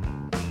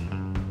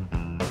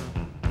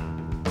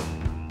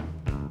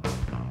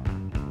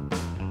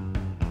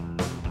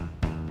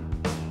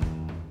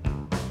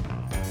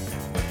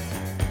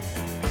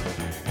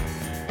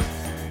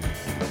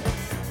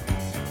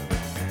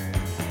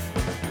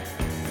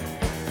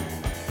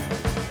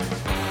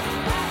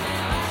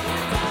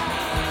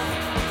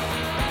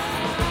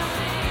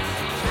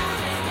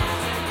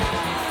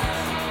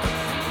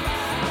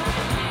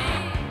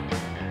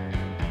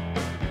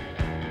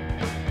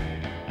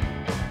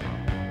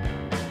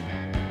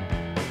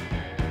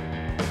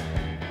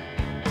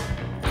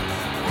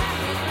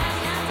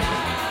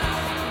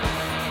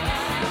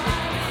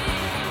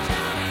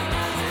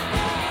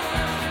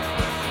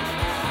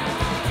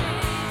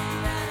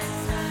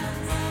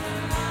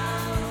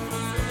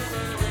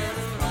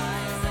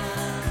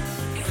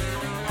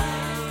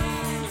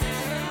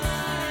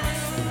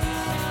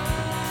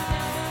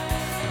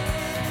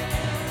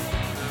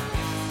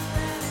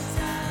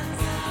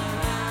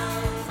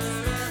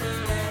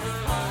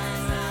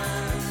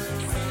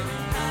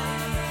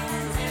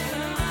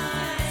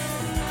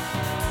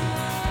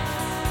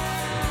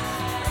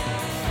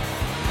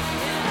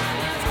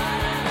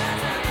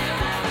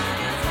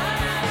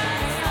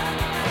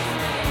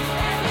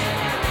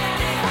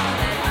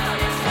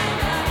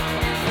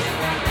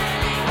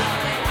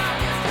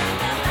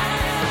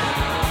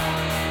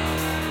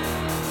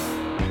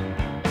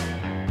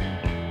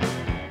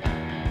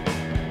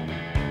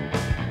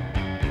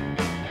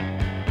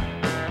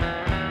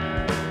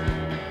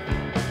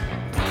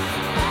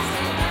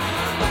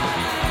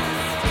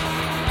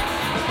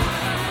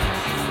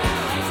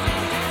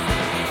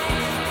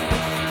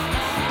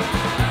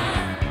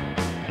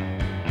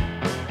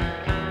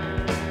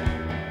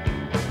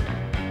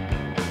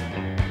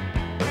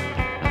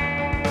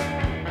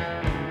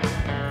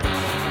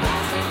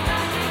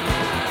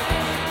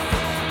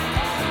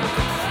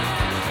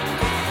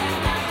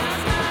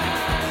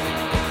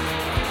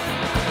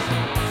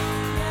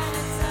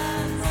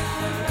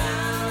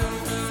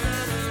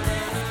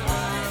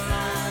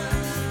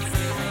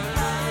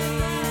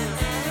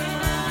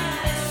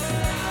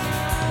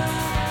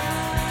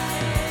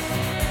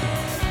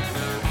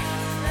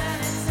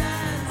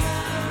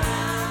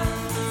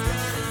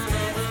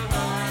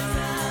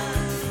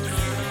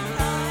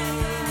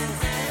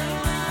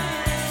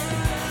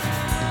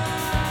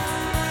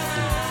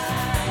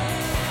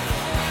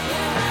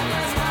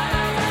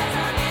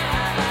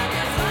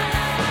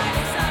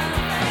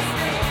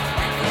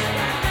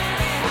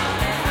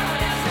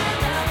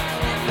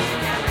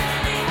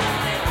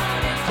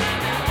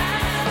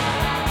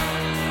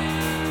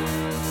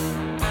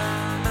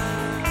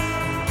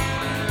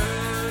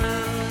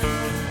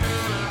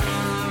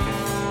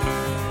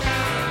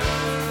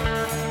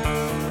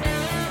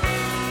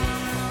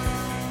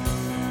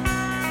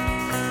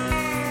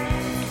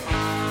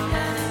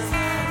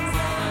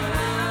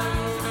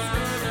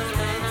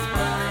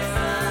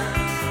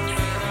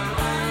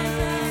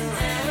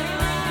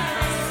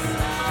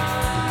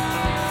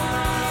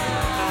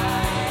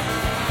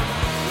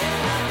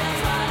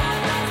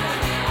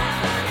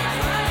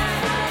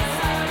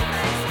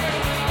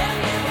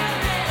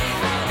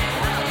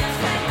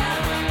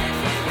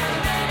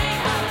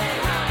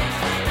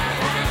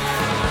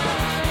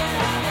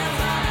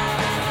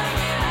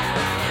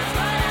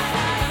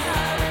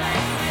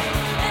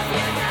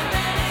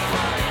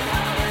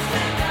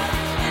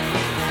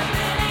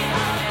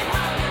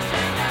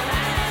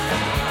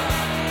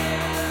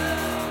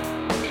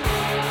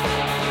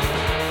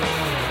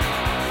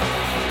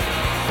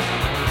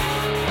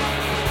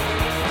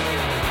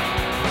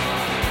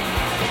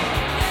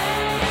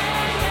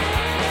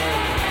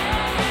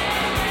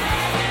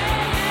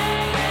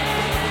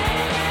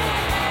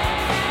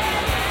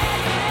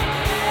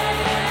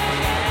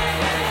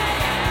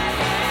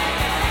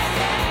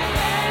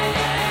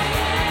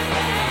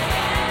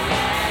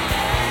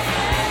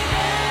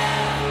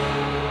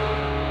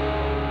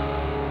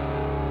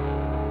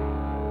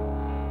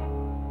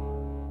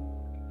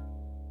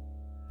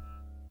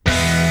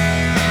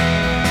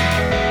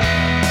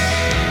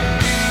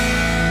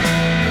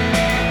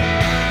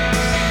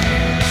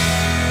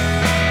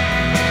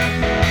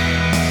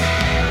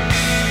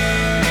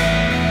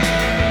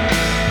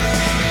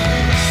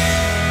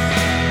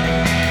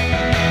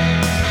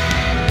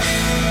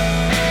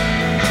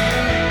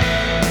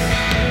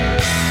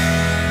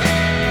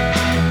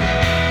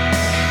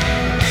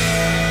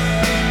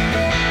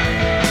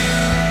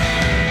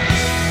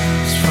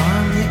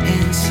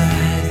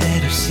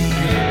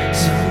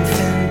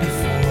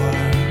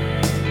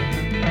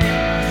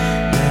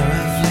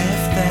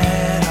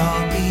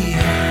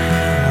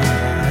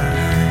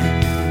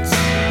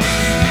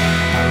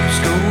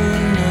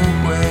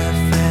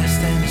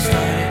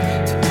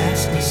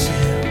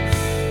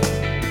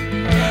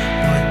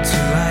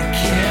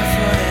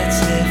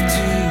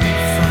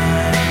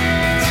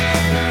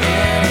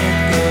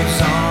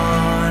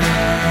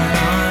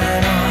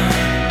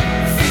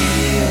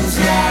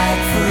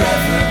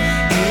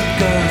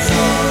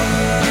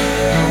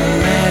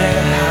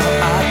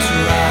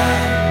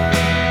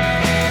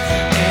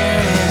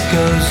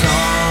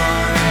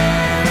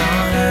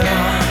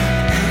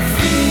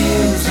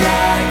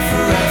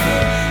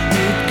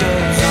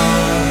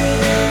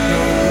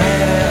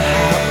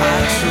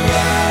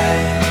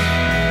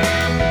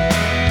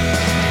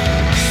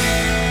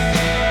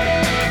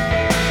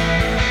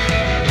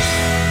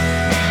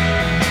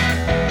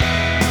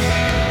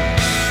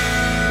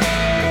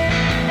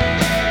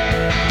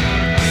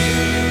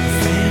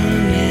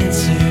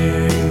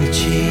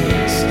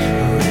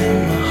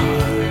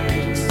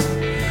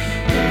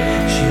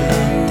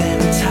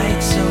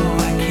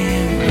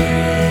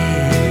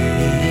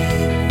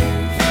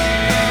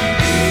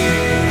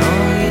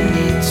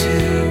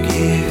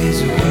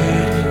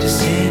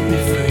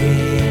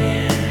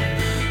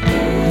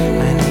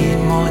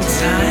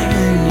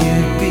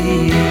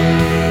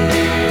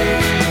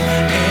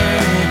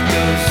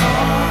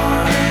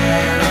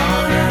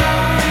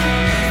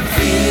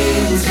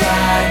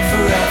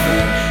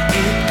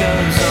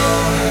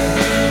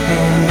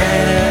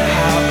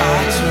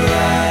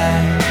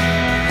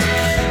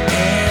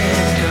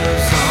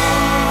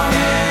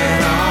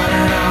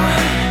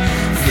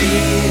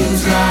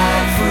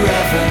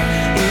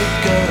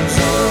 goes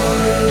on,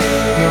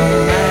 no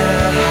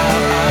matter how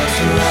I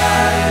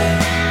try.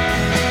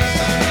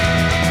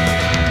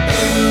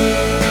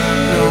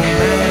 No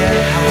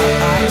matter how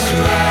I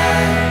try.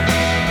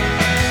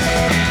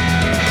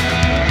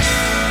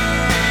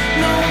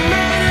 No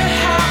matter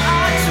how I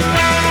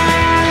try.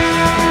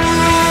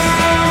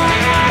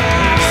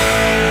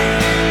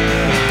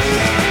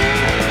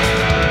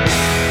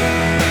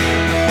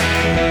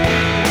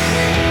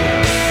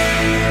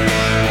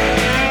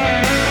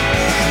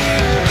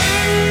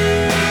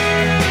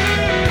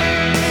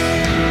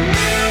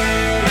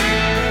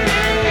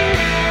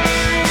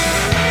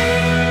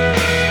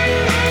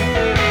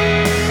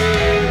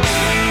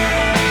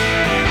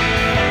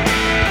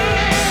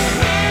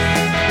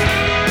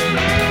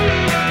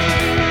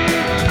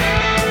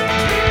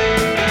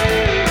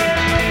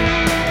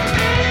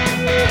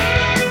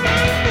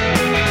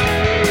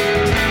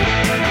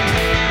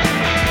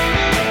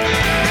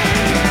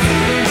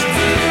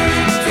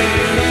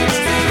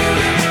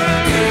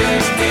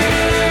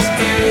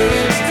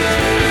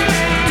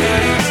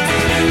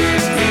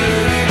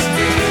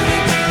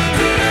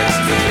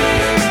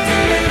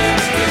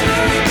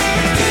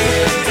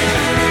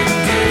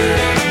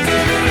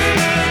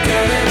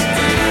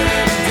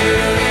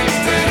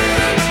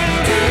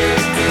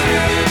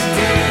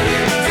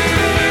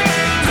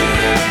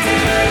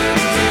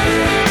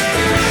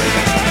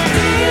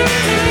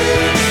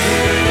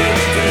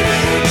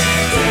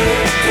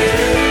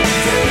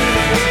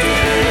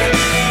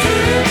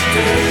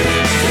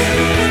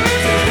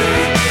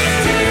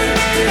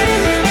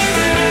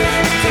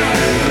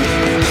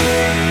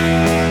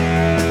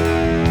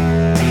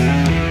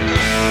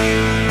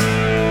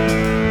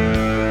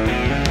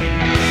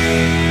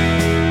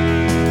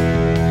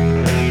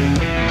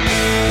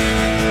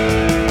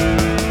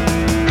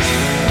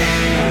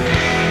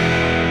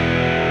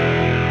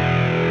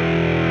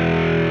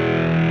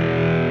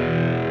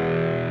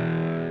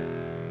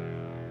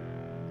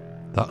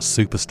 That's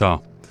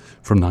Superstar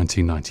from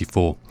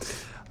 1994,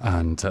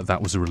 and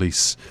that was a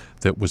release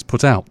that was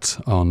put out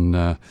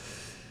on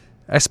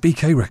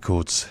SBK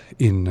Records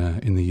in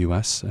the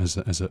US as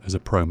a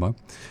promo.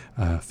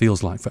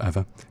 Feels Like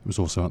Forever. It was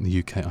also out in the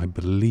UK, I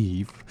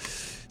believe.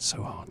 It's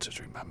so hard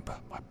to remember.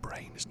 My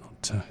brain is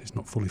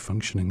not fully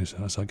functioning.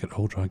 As I get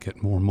older, I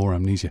get more and more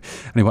amnesia.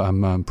 Anyway,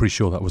 I'm pretty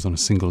sure that was on a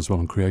single as well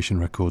on Creation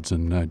Records.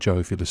 And Joe,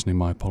 if you're listening,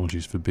 my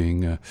apologies for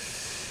being a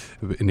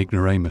bit in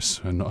ignoramus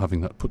and not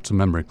having that put to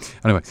memory.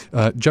 Anyway,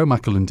 Joe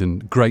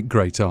McAlinden,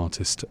 great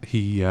artist.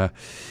 He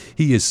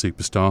is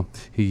Superstar.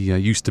 He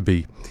used to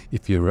be,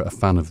 if you're a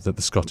fan of the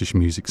Scottish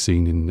music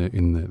scene in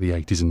the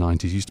 80s and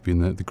 90s, used to be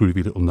in the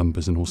Groovy Little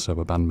Numbers and also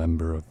a band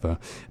member of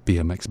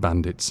BMX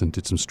Bandits, and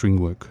did some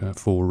string work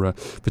for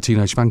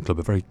Teenage Fan Club,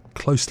 a very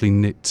closely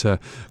knit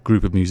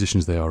group of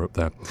musicians they are up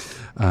there.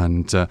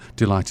 And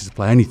delighted to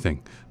play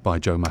anything by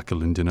Joe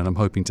McAlinden, and I'm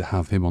hoping to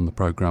have him on the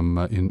programme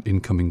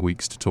in coming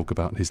weeks to talk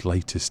about his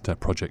latest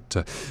project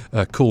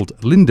called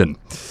Linden.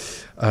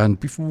 And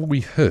before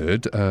we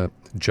heard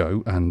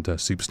Joe and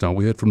Superstar,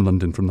 we heard from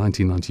London from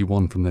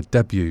 1991 from their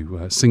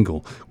debut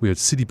single. We heard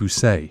Sidi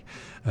Bouzid,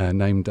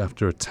 named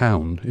after a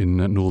town in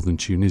northern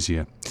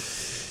Tunisia.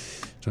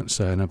 Don't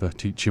say I never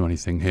teach you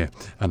anything here.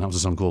 And that was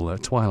a song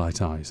called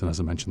Twilight Eyes, and as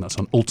I mentioned, that's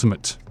on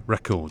Ultimate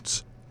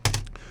Records.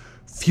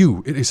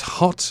 Phew, it is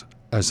hot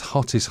as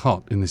hot is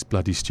hot in this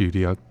bloody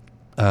studio.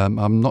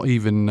 I'm not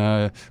even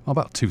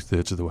about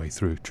 2/3 of the way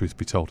through, truth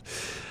be told.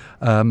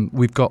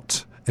 We've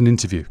got an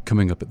interview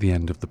coming up at the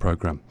end of the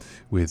programme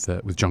with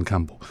John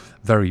Campbell.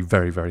 Very,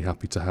 very, very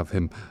happy to have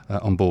him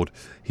on board.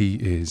 He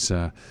is...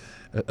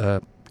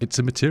 It's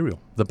a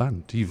Material, the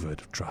band. You've heard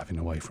of Driving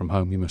Away From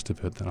Home. You must have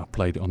heard that I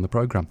played it on the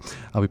programme.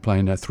 I'll be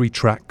playing 3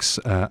 tracks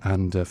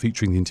and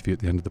featuring the interview at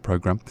the end of the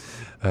programme.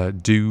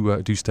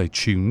 Do stay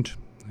tuned,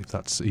 if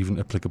that's even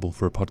applicable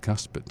for a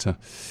podcast. But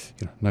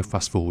no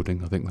fast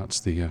forwarding. I think that's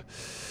the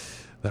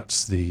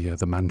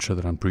mantra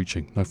that I'm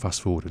preaching. No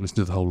fast forwarding. Listen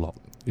to the whole lot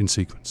in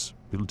sequence.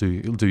 It'll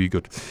do you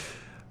good.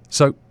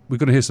 So we're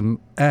going to hear some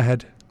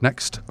Airhead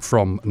next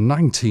from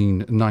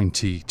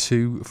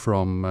 1992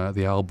 from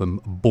the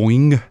album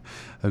Boing.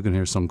 We're going to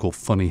hear a song called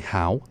Funny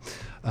How.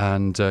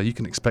 And you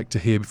can expect to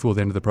hear before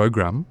the end of the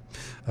programme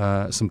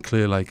some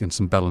Clear Lake and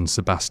some Bell and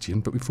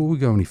Sebastian. But before we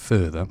go any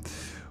further,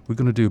 we're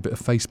going to do a bit of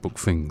Facebook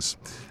things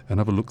and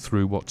have a look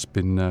through what's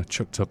been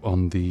chucked up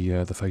on the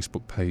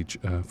Facebook page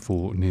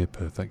for Near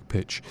Perfect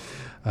Pitch.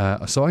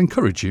 So I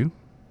encourage you,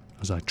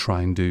 as I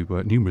try and do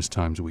numerous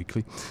times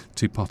weekly,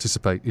 to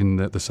participate in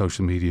the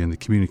social media and the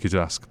communicative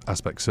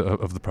aspects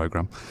of the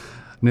programme.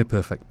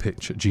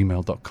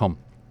 nearperfectpitch@gmail.com.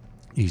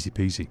 Easy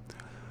peasy.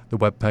 The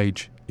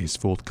webpage is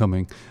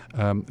forthcoming.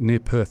 Near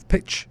Perth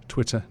Pitch,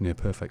 Twitter, Near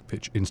Perfect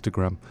Pitch,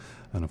 Instagram,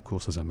 and of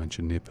course, as I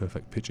mentioned, Near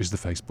Perfect Pitch is the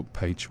Facebook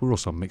page. We're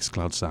also on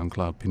Mixcloud,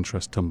 SoundCloud,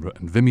 Pinterest, Tumblr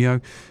and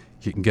Vimeo.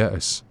 You can get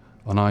us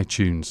on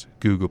iTunes,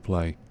 Google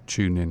Play,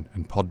 TuneIn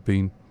and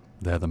Podbean.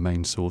 They're the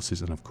main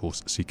sources, and of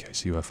course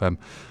ckcufm.com.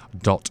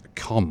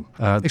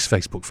 It's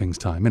Facebook Things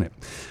time, innit?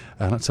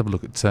 Let's have a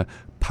look at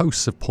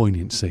posts of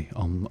poignancy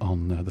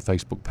on the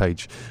Facebook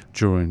page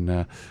during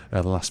the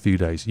last few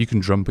days. You can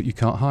drum, but you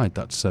can't hide.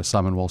 That's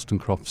Simon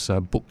Wollstonecraft's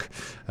book.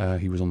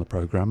 He was on the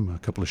programme a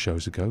couple of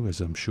shows ago,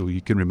 as I'm sure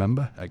you can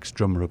remember,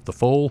 ex-drummer of The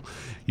Fall.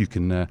 You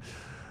can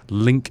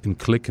link and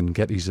click and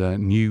get his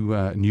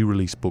new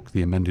release book,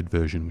 the amended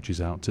version, which is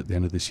out at the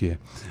end of this year,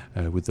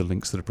 with the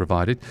links that are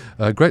provided.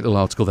 Great little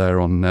article there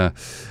on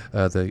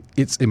the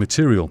It's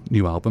Immaterial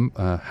new album,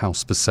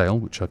 House for Sale,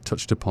 which I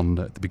touched upon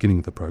at the beginning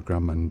of the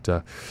programme, and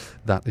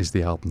that is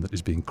the album that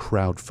is being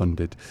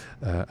crowdfunded,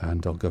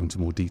 and I'll go into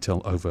more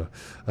detail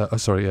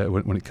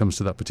when it comes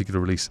to that particular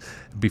release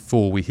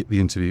before we hit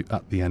the interview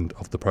at the end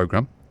of the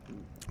programme.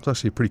 It's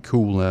actually a pretty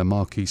cool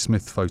Marquis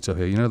Smith photo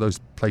here. You know those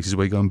places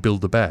where you go and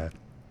build a bear?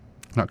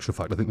 In actual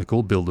fact, I think they're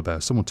called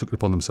Build-A-Bear. Someone took it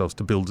upon themselves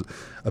to build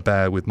a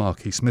bear with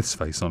Marquis Smith's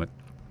face on it,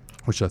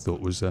 which I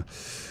thought was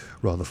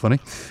rather funny.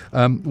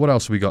 What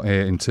else have we got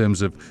here in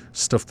terms of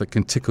stuff that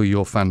can tickle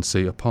your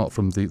fancy, apart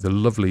from the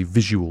lovely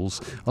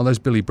visuals? Oh, there's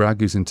Billy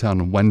Bragg, who's in town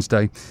on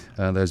Wednesday.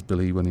 There's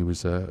Billy when he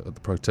was at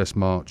the protest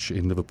march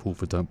in Liverpool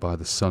for Don't Buy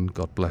the Sun.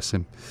 God bless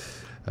him.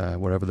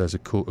 Wherever there's a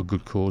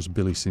good cause,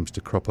 Billy seems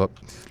to crop up.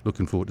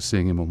 Looking forward to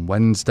seeing him on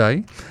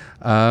Wednesday.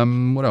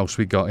 What else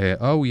we got here?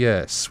 Oh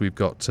yes, we've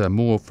got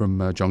more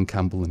from John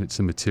Campbell and It's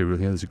Immaterial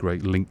here. There's a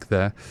great link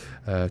there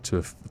to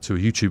a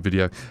YouTube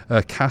video.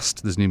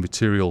 Cast, there's new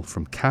material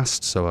from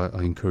Cast, so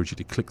I encourage you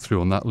to click through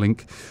on that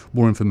link.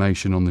 More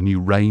information on the new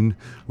Rain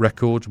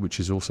record, which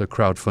is also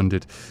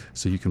crowdfunded,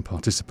 so you can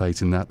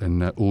participate in that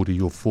and order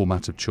your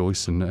format of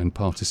choice and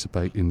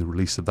participate in the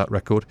release of that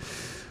record.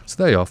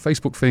 So there you are,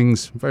 Facebook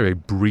Things, very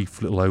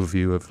brief little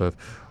overview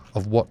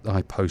of what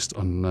I post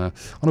on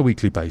a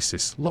weekly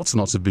basis. Lots and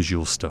lots of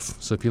visual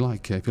stuff. So if you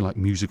like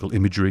musical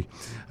imagery,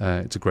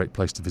 it's a great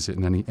place to visit,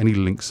 and any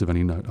links of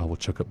any note I will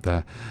chuck up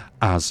there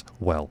as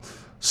well.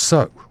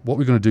 So what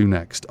we're going to do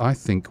next, I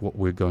think what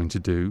we're going to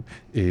do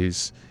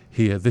is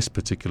hear this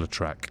particular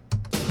track.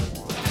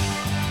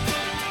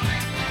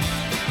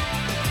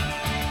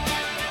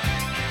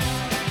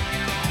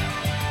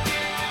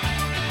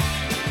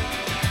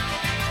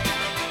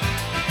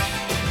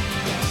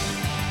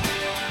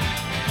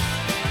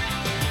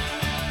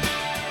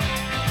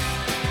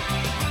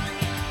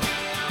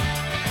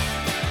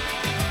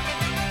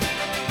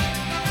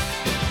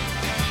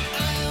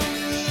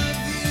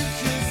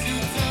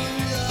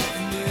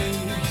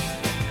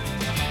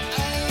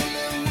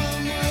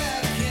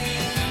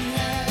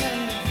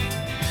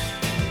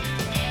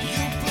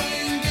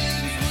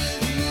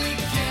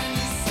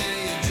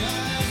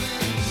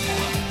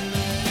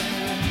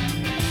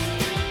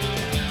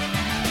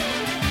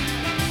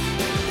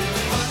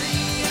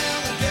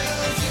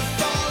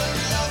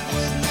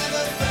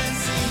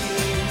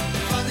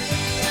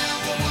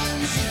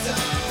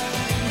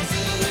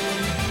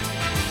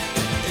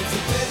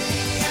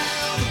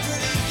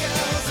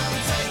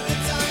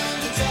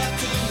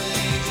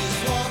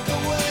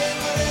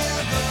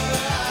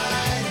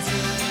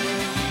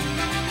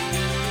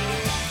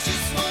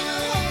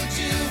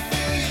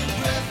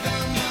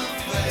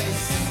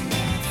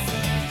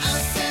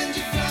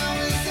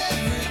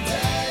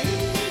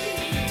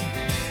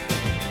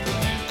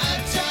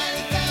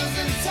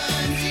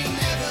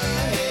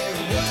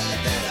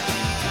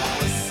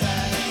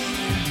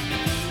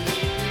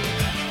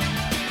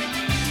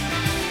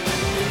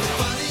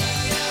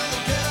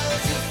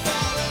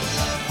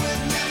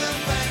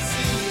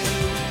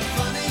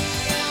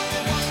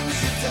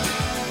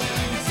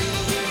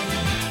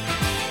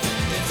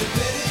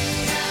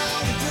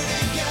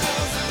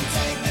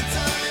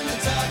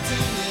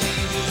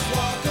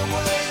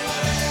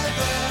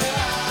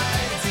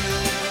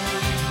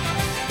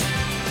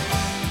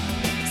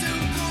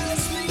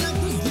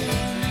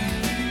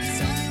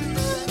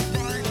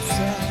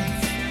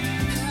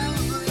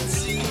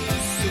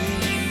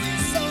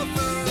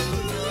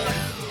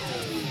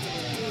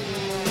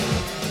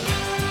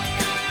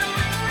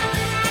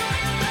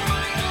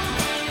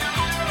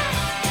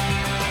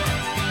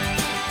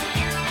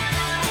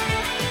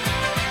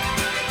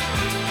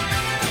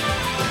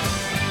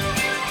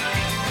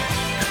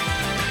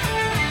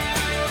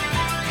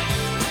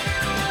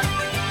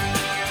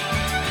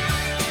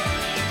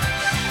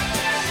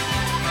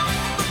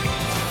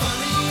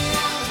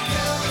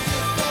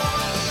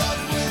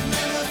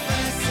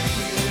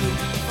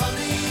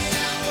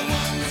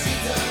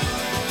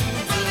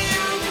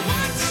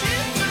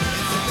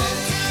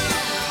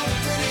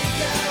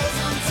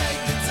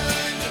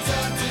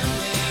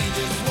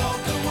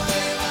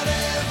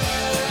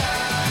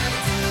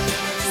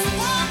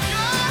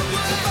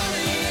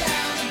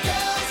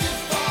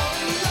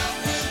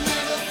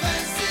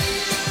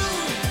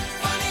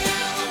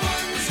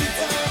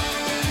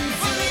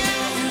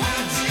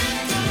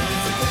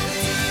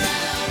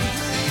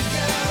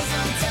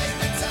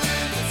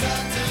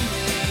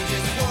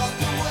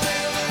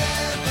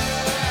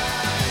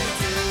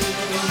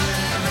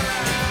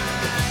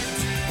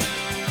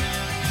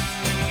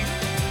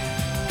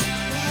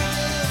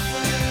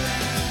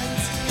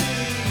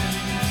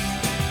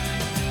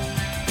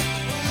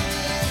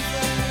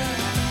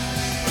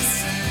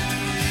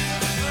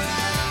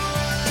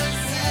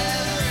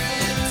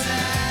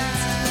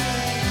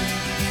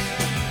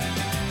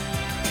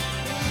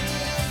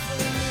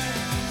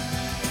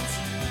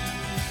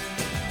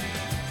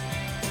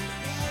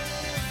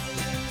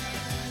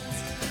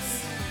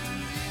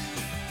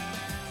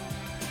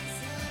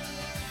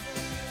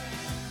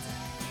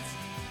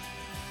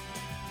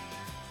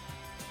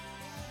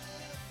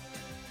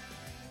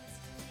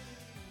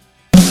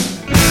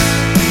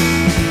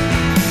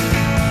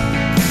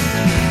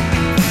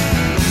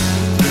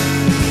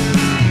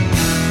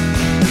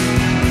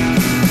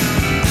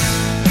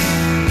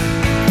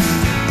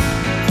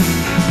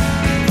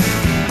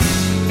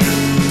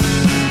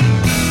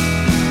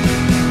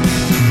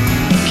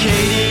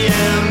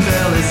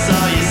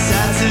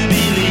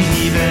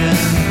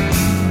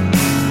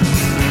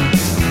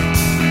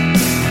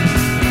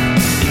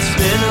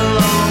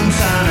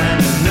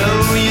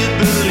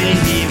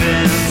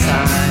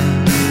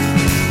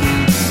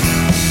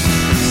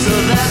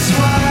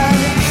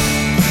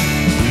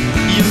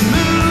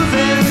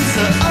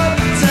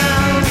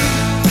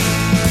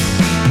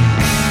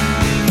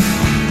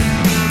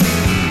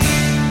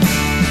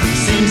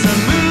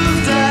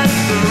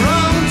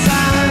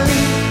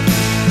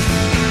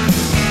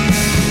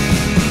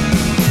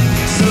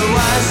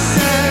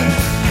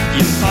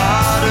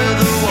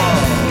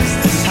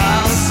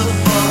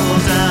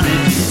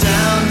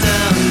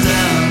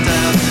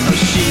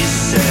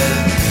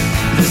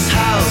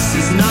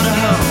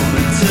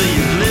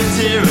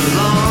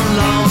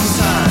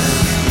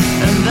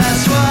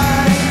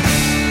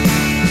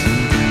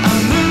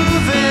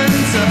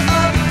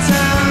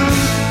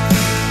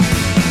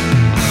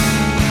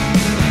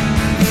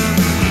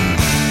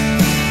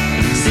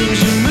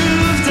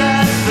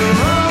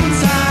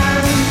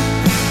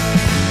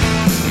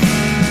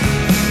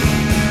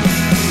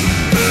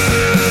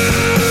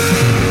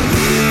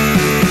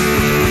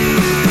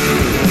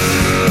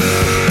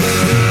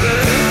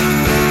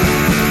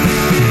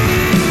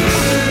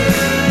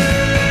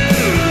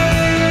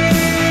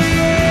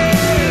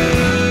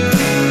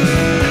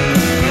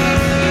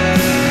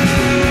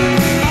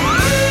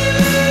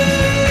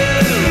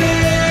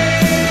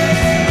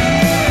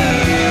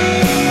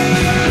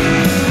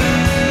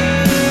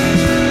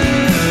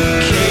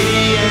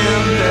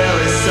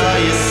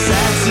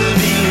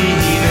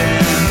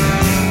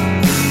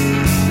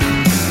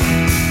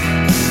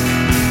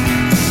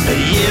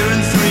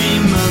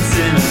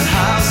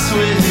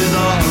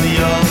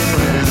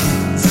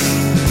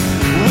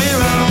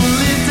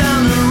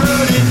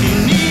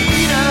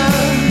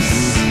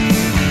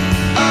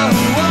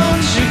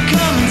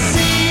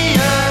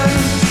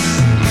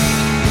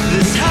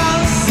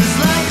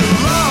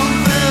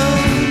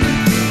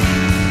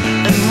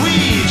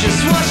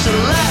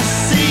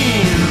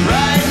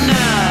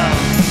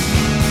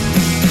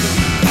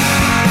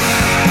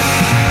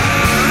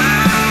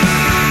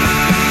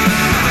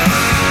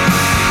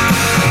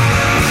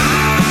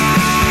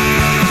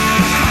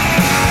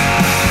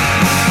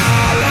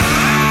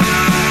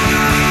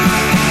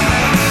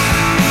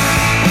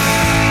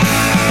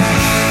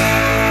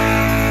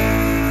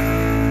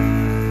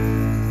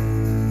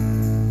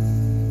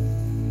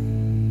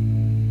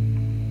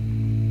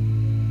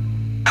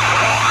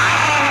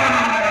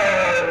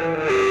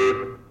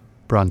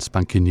 brand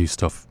spanking new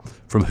stuff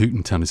from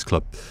Hooton Tennis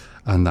Club,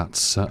 and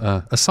that's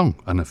a song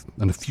and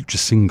a future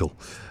single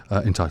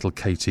entitled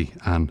Katie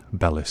and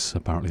Bellis,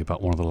 apparently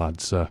about one of the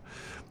lads'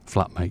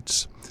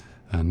 flatmates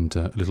and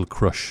a little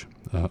crush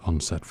on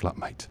said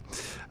flatmate.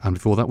 And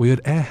before that we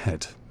had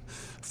Airhead,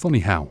 Funny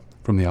How,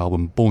 from the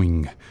album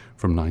Boing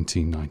from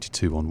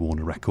 1992 on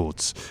Warner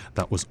Records.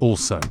 That was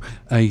also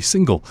a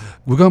single.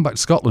 We're going back to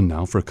Scotland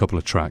now for a couple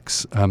of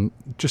tracks.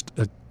 Just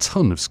a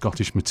ton of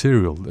Scottish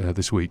material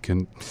this week,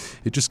 and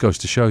it just goes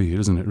to show you,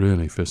 doesn't it,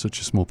 really, for such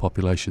a small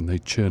population, they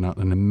churn out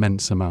an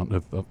immense amount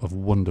of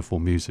wonderful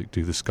music,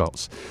 do the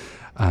Scots.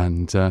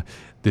 And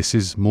this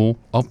is more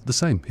of the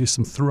same. Here's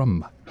some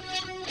Thrum.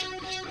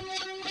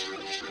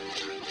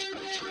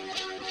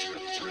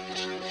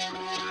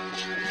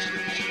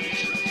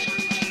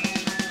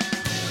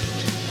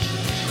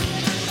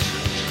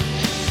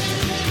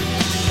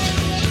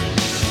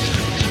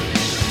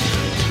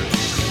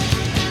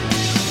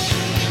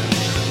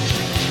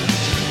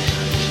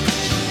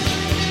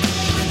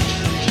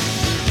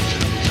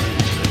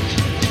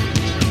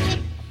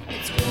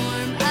 It's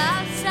warm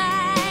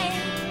outside,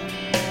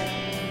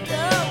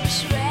 though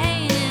it's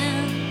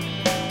raining.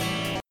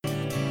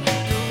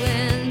 The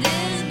wind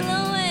is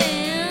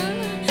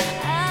blowing,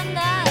 I'm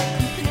not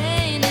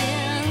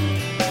complaining.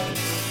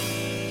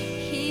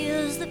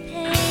 Heals the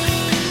pain,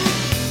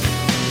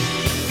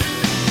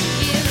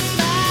 gives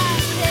my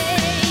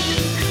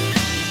pain,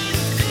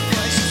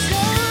 washes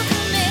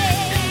over me,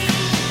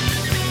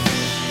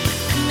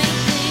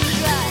 make things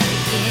right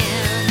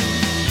again.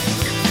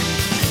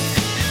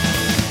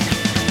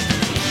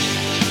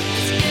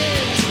 It's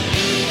good to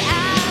be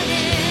out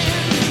in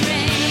the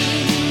rain.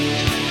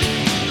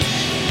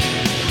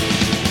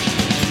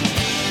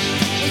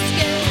 It's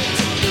good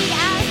to be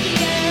out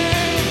here.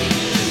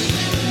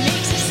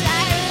 Makes the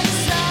siren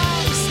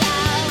song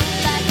sound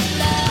like a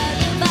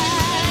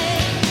lullaby.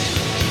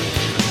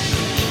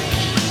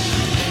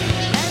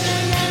 La la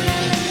la la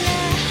la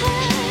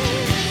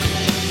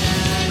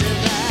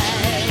lullaby.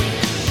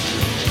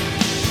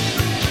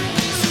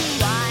 It's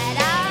quiet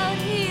out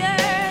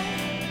here.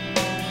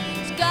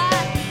 It's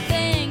got me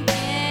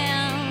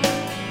thinking.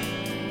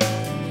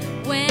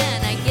 When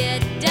I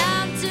get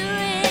down to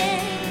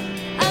it,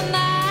 I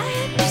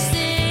might be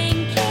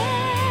sinking.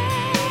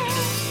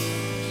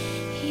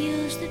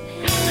 Heals the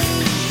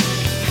pain,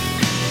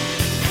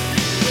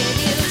 it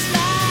heals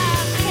my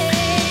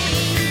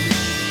pain,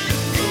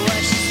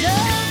 washes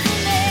over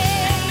me,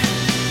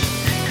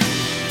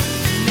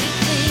 make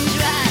things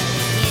right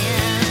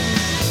again.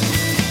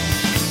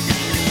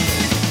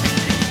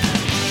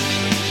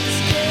 It's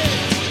good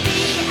to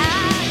be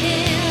out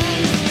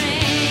in the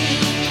rain.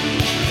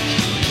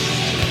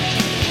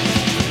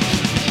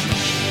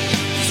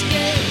 It's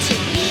good to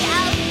be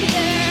out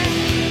here.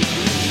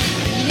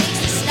 Makes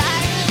the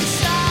siren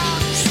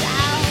song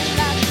sound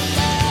like a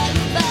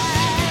lullaby.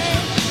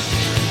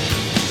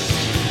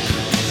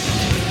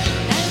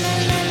 La la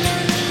la la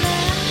la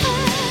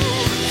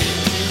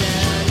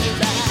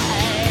lullaby.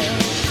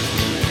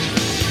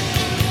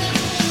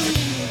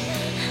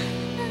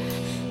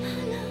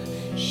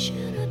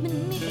 Should have been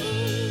me.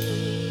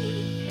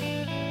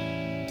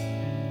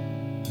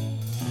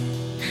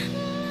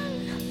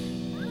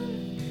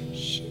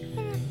 Should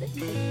have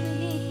been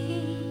me.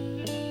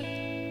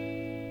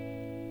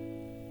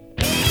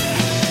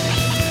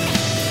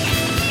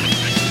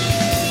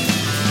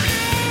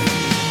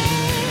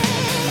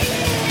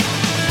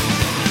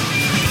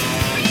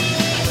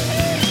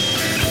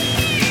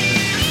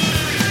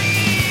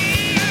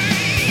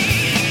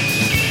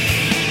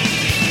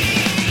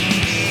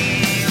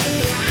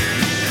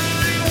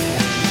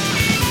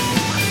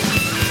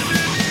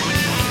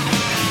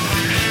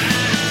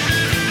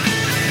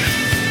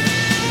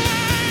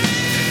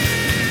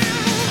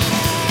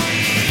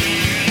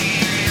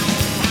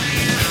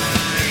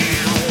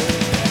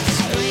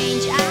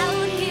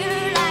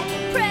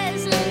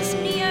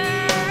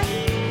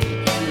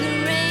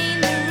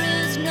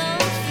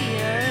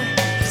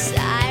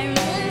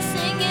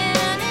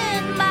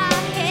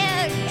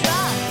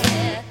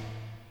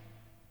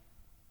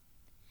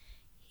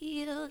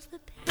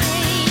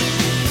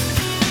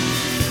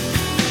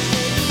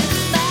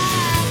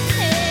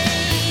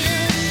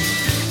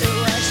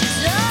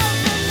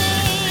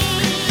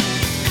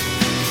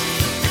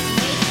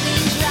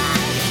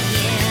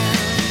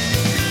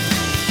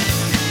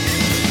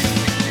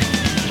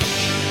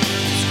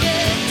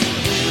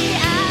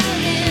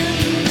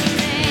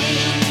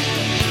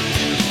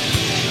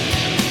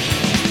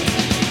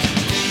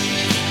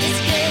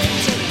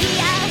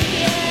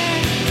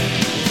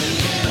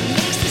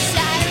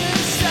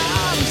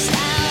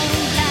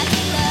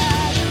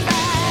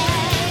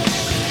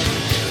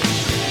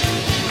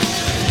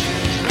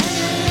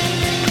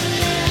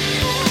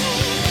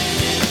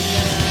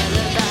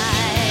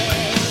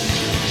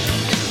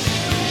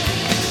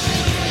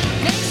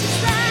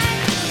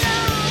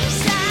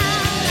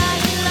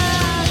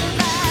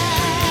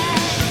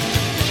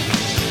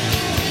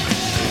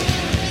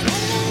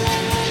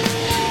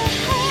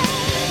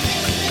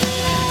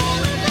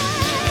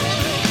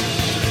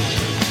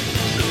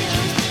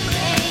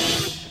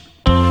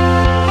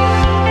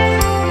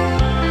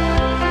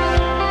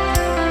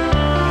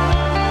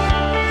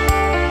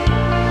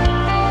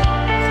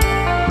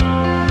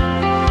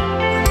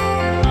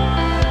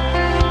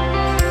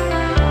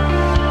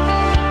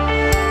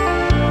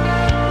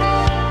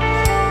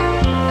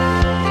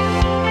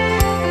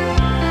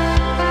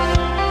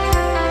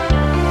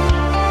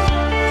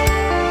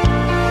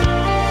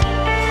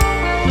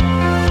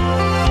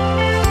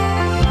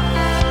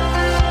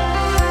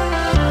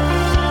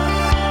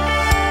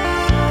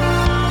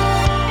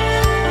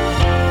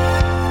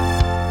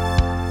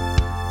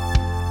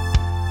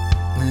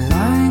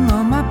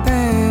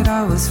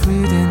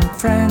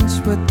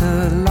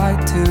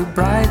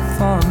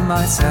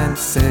 my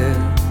senses.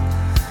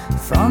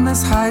 From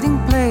this hiding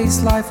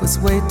place, life was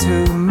way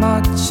too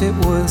much. It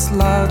was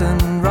loud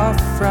and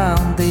rough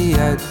round the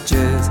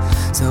edges.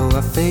 So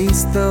I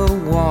faced the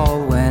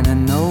wall when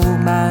an old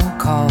man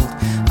called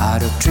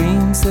out of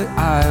dreams that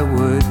I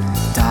would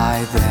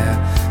die there.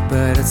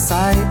 But at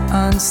sight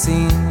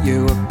unseen,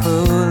 you were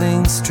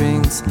pulling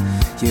strings.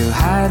 You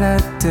had a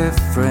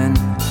different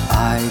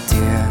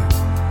idea.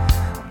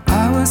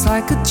 I was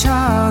like a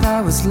child,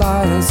 I was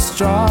light as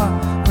straw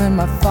when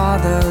my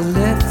father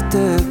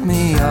lifted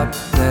me up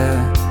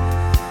there.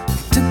 He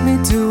took me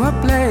to a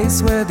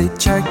place where they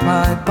checked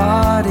my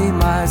body.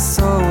 My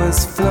soul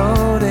was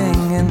floating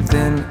in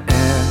thin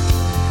air.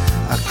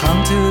 I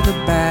clung to the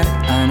bed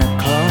and I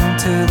clung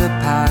to the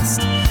past.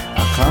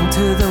 I clung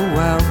to the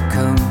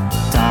welcome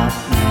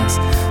darkness.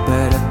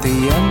 But at the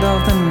end of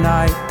the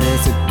night,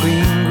 there's a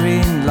green,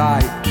 green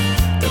light.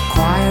 The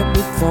quiet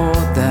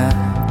before the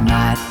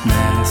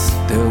madness.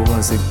 There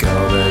was a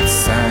girl that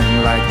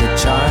sang like the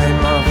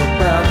chime of a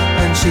bell,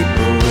 and she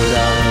pulled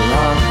out her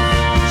arm.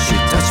 She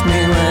touched me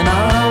when I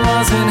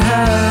was in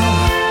hell.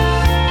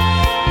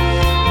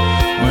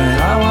 When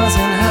I was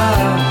in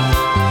hell.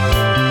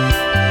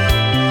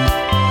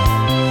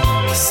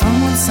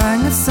 Someone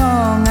sang a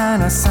song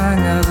and I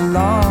sang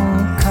along,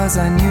 'cause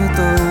I knew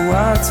the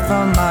words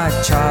from my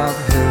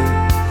childhood.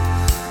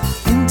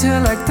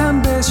 Intellect,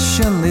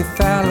 ambition, they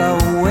fell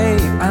away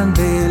and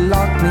they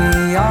locked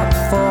me up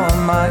for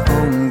my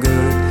own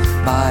good.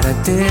 But I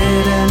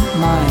didn't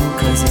mind,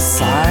 'cause the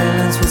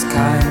silence was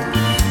kind.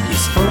 You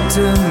spoke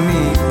to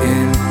me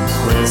in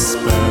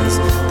whispers.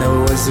 There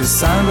was the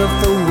sound of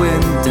the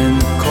wind in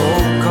the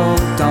cold,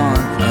 cold dawn,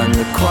 and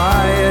the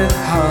quiet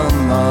hum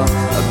of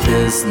a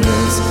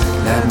business.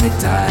 Let me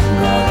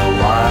dangle a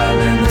while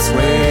in this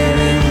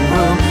waiting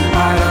room.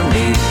 I don't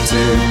need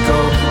to go,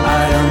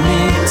 I don't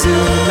need to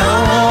know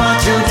what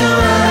you're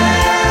doing.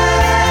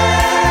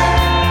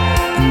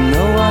 I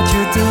know what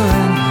you're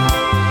doing.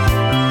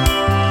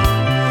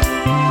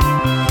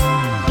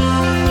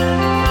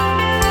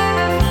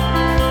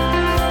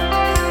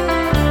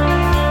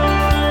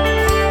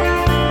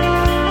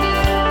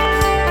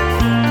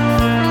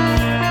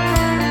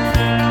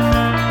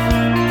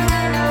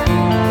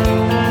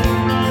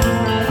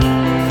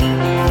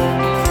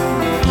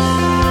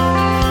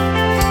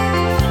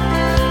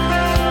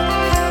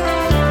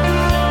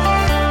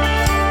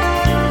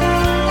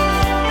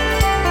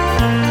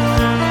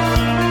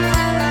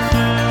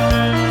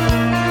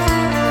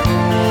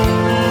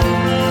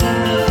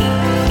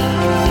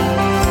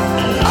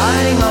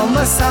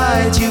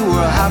 Side, you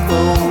were half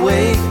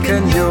awake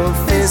and your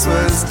face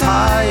was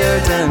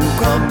tired and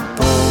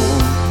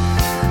crumpled.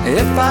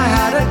 If I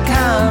had a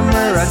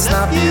camera, I'd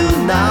snap you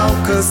now,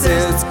 'cause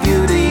there's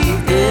beauty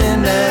in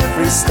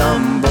every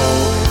stumble.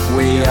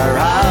 We are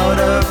out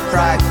of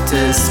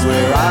practice,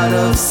 we're out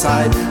of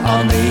sight,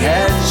 on the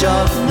edge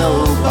of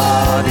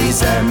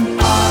nobody's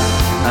empire.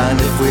 And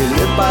if we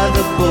live by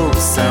the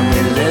books and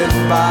we live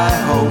by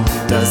hope,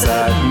 does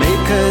that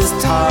make us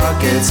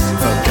targets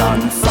for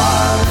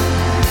gunfire?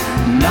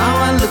 Now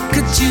I look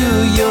at you,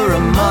 you're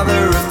a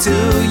mother of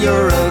two,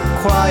 you're a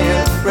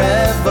quiet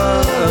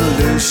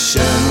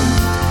revolution.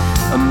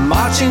 I'm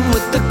marching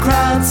with the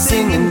crowd,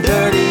 singing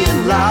dirty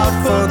and loud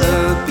for the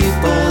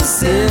people's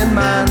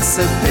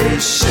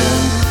emancipation.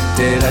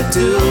 Did I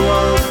do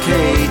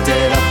okay?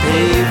 Did I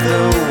pave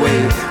the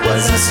way?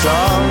 Was I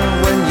strong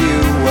when you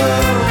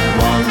were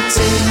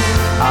wanting?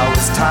 I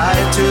was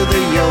tied to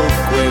the yoke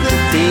with a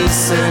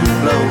decent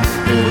blow.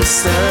 It was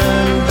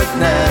stern but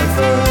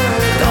never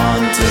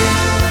daunting.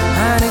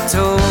 And he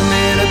told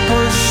me to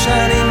push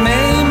and he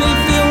made me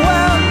feel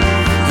well.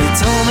 He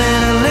told me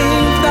to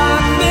leave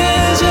that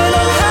vision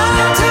of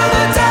hell to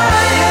the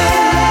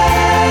dying.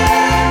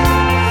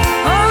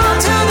 On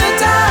to the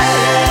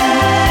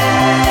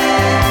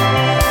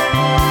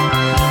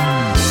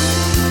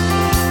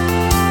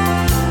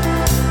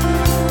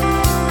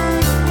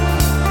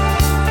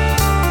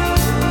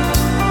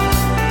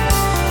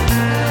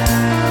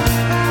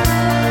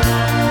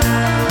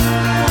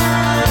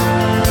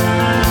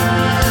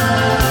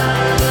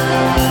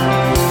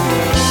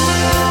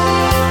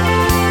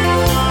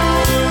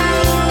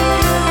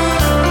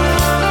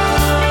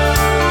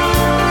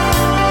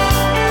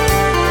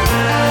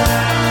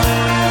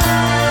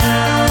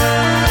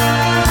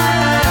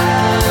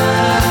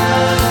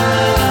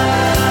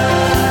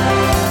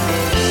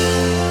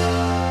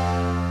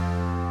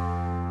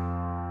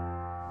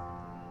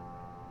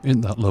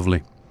Isn't that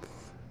lovely?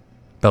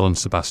 Belle and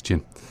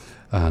Sebastian.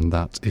 And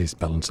that is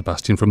Belle and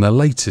Sebastian from their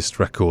latest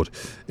record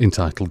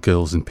entitled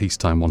Girls in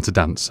Peacetime Want to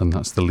Dance, and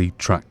that's the lead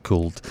track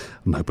called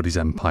Nobody's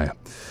Empire.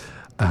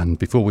 And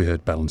before we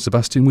heard Belle and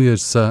Sebastian, we heard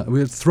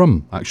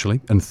Thrum,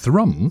 actually. And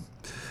Thrum,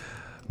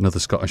 another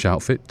Scottish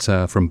outfit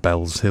from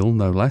Bell's Hill,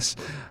 no less.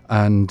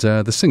 And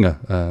the singer,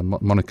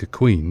 Monica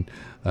Queen,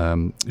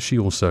 she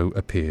also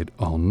appeared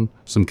on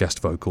some guest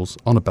vocals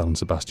on a Belle and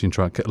Sebastian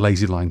track at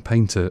Lazy Line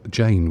Painter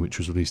Jane, which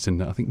was released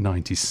in, I think,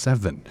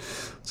 97.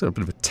 So a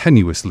bit of a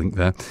tenuous link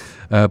there.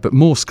 But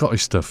more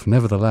Scottish stuff,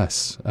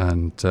 nevertheless.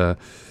 And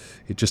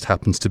It just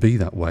happens to be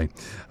that way.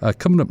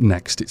 Coming up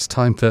next, it's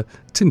time for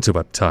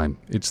Tinterweb Time.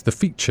 It's the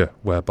feature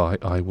whereby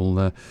I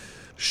will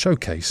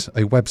showcase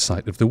a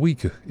website of the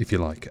week, if you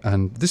like.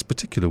 And this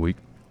particular week,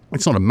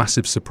 it's not a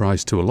massive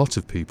surprise to a lot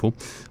of people,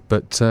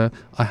 but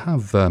I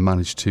have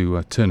managed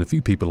to turn a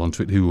few people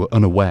onto it who were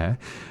unaware.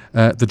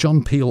 The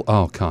John Peel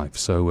Archive,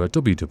 so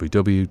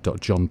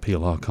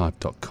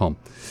www.johnpeelarchive.com.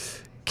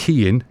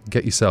 Key in,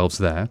 get yourselves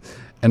there,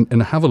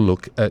 and have a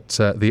look at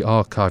the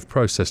archive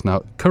process.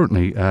 Now,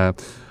 currently,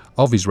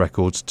 of his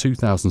records,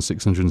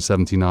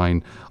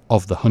 2,679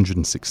 of the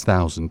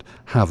 106,000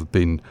 have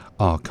been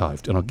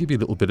archived. And I'll give you a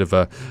little bit of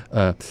a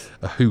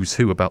who's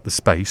who about the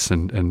space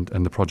and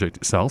the project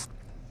itself.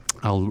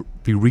 I'll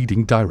be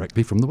reading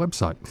directly from the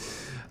website.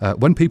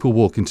 When people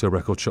walk into a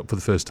record shop for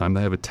the first time,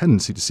 they have a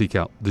tendency to seek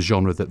out the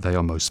genre that they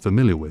are most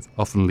familiar with,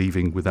 often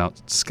leaving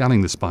without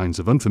scanning the spines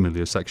of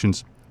unfamiliar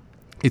sections.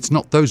 It's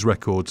not that those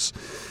records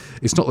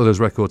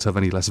have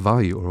any less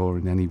value or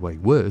in any way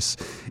worse,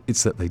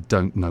 it's that they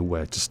don't know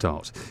where to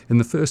start. In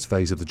the first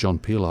phase of the John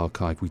Peel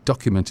Archive, we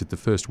documented the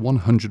first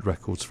 100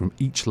 records from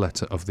each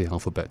letter of the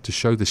alphabet to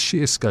show the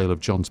sheer scale of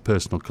John's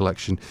personal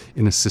collection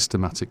in a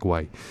systematic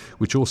way,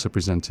 which also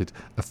presented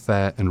a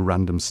fair and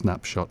random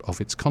snapshot of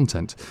its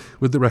content.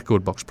 With the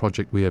Record Box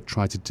project, we have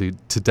tried to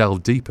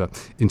delve deeper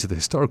into the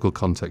historical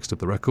context of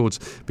the records,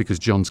 because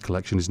John's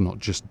collection is not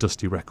just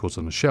dusty records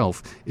on a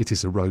shelf, it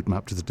is a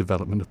roadmap to the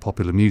development of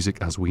popular music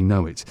as we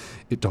know it.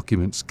 It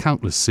documents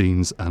countless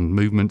scenes and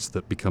movements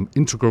that became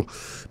integral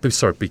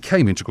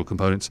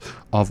components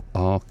of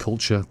our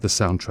culture, the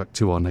soundtrack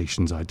to our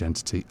nation's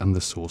identity and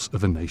the source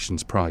of a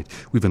nation's pride.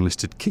 We've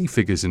enlisted key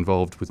figures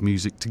involved with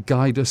music to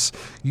guide us,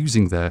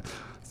 using their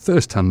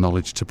first-hand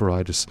knowledge to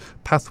provide us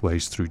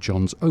pathways through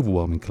John's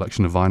overwhelming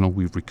collection of vinyl.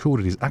 We've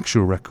recorded his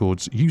actual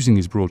records using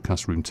his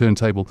broadcast room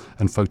turntable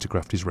and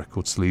photographed his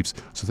record sleeves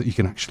so that you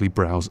can actually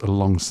browse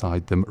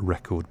alongside them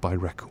record by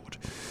record.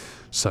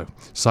 So,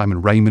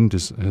 Simon Raymond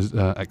is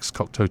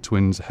ex-Cocteau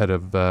Twins, head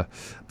of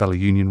Bella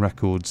Union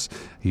Records.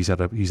 He's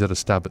had a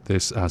stab at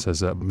this, as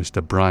has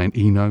Mr. Brian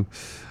Eno.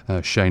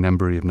 Shane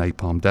Embury of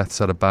Napalm Death's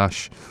had a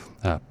bash.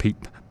 Pete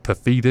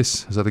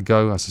Perfidis has had a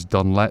go, as has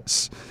Don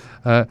Letts.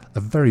 A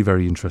very,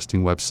 very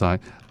interesting website,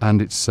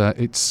 and it's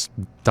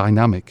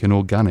dynamic and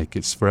organic.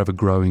 It's forever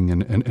growing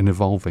and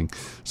evolving.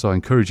 So I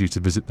encourage you to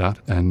visit that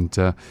and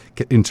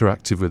get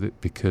interactive with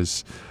it,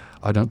 because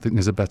I don't think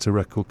there's a better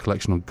record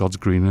collection on God's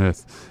green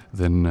earth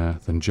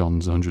than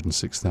John's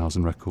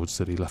 106,000 records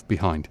that he left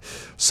behind.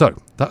 So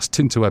that's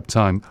Tinterweb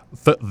Time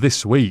for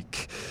this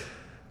week.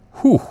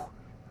 Whew.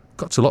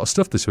 Got to a lot of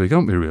stuff this week,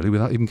 haven't we, really,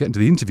 without even getting to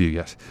the interview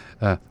yet,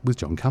 with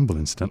John Campbell,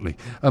 incidentally.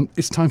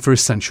 It's time for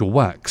Essential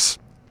Wax.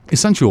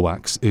 Essential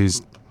Wax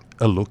is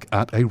a look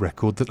at a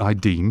record that I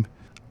deem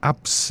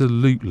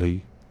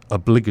absolutely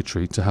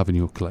obligatory to have in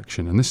your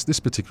collection, and this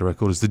particular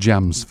record is the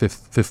Jam's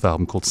fifth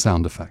album, called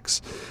Sound Effects.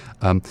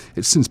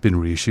 It's since been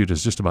reissued,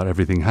 as just about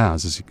everything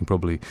has, as you can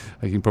probably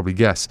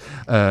guess,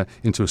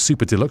 into a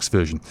super deluxe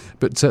version.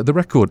 But the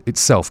record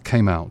itself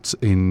came out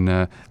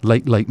in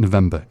late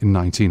November in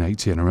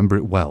 1980, and I remember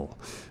it well,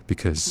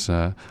 because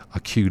I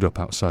queued up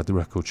outside the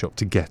record shop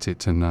to get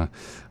it, and I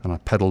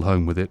pedalled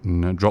home with it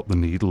and dropped the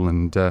needle,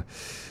 and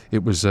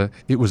it was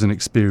an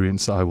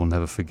experience I will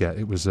never forget.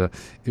 It was an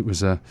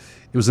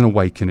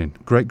awakening.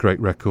 Great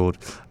record.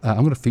 I'm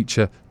going to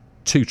feature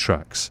two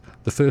tracks.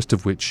 The first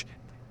of which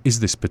is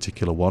this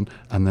particular one,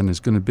 and then there's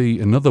going to be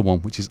another one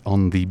which is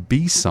on the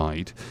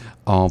B-side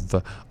of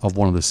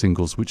one of the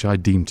singles, which I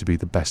deem to be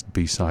the best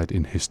B-side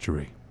in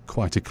history.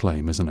 Quite a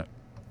claim, isn't it?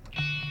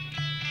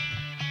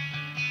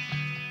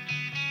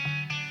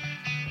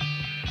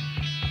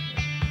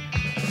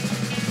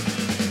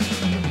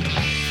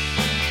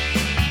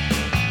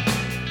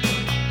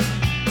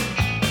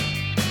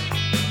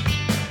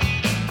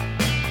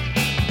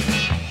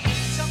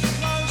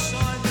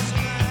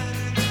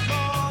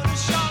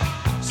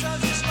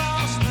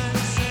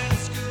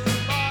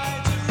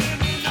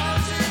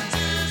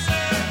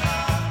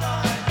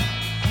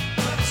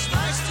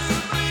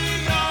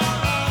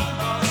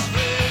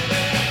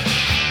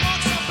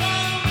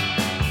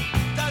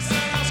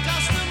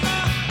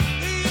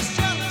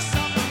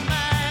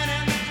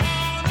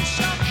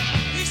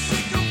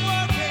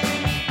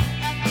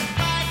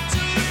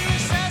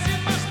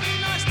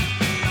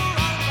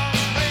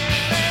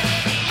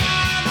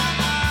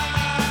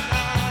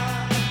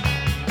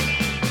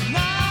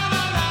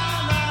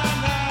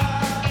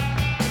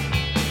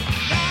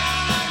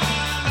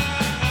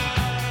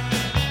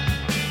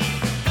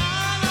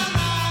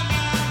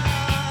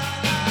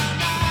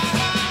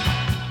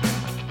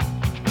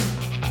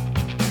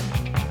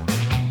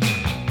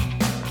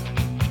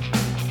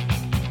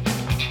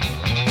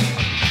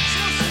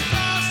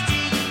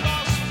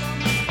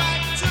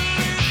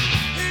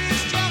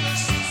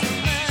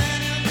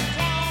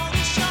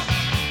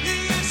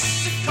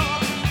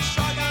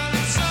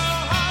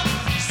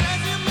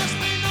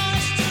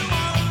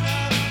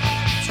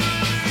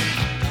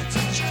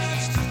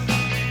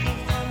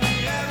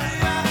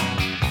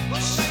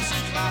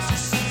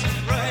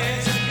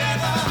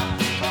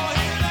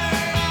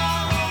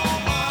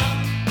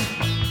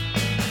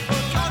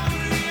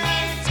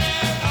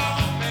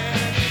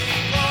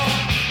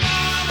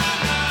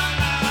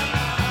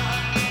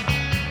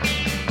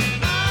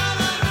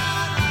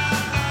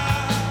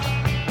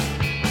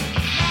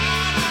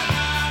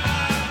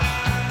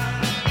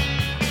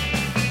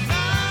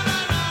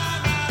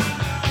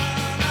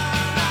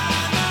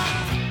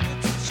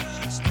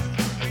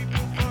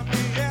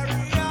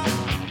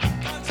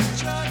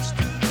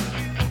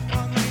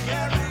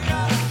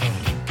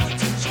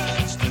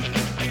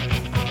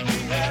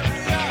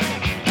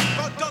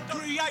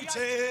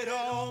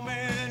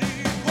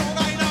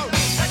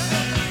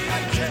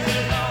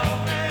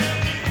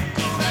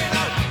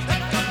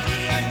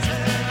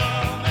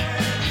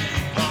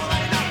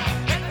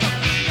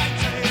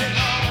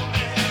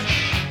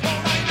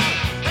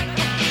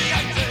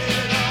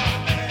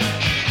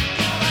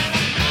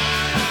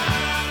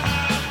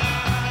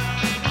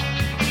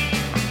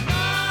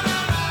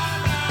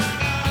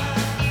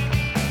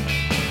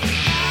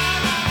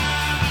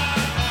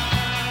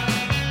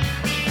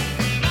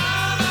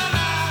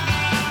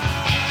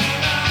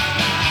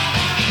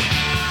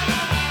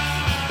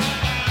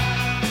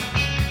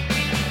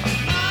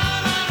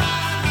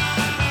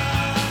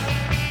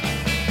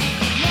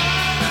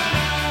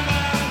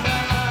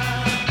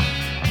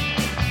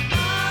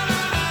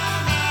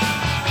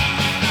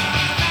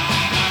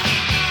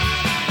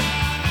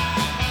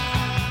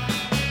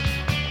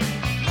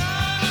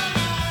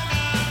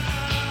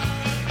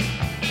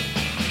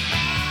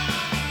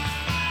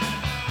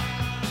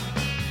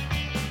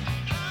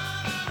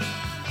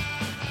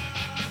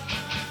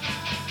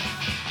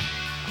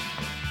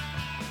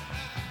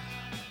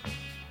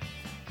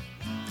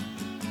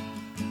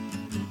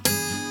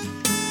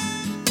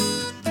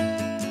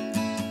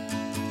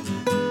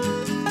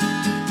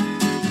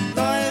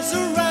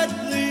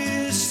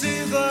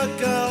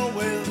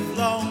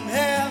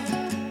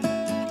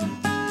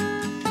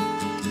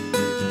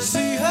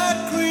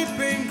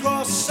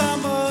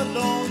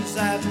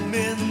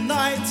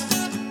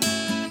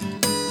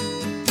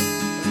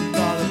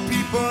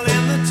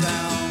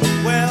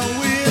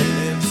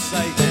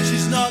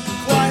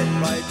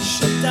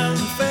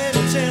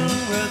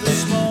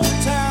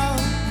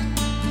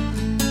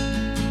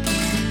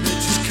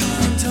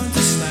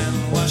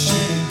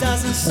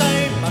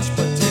 much,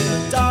 but in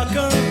a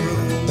darker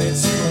room,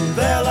 it's for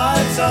their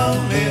lives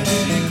only.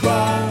 She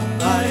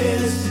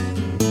cries.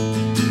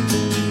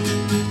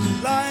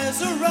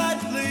 Liza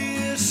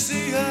Radley, you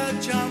see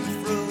her jump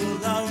through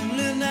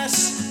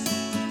loneliness.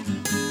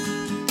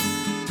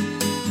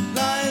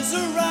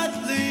 Liza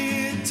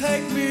Radley,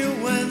 take me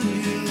when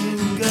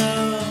you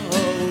go.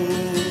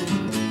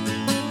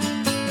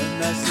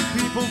 And as the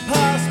people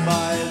pass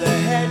by,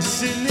 their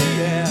heads in the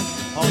air,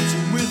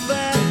 haunted with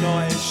their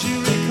noise, she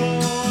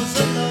recalls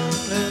a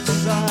lonely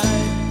side.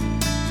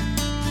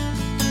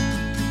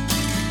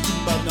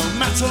 But no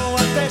matter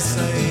what they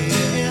say,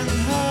 in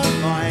her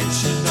mind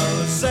she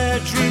knows their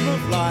dream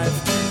of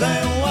life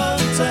they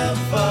won't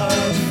ever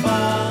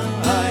find.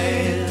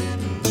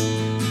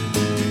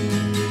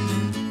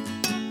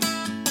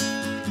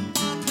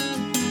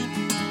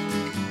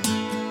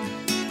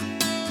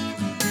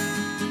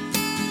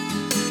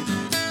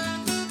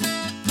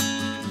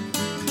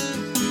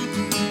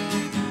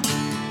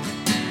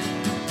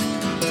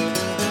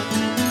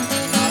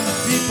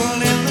 People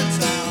in the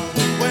town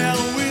where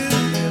we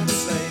live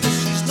say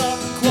she's not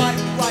quite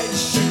right,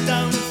 she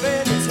don't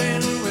fit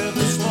in with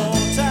a small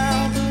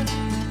town.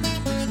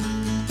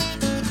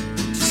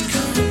 Just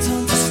can't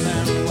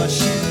understand why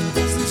she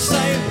doesn't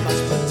say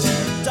much, but in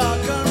a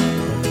darker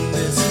room,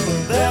 it's for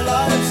their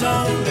lives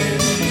only.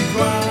 She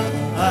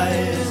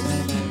cries.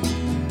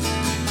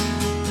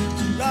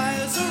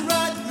 Liza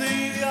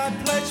Radley, I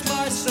pledge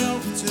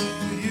myself to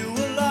you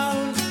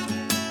alone.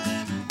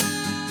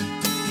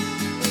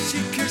 She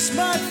kissed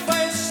my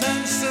face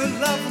and said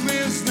love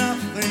means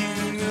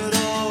nothing at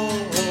all.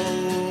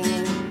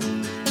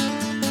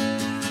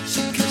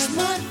 She kissed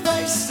my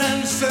face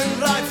and said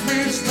life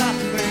means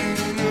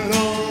nothing at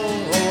all.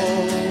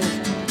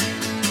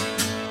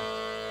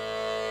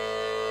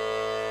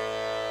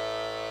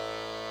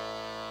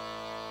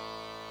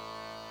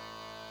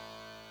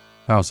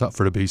 How's that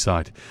for a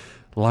B-side?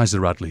 Liza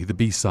Radley, the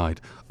B-side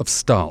of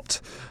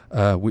Start,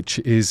 which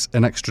is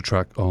an extra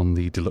track on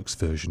the deluxe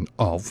version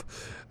of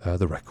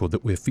the record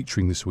that we're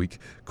featuring this week,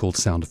 called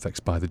Sound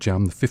Effects by The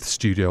Jam, the fifth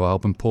studio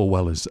album, Paul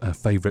Weller's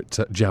favourite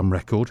Jam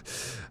record.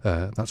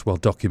 That's well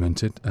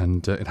documented,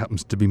 and it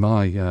happens to be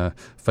my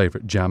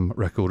favourite Jam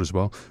record as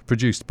well,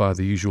 produced by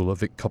the usual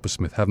Vic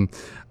Coppersmith Heaven.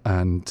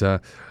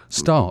 And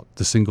Start,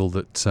 the single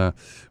that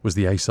was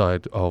the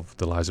A-side of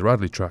the Liza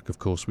Radley track, of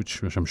course,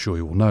 which I'm sure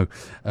you all know.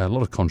 A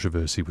lot of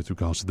controversy with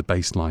regards to the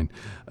bass line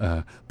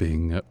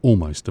being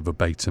almost a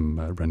verbatim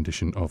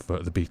rendition of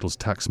the Beatles'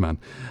 Taxman.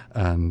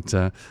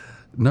 And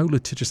no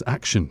litigious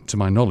action, to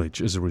my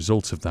knowledge, as a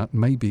result of that.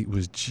 Maybe it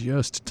was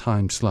just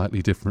timed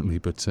slightly differently,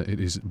 but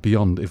it is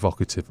beyond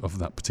evocative of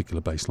that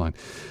particular bass line.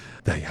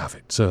 There you have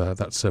it. So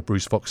that's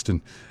Bruce Foxton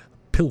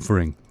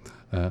pilfering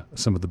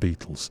some of the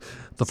Beatles.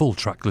 The full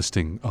track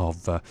listing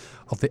of the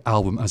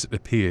album as it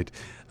appeared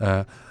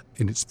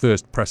in its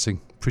first pressing,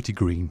 Pretty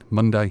Green,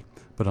 Monday,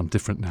 but I'm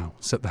different now.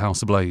 Set the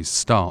House Ablaze,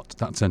 Start,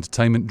 That's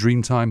Entertainment,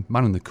 Dreamtime,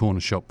 Man in the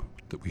Corner Shop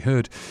that we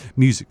heard,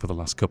 Music for the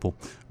Last Couple,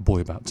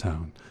 Boy About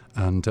Town,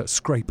 and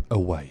Scrape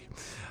Away.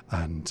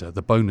 And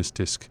the bonus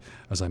disc,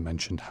 as I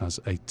mentioned, has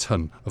a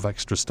ton of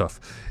extra stuff,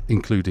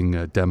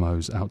 including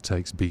demos,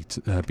 outtakes,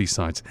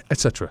 B-sides,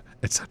 etc.,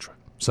 etc.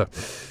 So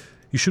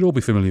you should all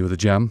be familiar with The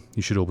Jam.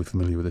 You should all be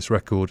familiar with this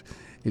record.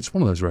 It's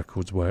one of those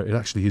records where it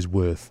actually is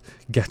worth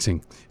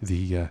getting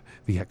the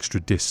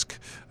extra disc.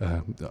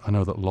 I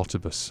know that a lot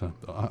of us,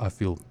 I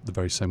feel the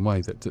very same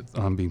way, that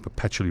I'm being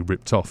perpetually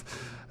ripped off.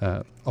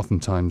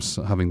 Oftentimes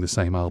having the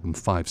same album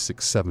 5,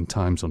 6, 7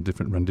 times on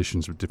different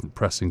renditions with different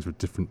pressings, with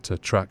different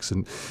tracks,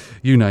 and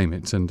you name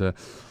it. And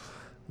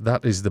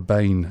that is the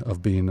bane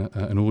of being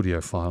an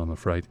audiophile, I'm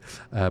afraid.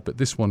 But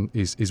this one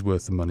is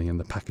worth the money, and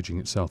the packaging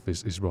itself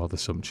is rather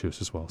sumptuous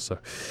as well. So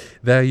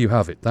there you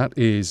have it. That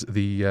is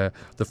the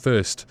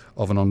first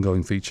of an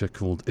ongoing feature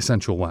called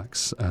Essential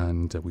Wax,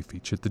 and we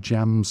featured The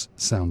Jam's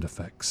Sound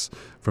Effects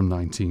from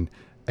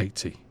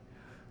 1980.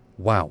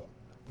 Wow.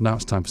 Now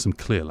it's time for some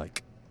Clear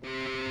Lake.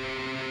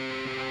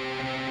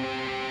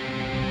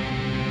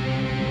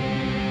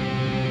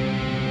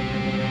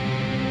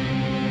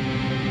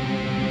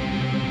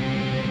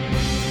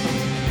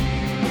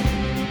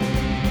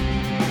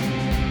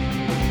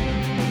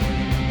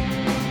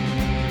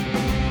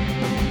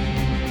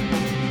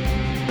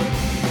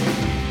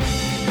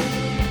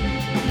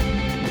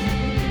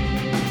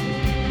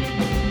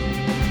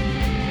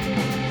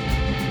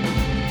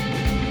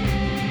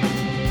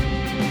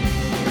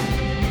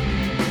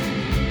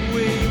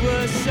 We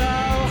were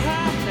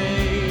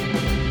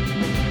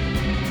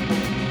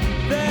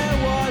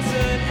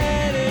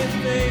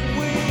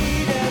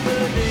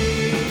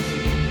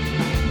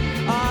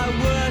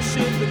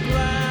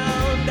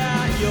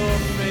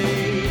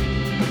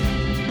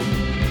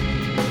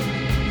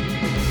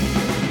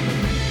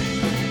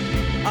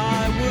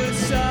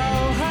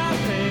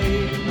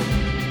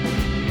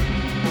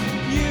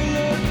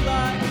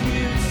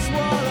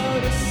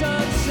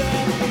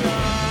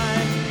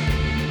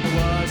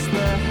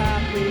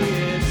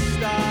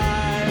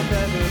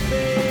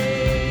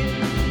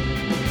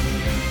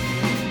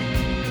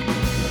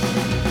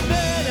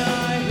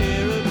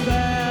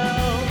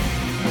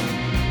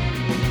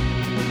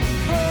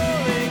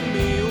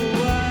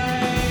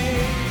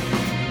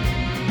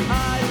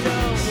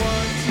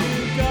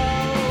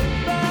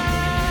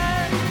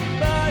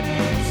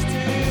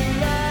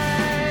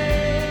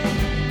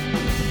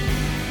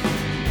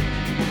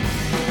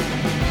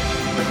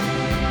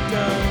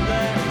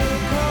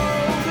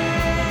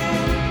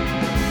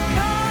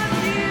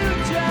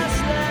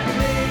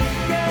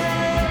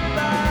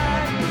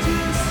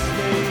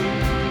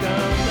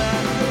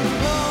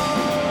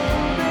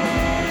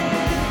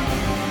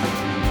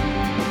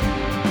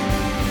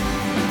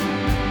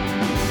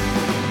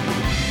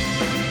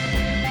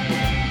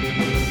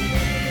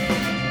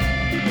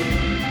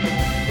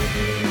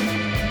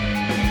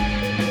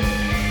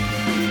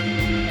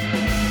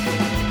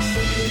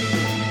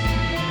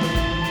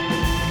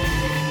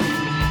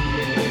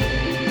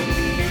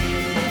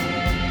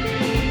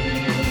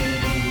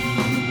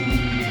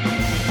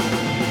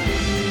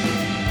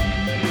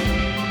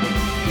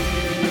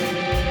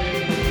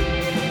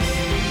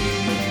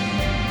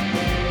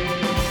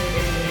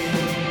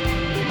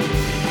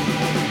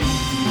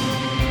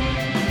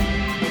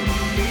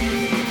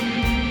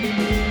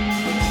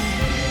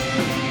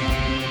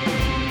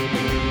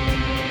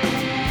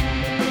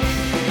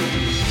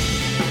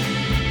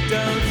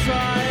don't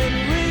try and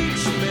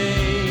reach me.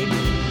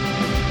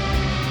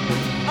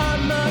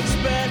 I'm much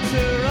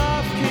better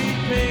off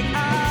keeping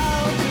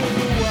out of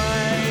the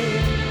way,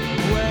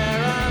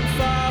 where I'm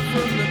far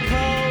from the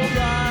cold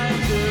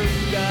light of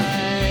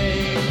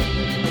day.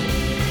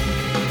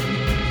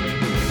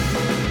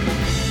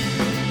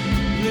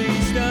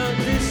 Please don't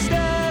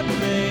disturb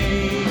me,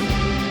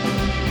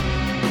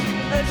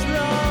 as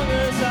long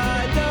as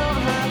I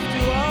don't have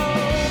to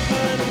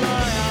open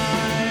my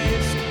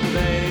eyes.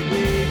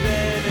 Maybe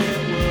then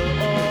it will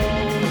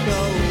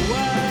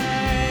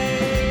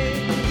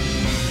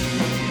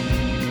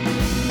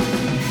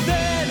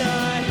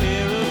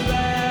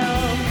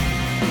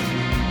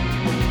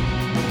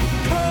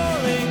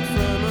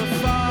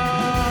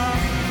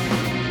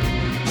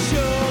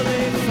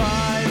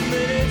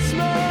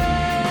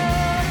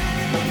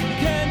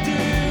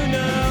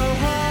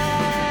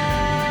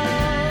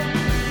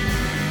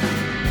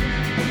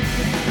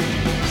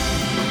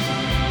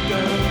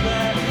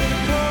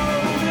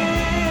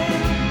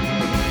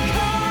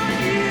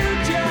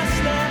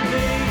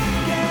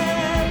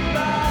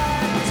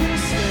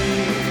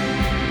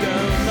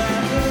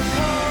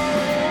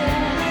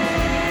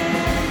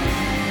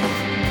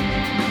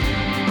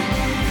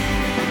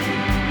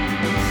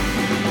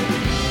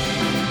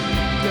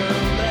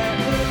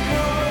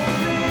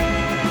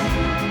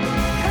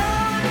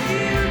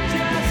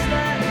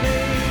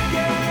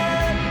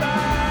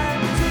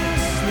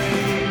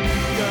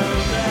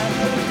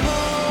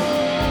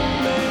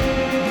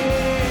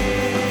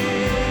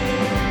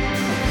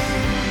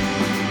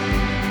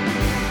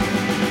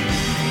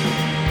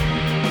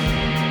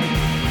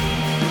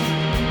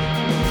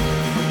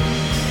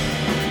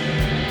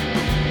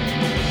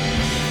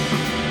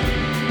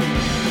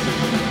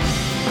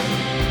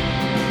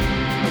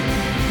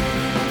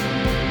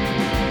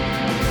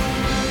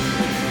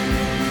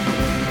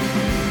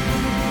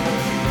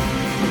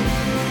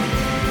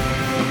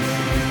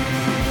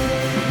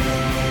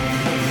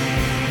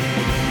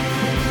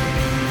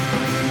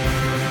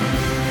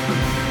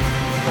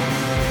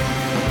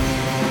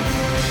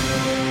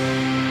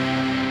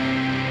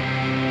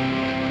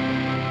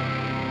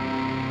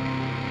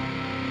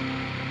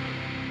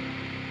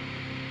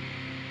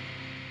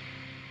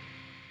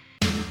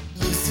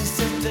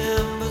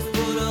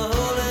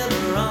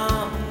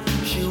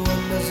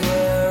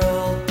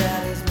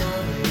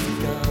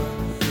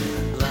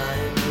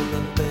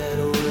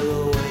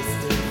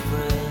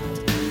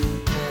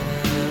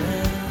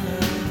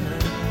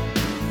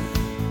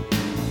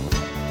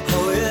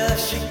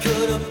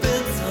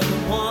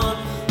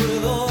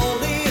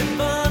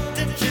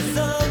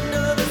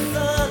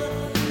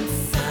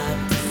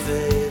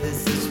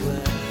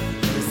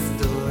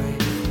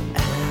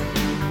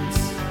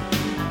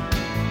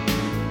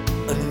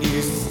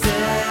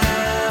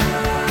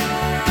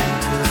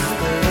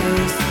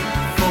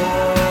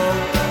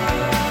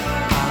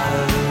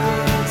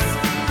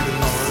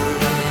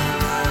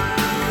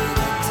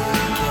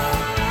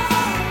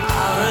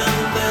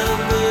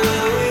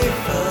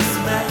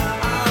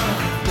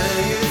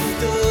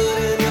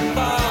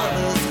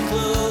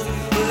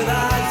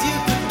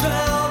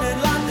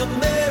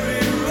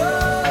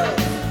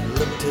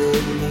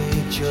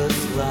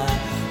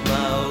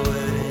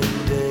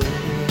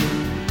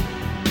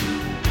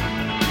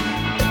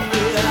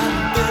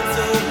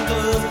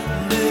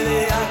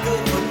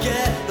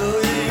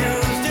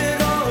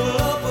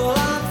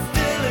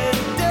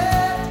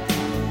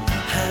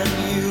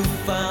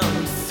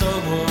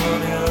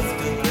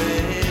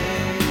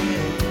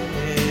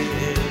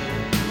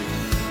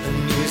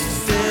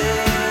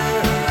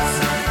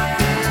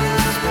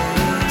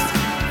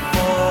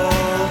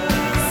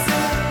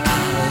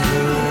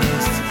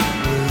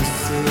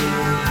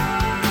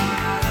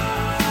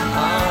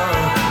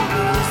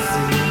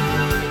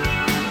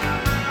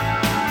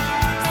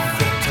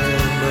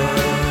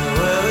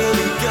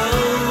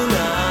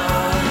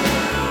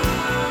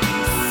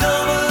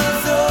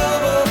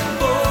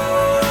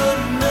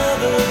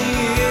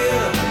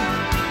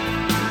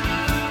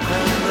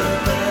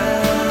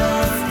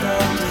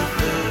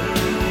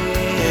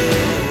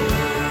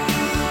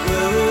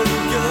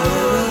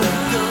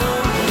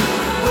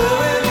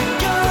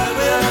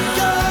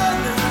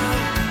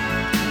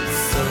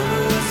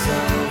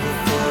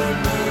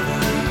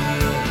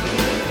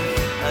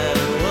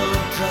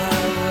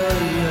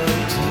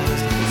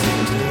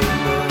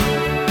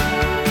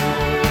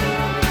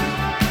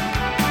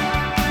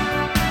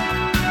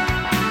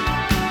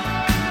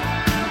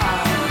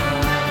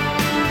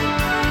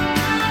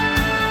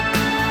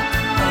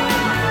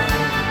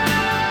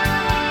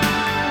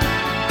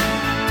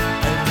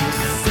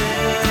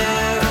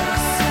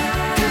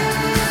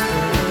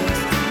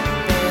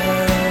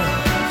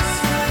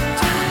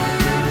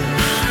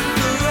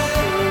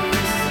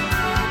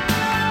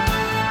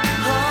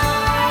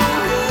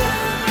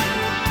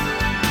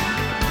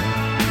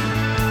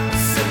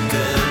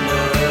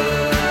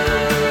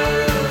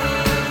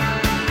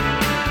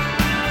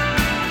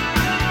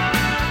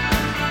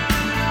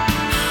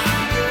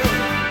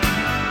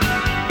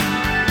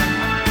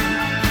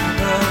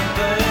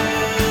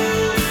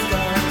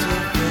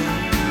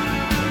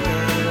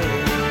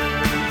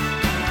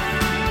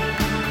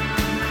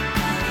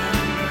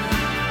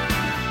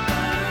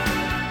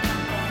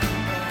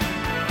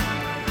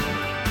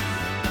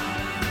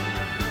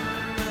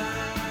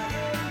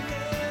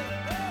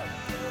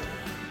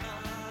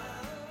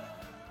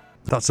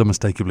That's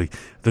unmistakably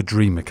the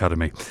Dream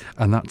Academy,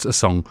 and that's a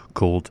song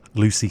called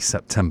Lucy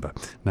September.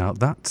 Now,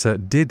 that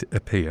did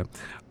appear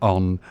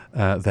on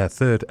their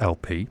third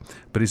LP,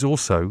 but is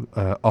also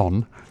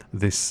on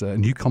this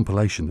new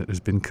compilation that has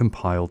been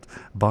compiled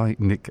by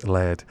Nick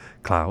Laird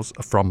Clowes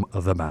from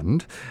the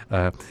band.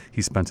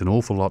 He spent an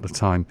awful lot of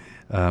time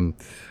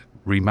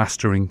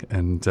remastering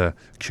and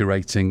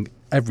curating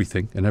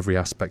everything and every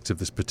aspect of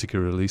this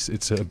particular release.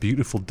 It's a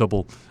beautiful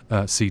double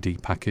CD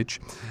package,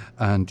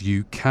 and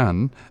you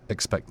can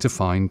expect to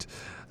find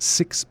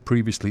 6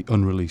 previously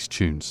unreleased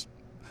tunes,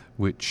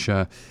 which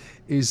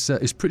is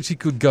pretty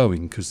good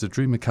going, because the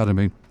Dream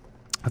Academy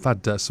have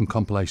had some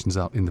compilations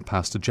out in the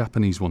past. A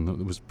Japanese one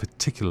that was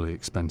particularly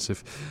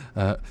expensive,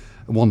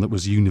 one that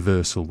was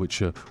universal,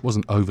 which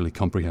wasn't overly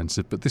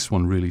comprehensive, but this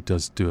one really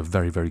does do a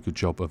very, very good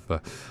job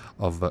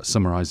of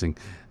summarising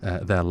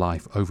their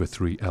life over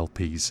 3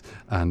 LPs,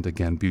 and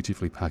again,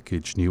 beautifully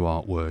packaged, new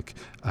artwork,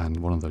 and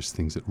one of those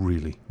things that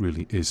really,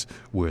 really is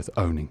worth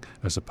owning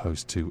as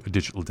opposed to a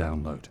digital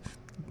download.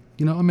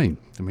 You know what I mean?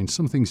 I mean,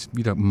 some things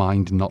you don't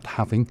mind not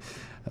having,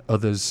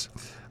 others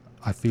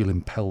I feel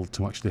impelled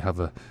to actually have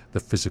the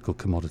physical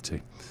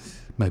commodity.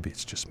 Maybe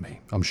it's just me.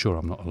 I'm sure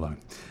I'm not alone.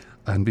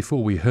 And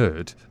before we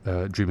heard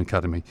Dream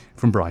Academy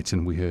from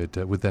Brighton, we heard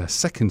with their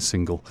second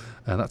single,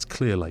 that's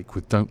Clear Lake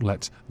with Don't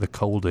Let the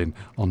Cold In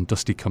on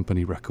Dusty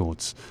Company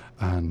Records.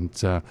 And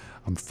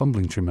I'm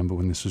fumbling to remember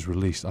when this was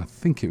released. I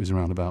think it was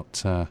around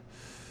about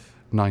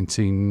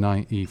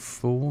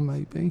 1994,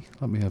 maybe.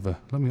 I'm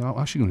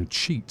actually going to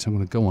cheat. I'm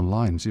going to go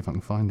online and see if I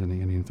can find any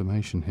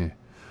information here.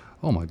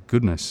 Oh my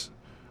goodness.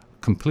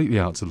 Completely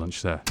out to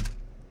lunch there.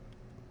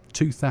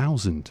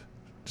 2000.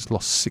 Just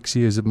lost 6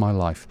 years of my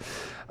life.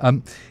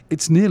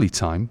 It's nearly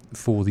time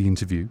for the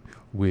interview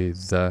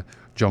with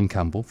John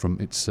Campbell from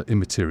It's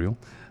Immaterial.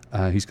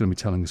 He's going to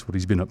be telling us what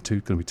he's been up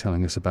to, going to be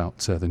telling us about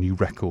the new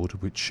record,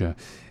 which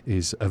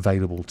is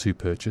available to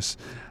purchase.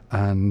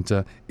 And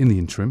in the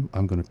interim,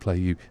 I'm going to play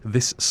you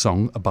this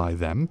song by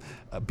them,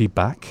 be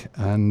back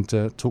and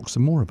talk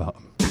some more about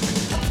them.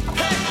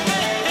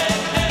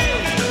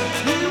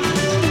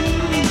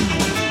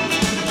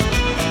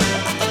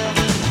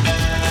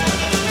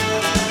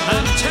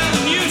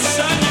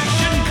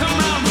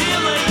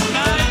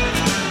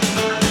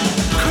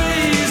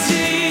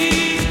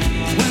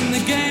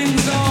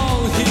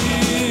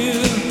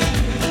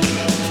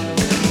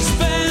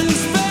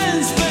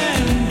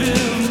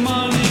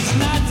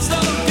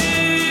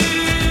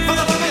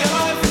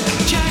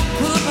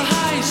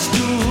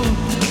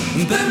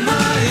 Then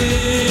my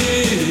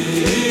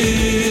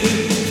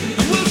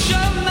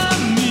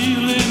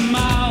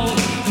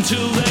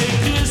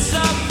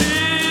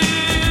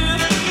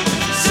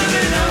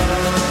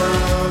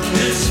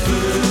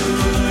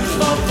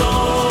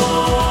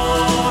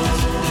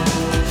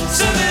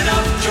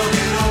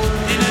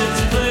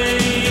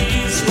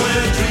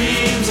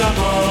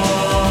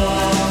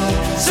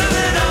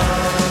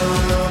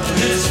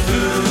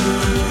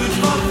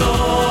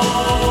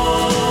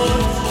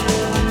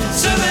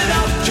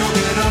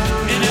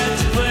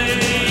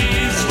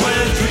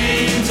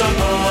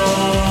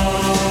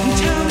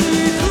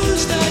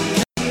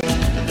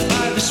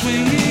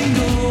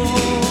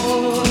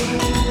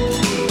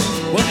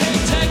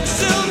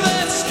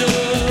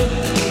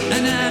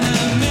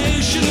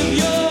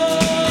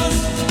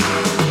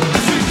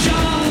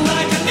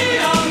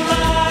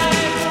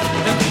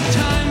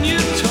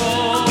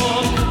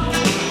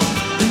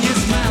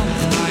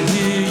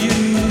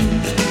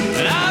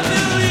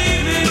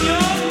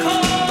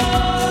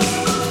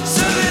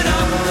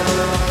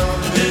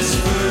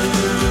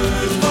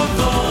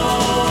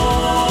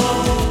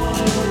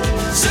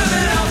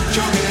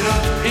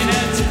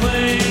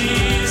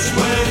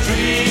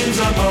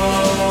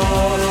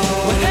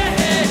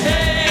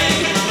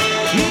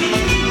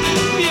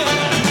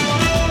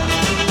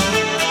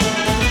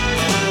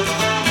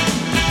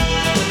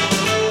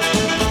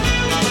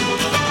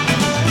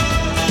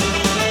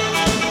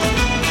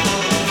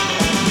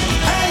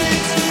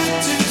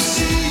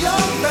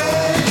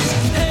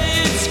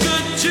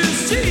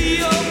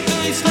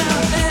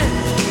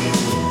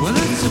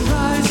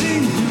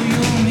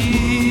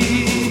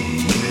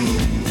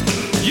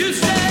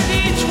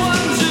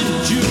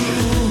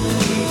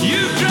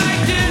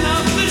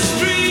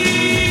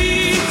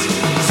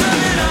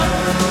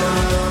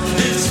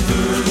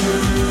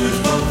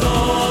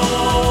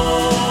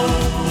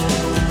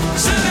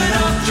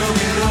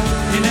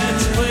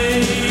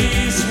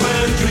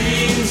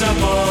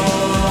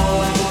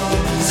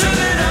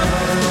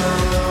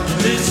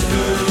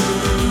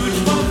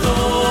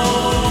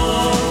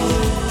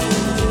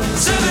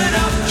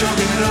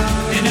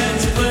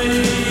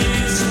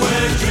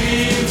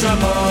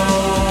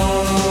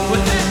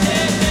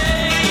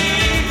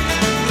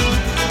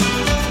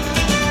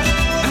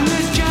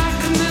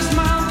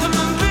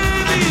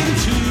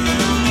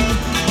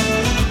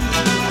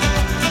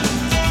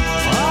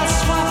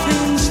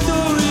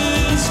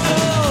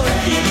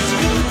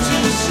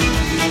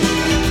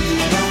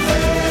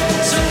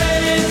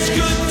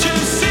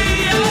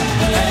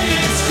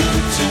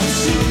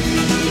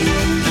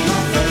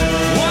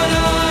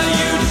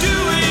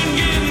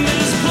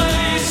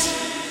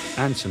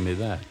answer me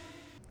that.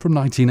 From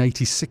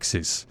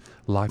 1986's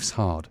Life's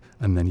Hard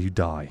and Then You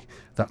Die.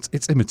 That's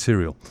It's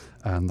Immaterial,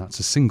 and that's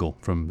a single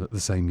from the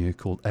same year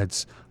called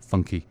Ed's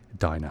Funky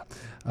Diner.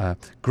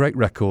 Great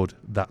record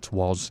that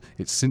was.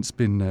 It's since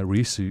been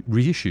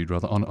reissued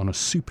on a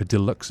super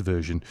deluxe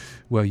version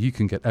where you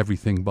can get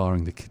everything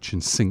barring the kitchen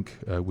sink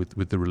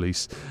with the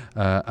release,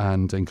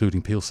 and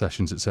including Peel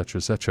sessions, etc.,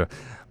 etc.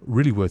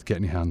 Really worth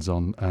getting your hands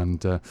on,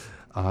 and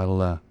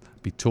I'll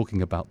be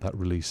talking about that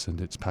release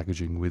and its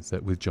packaging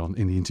with John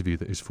in the interview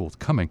that is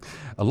forthcoming.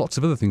 Lots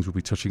of other things we'll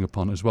be touching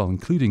upon as well,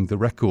 including the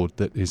record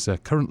that is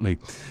currently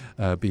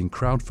being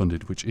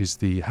crowdfunded, which is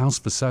the House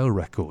for Sale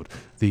record,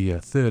 the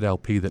third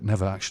LP that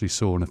never actually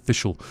saw an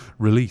official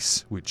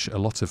release, which a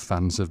lot of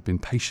fans have been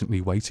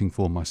patiently waiting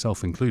for,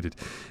 myself included.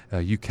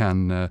 You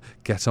can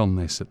get on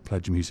this at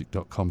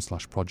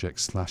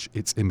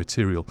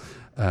pledgemusic.com/project/itsimmaterial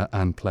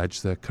and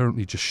pledge. They're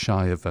currently just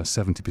shy of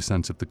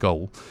 70% of the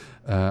goal,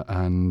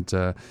 and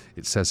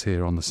it says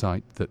here on the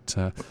site that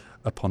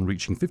upon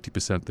reaching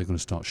 50%, they're going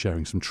to start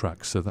sharing some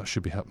tracks. So that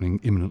should be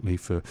happening imminently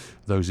for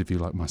those of you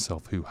like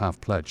myself who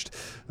have pledged.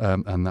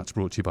 And that's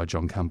brought to you by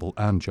John Campbell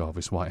and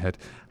Jarvis Whitehead.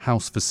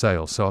 House for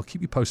Sale. So I'll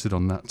keep you posted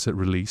on that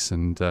release,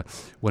 and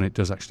when it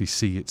does actually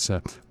see its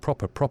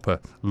proper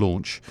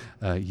launch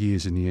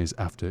years and years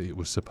after it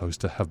was supposed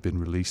to have been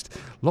released.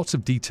 Lots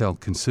of detail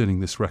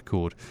concerning this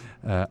record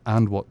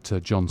and what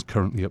John's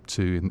currently up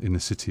to in the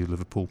city of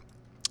Liverpool,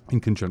 in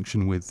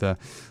conjunction with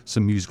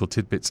some musical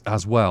tidbits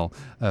as well,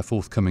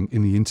 forthcoming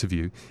in the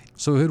interview.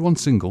 So we heard one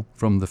single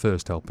from the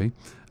first LP,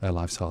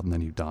 Life's Hard and Then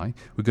You Die.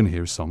 We're going to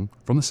hear a song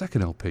from the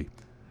second LP,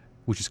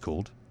 which is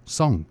called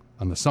Song.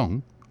 And the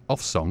song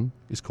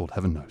is called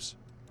Heaven Knows.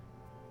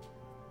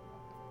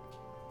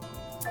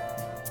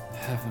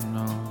 Heaven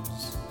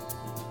knows.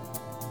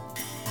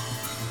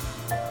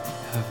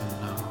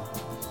 Heaven knows.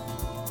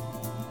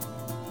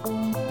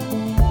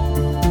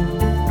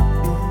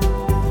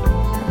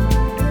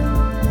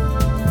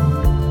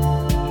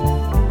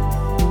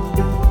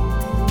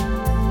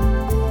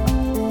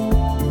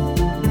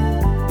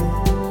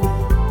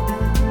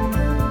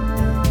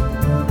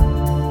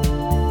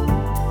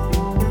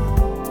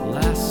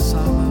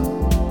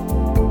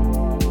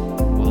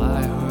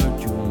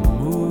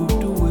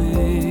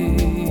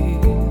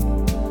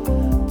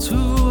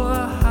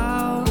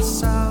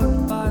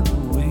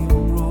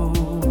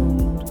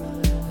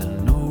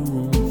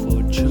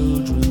 Church.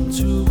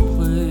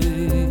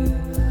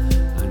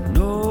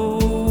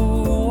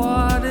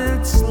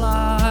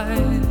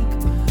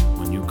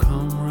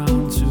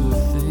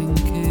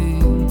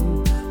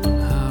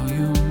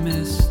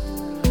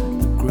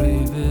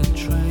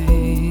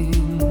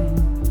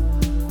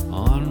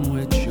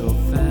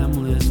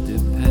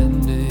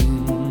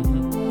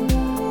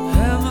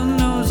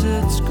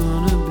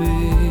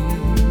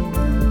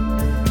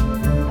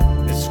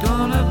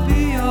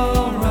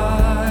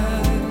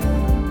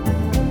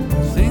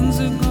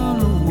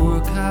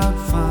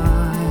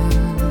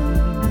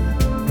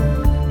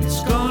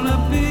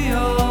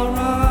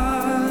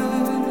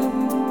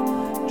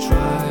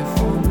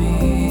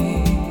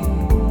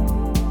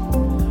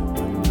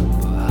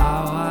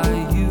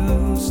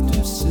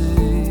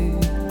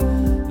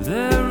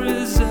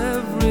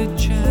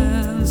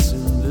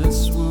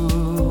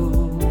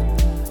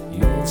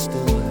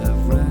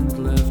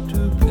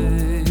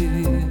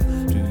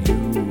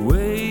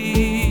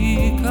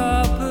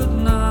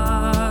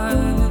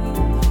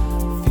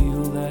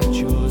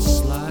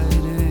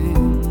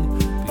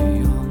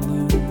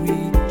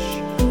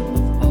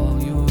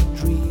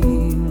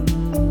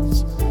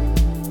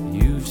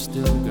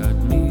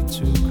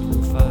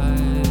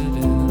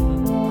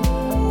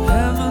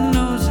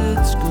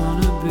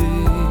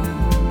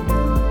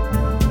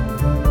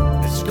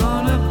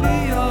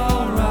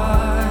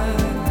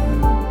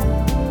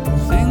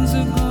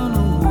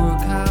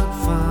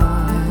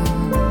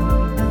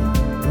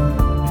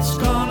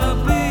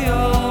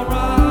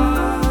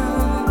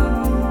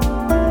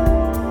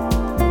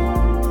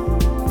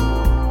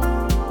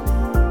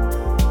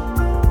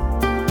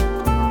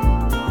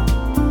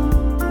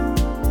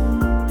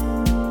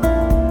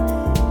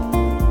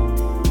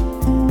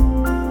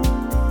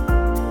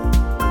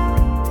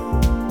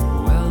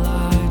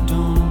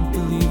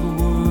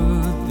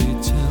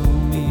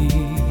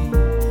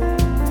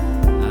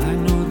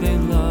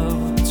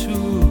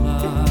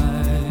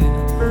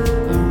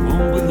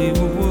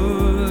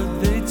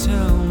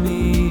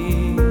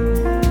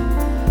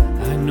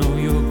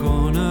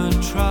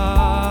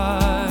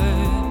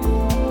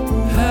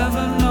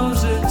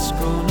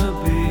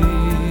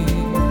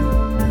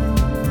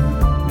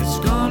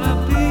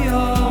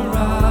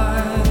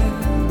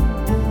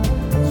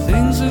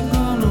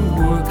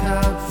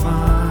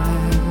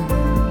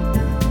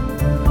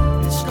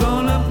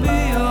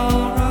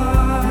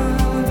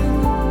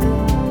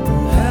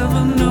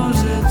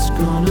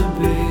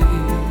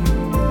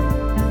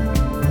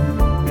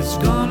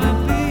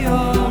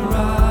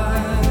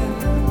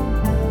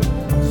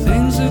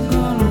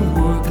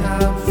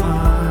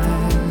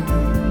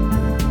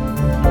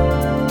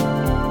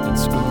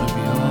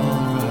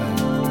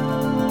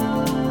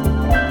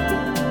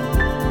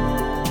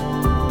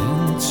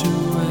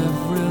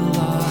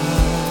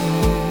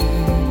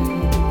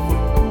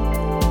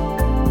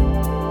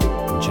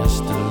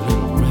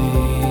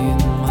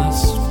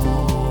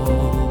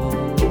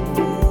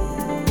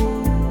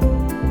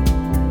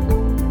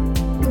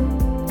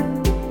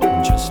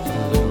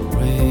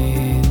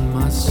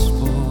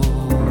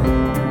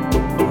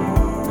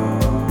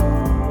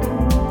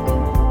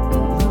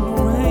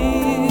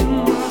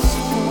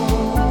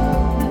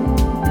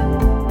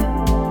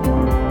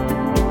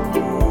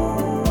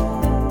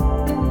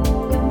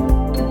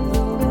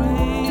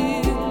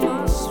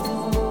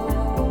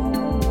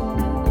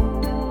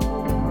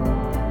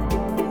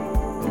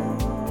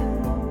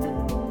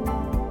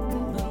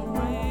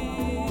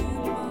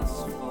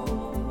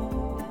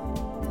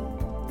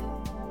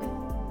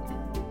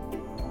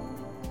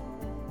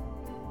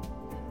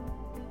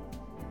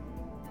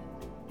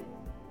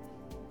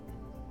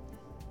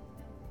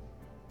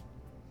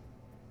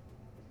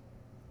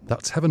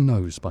 That's Heaven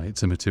Knows by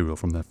It's Immaterial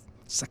from their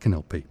second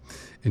LP,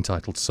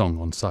 entitled Song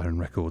on Siren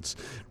Records,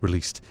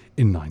 released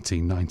in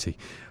 1990.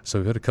 So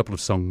we've heard a couple of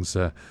songs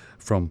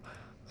from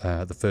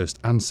the first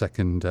and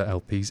second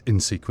LPs in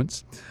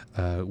sequence.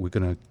 We're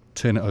going to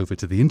turn it over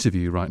to the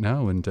interview right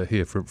now and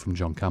hear from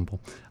John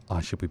Campbell.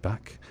 I shall be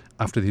back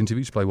after the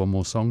interview to play one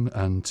more song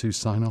and to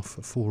sign off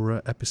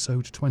for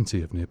episode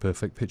 20 of Near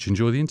Perfect Pitch.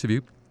 Enjoy the interview.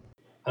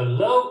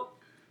 Hello?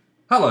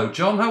 Hello,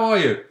 John. How are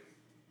you?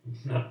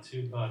 Not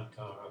too bad,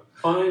 Cara.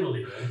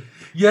 Finally, eh?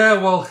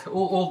 Yeah, well,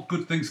 all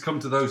good things come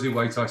to those who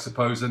wait, I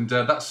suppose, and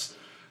that's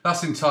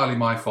entirely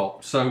my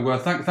fault. So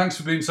thanks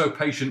for being so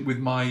patient with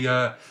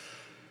my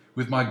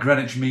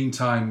Greenwich Mean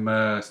Time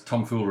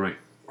tomfoolery.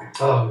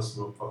 Oh, it's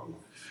no problem.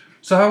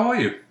 So how are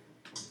you?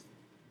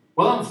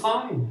 Well, I'm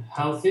fine,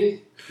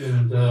 healthy,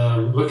 and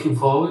looking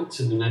forward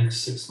to the next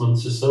 6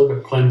 months or so.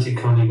 Got plenty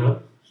coming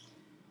up.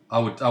 I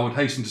would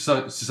hasten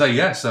to say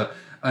yes,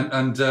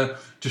 and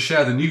to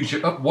share the news.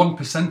 You're up 1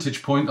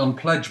 percentage point on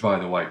pledge, by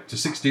the way, to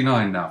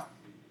 69 now.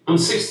 I'm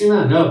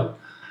 69. No,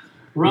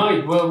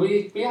 right. Well,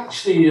 we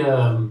actually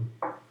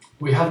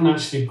we haven't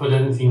actually put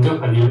anything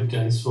up, any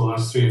updates for the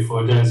last 3 or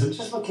 4 days. I'm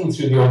just looking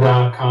through the old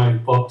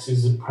archive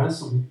boxes at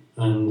present,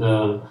 and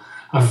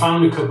I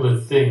found a couple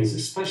of things,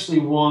 especially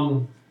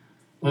one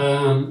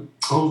old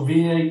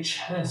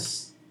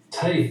VHS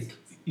tape.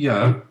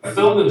 Yeah. A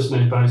film that was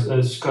made by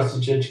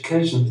Scottish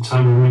Education at the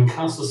time we were in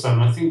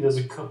Castletown. I think there's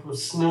a couple of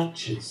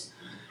snatches.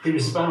 It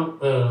was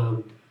about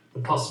the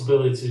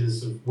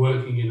possibilities of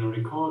working in a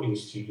recording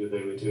studio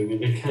they were doing,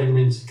 and they came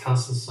into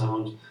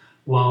Castletown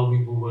while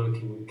we were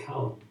working with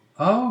Callum.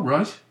 Oh,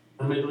 right.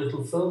 I made a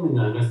little film in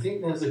there, and I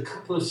think there's a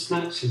couple of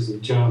snatches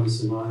of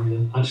Jarvis and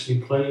I actually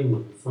playing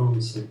on the film.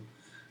 So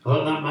I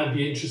thought that might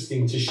be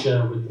interesting to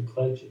share with the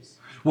pledges.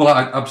 Well,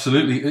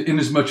 absolutely. In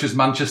as much as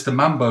Manchester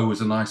Mambo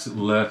was a nice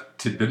little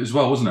tidbit as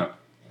well, wasn't it?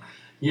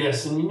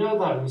 Yes, and you know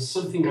that was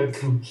something I'd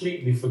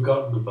completely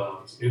forgotten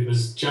about. It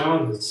was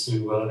Jarvis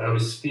who I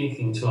was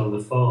speaking to on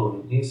the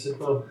phone, and he said,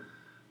 well,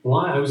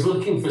 why? I was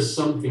looking for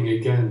something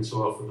again to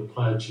offer the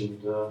pledge,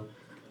 and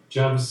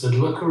Jarvis said,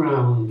 look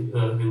around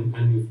in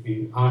any of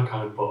the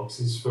archive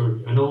boxes for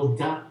an old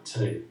DAT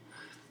tape.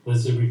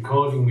 There's a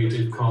recording we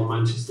did called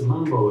Manchester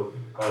Mambo,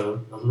 a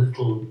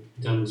little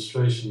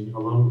demonstration a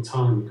long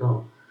time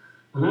ago.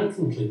 And I'd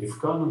completely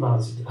forgotten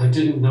about it. I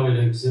didn't know it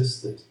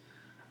existed.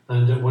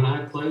 And when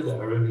I played it,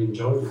 I really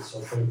enjoyed it, so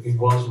I thought it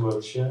was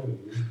worth sharing.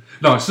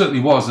 No, it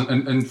certainly was.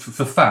 And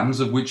for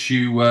fans, of which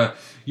you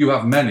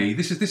have many,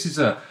 this is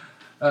a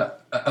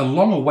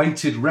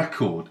long-awaited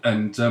record,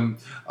 and I'm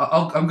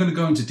going to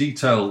go into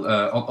detail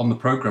on the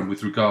programme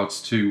with regards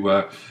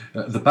to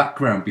the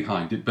background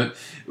behind it. But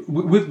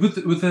with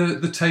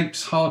the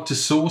tapes hard to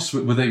source,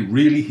 were they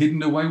really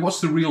hidden away?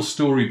 What's the real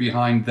story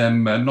behind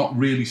them not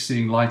really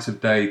seeing light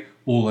of day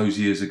all those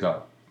years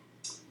ago?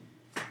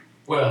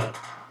 Well,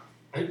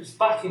 it was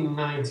back in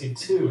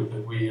 '92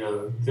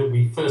 that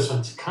we first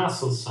went to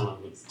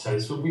Castletown with the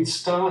tapes, but we'd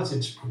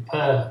started to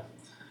prepare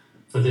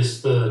for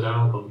this third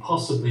album,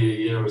 possibly a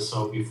year or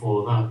so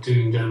before that,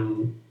 doing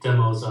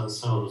demos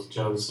ourselves,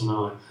 Jarvis and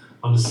I,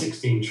 on a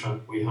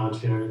 16-track we had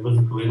here in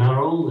Liverpool in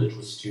our own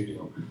little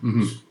studio,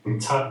 in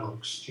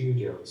Tatlock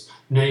Studios,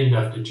 named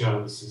after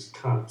Jarvis's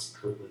cat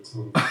at the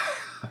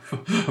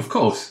time. Of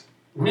course.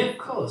 Yeah, of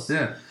course.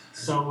 Yeah.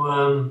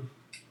 So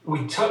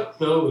we took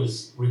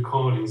those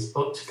recordings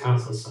up to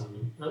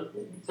Castletown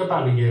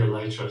about a year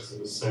later, as I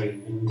was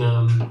saying,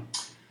 and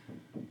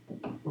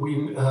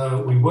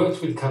we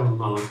worked with Callum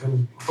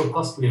Markham for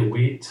possibly a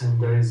week, 10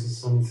 days or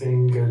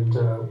something, and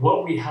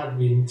what we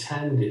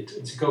intended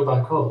to go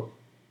back up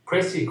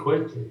pretty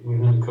quickly,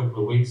 within a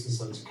couple of weeks or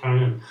so, to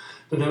carry on.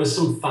 But there were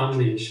some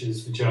family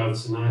issues for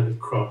Jarvis and I that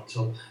cropped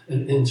up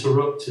and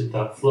interrupted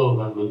that flow,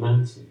 that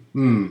momentum.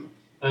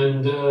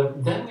 And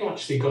then we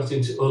actually got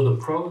into other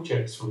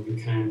projects when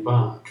we came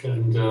back,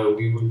 and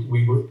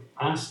we were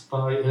asked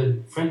by a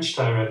French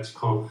director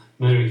called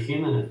Mary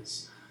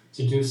Jimenez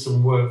to do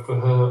some work for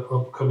her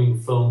upcoming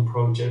film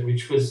project,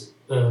 which was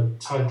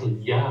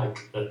titled YAG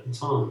at the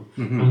time,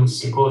 and was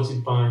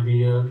supported by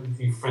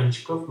the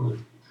French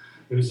government.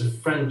 It was a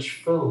French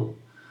film,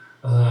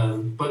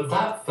 but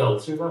that fell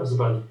through. That was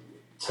about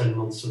 10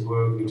 months of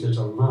work we did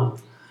on that.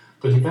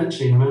 But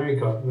eventually Mary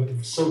got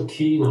so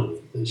keen on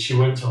it that she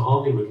went to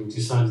Hollywood and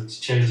decided to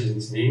change it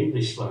into the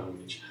English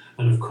language.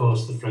 And of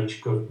course the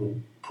French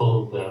government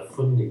pulled their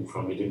funding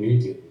from it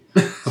immediately.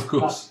 Of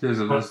course.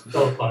 That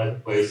fell by the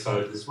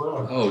wayside as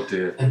well. Oh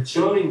dear. And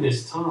during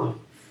this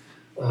time,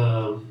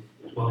 while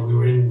we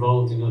were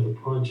involved in other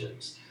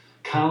projects,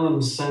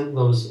 Callum sent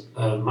those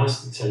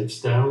master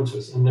tapes down to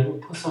us, and they were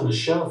put on a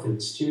shelf in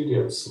the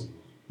studio somewhere.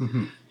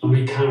 And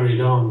we carried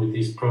on with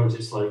these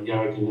projects like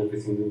YAG and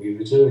everything that we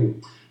were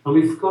doing. And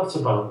we forgot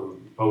about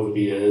them over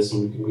the years,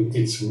 and we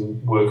did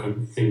some work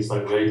on things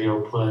like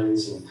radio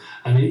plays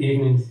and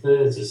even in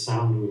theatre,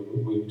 sound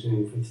we were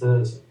doing for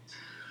theatre.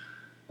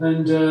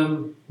 And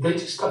they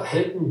just got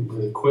hidden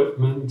with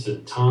equipment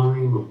and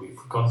time, and we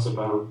forgot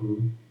about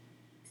them.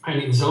 And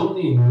it was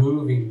only in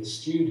moving the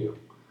studio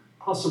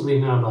possibly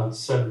now about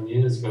 7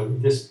 years ago,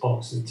 this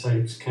box of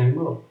tapes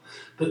came up.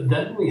 But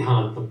then we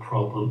had the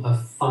problem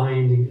of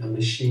finding a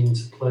machine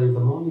to play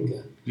them on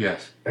again.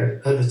 Yes.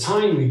 At the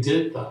time we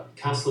did that,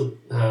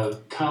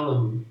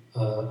 Callum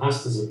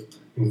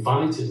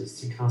invited us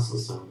to Castle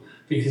Sound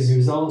because he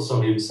was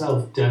also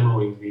himself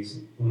demoing these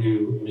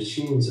new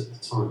machines at the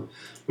time,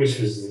 which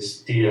was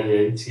this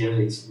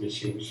DA88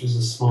 machine, which was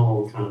a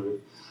small kind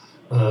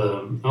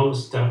of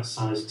almost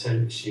that-sized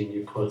tape machine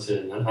you put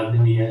in, a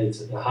mini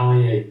 8, a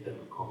high 8 they were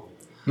called.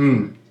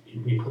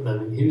 We put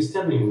them in. He was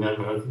demoing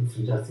them,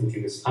 I think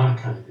it was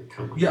Archive that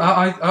come. Yeah,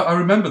 I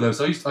remember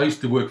those. I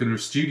used to work in a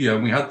studio,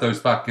 and we had those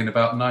back in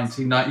about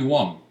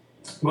 1991.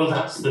 Well,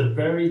 that's the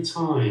very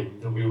time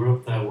that we were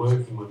up there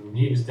working with him.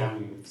 He was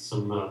down with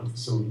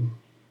some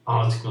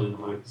article in the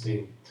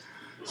magazine.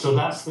 So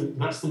that's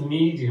the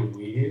medium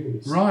we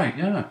used. Right,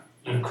 yeah.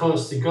 And of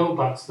course, to go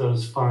back to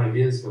those 5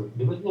 years ago,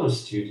 there were no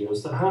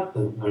studios that had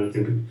them or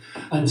anything.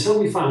 Until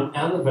we found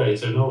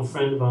Elevator, an old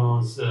friend of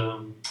ours.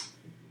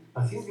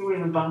 I think they were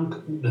in a band,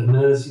 the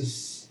Mersey,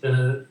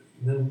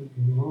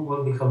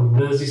 what do they call them?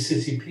 Mersey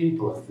City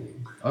People, I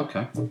think.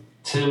 Okay.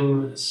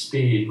 Tim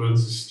Speed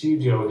runs a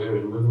studio here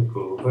in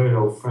Liverpool, a very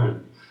old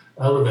friend,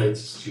 Elevator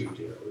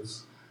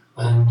Studios,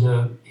 and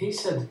he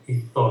said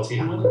he thought he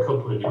had a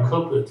couple in a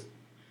cupboard.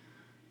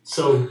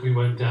 So we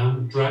went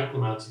down, dragged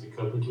them out of the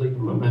cupboard, linked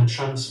them up, and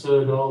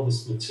transferred all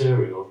this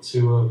material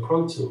to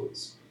Pro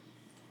Tools.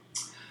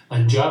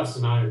 And Javs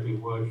and I have been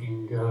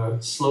working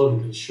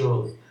slowly but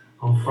surely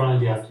on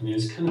Friday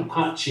afternoons, kind of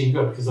patching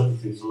up, because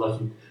obviously there's a lot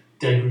of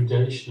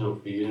degradation over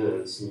the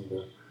years.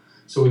 And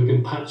so we've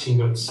been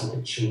patching up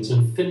sections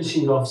and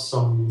finishing off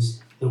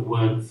songs that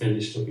weren't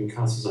finished up in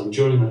Castle Sound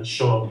during that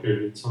short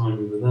period of time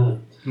we were there.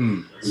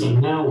 So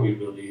now we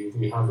believe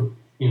we have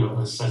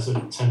a set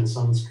of 10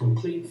 songs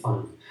complete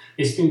finally.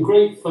 It's been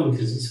great fun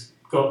because it's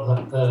got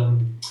that,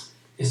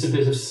 it's a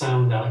bit of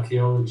sound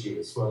archaeology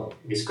as well.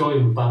 It's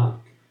going back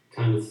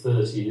kind of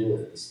 30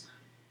 years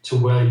to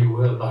where you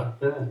were back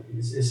then.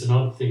 It's an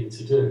odd thing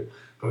to do.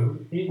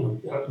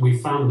 But, we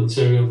found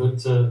material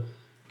that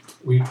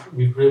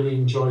we've really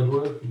enjoyed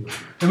working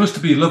with. It must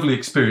have been a lovely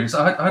experience.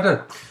 I had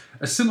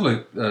a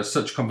similar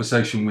such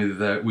conversation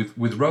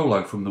with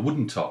Rolo from the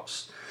Wooden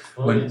Tops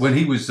when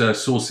he was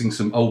sourcing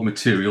some old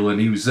material, and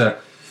he was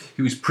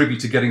privy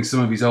to getting some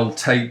of his old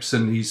tapes,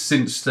 and he's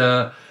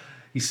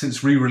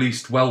since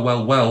re-released Well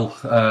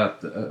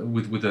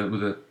with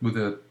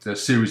a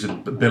series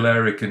of Bill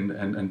Eric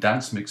and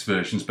dance mix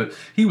versions. But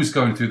he was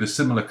going through the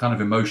similar kind of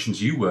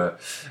emotions you were,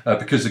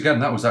 because again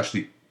that was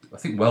actually, I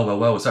think Well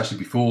was actually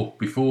before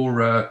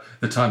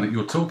the time that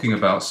you're talking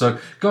about. So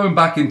going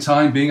back in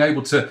time, being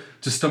able to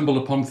stumble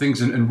upon things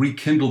and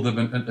rekindle them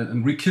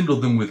and rekindle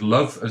them with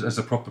love as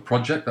a proper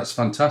project, that's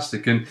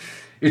fantastic. And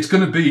it's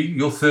going to be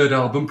your third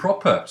album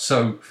proper.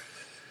 So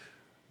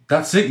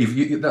that's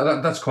it.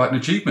 That's quite an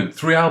achievement.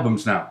 3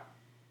 albums now.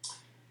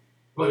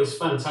 Well, it's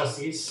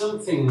fantastic. It's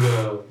something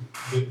that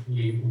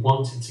we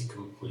wanted to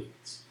complete.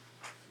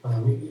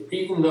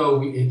 Even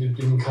though it had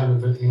been kind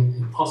of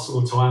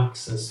impossible to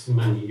access for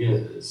many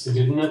years, it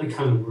had never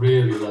kind of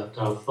really left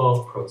our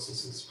thought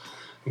processes,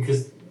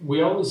 because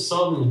we always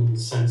saw them in the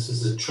sense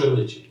as a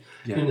trilogy.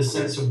 Yeah. In the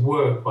sense of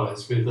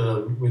work-wise, with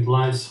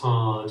Life's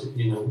Hard,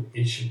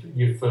 it's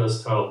your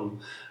first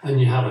album, and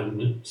you have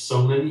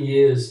so many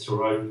years to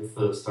write your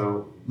first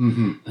album.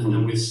 Mm-hmm. And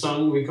then with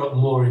Song, we got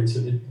more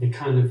into the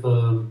kind of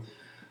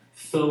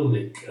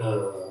filmic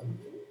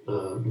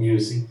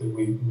music that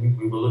we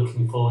were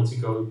looking forward to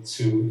go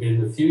to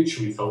in the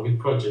future, we thought, with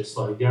projects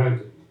like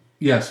Yagan.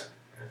 Yes.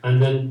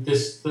 And then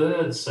this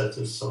third set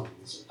of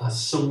songs are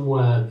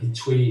somewhere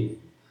between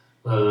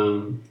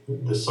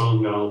the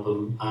Song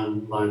album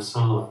and Life's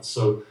Hard.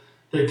 So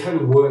they kind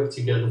of work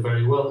together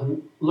very well.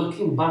 And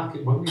looking back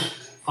at when we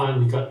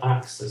finally got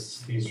access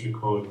to these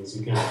recordings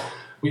again,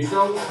 we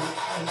felt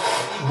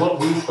what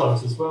we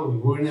thought as well. We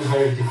were in a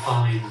very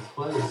defined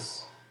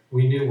place.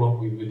 We knew what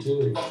we were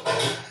doing.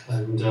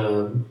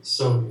 And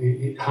so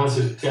it has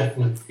a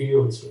definite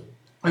feel to it.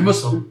 It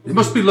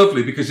must be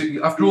lovely, because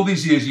after all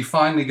these years you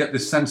finally get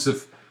this sense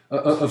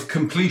of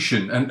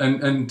completion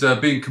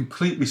and being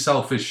completely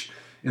selfish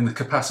in the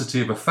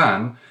capacity of a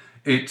fan.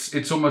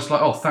 It's almost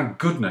like, oh, thank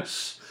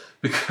goodness,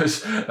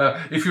 because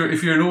if you're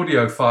an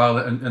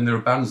audiophile and there are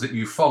bands that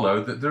you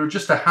follow, that there are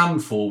just a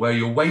handful where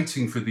you're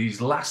waiting for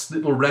these last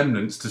little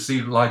remnants to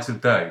see the light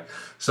of day.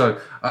 So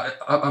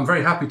I'm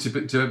very happy to be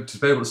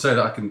able to say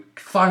that I can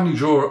finally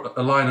draw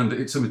a line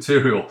under some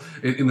material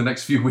in the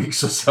next few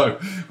weeks or so,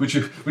 which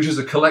as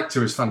a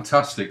collector is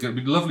fantastic. It'd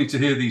be lovely to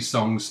hear these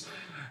songs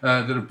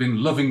that have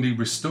been lovingly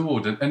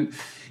restored. And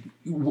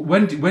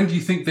when do you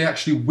think they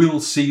actually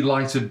will see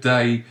light of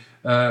day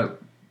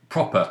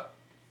proper?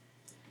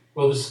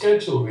 Well, the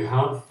schedule we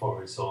have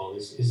for it all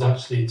is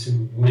actually to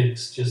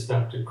mix just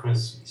after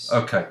Christmas.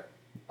 Okay.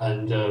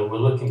 And we're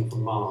looking for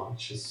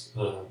March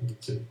to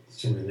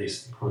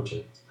release the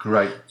project.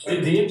 Great.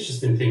 The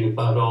interesting thing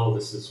about all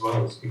this as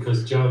well is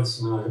because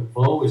Javs and I have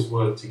always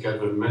worked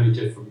together in many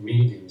different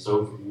mediums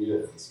over the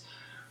years.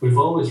 we've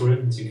always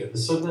written together.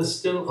 So there's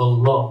still a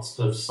lot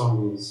of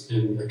songs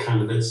in the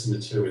kind of its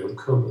material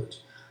cupboard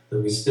that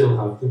we still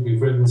have that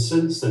we've written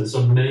since then.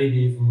 So maybe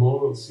even more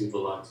will see the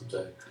light of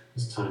day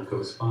as time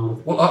goes by.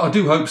 Well, I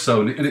do hope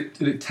so, and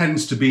it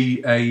tends to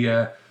be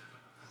a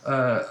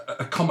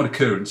common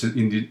occurrence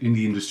in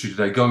the industry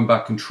today, going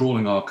back and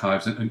trawling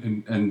archives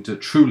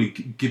and truly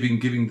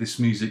giving this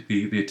music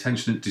the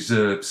attention it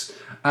deserves.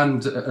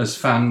 And as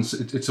fans,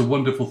 it's a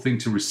wonderful thing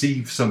to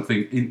receive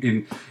something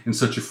in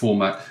such a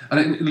format. And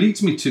it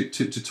leads me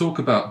to talk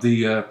about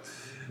the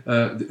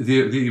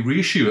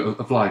reissue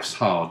of Life's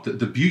Hard,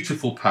 the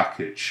beautiful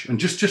package, and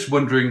just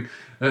wondering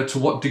to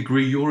what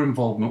degree your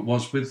involvement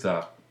was with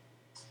that.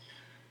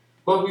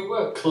 Well, we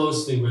worked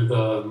closely with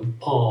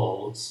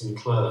Paul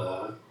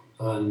Sinclair,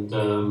 and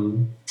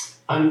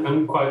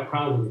I'm quite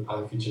proud of the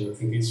packaging. I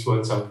think it's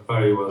worked out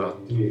very well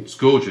indeed. It's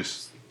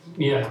gorgeous.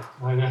 Yeah,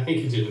 and I think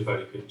he did a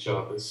very good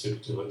job at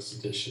Super Deluxe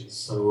Editions.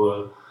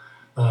 So,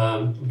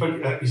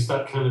 but he's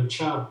that kind of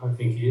chap. I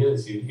think he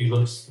is. He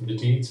looks for the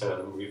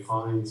detail and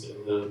refines it.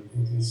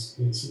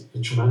 It's a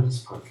tremendous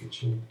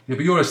package. Yeah,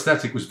 but your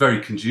aesthetic was very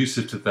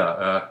conducive to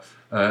that.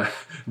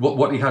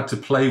 What he had to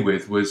play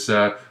with was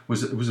a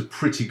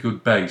pretty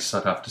good bass,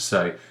 I'd have to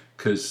say,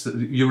 because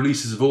your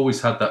releases have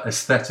always had that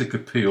aesthetic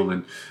appeal.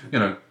 And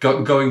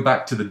going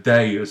back to the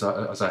day, as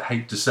I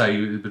hate to say,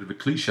 a bit of a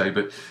cliche,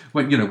 but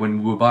when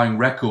we were buying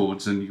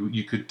records and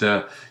you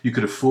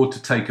could afford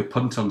to take a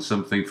punt on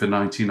something for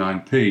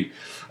 99p.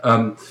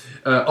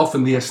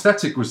 Often the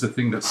aesthetic was the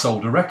thing that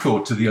sold a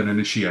record to the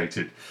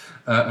uninitiated.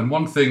 And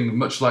one thing,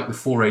 much like the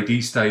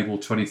 4AD stable,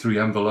 23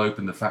 envelope,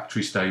 and the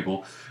factory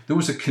stable, there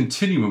was a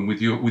continuum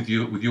with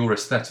your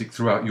aesthetic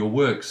throughout your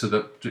work, so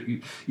that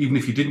even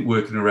if you didn't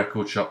work in a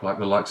record shop like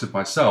the likes of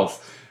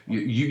myself,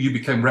 you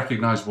became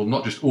recognisable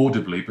not just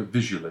audibly but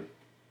visually.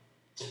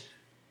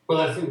 Well,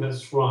 I think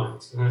that's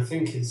right, and I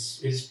think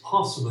it's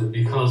possibly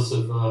because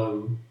of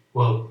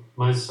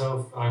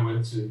myself. I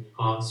went to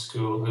art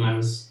school and I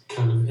was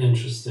kind of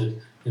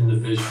interested in the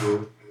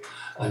visual,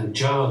 and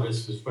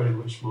Jarvis was very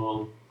much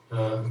more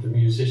the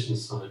musician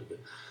side of it.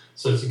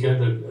 So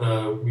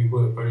together we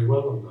work very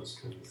well on those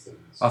kind of things.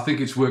 I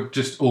think it's worked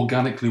just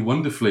organically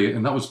wonderfully,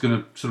 and that was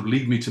going to sort of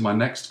lead me to my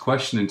next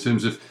question in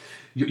terms of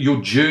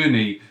your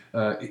journey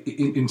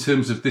in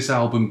terms of this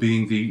album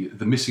being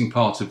the missing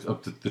part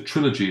of the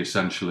trilogy,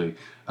 essentially,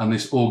 and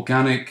this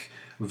organic,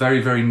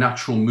 very, very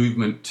natural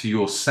movement to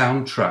your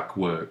soundtrack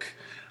work.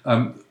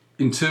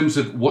 In terms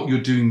of what you're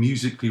doing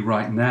musically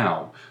right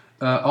now,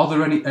 are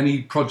there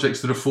any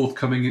projects that are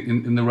forthcoming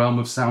in the realm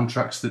of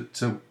soundtracks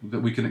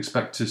that we can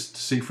expect to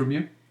see from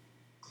you?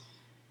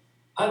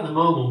 At the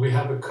moment, we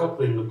have a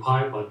couple in the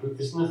pipeline, but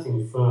there's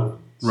nothing firm.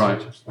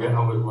 Right. So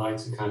I would like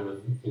to kind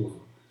of,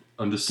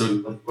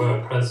 Understood.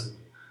 Where present.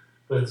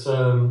 But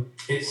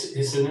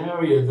it's an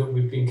area that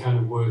we've been kind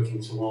of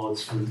working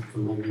towards for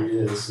many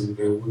years, and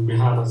we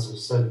have, as I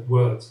said,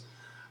 worked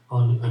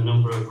on a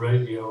number of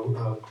radio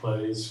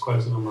plays,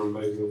 quite a number of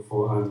radio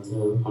for and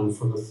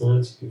for the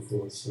theatre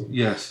before. So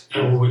Yes.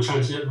 we're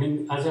trying to. I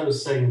mean, as I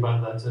was saying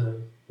about that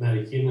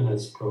Mary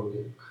Jimenez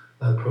project,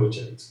 the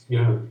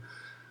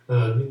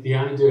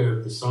idea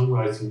of the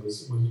songwriting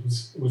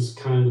was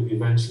kind of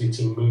eventually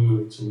to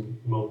move to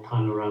more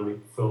panoramic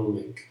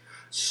filmic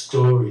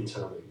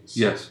storytelling.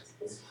 Yes.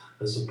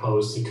 As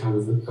opposed to kind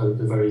of a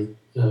very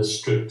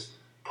strict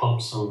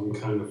pop song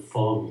kind of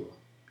formula.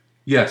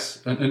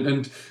 Yes,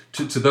 and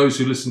to those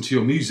who listen to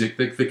your music,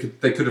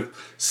 they could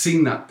have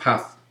seen that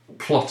path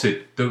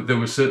plotted. There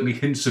were certainly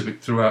hints of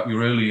it throughout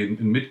your early and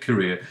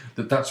mid-career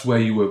that's where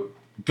you were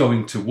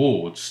going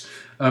towards.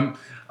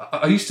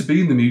 I used to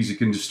be in the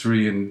music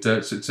industry, and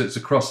it's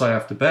a cross I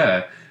have to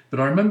bear. But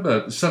I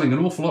remember selling an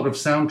awful lot of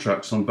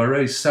soundtracks on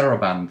Barre's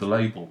Saraband, the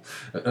label,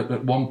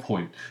 at one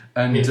point.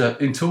 And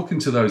in talking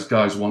to those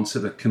guys once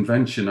at a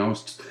convention,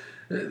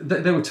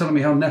 they were telling me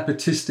how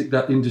nepotistic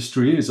that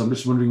industry is. I'm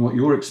just wondering what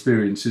your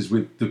experience is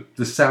with the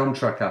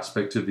soundtrack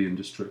aspect of the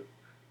industry.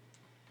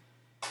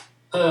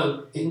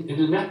 In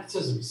a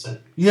nepotism sense?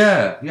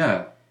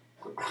 Yeah.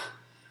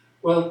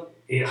 Well,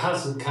 it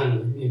hasn't kind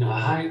of,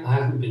 I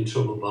haven't been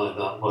troubled by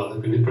that while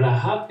I've been in, but I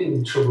have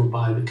been troubled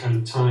by the kind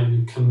of time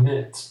you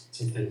commit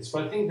to things.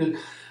 But I think that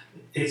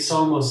it's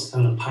almost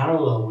on a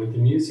parallel with the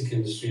music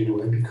industry in a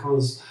way,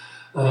 because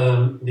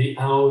the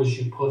hours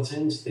you put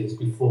into things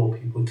before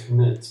people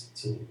commit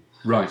to them.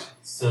 Right.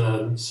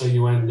 So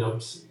you end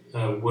up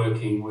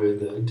working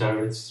with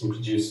directors and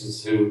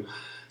producers who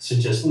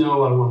suggest,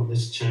 no, I want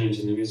this change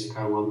in the music,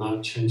 I want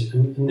that change.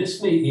 And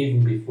this may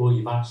even before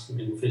you've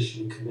actually been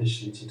officially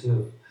commissioned to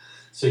do it.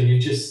 So you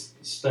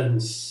just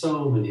spend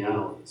so many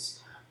hours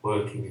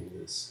working in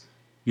this.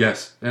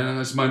 Yes, and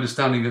that's my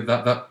understanding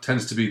that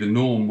tends to be the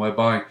norm,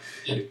 whereby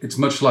it's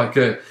much like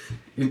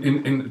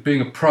in being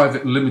a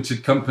private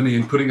limited company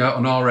and putting out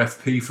an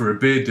RFP for a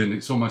bid, and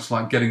it's almost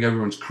like getting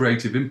everyone's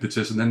creative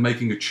impetus and then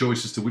making a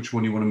choice as to which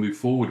one you want to move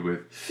forward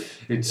with.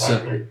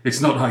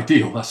 It's not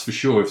ideal, that's for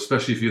sure,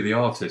 especially if you're the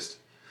artist.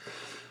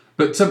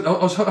 But I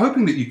was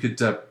hoping that you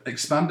could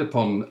expand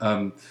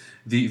upon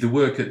the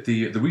work at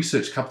the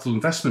Research Capital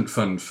Investment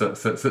Fund for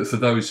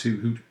those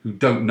who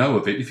don't know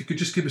of it. If you could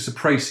just give us a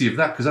précis of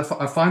that, because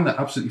I find that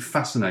absolutely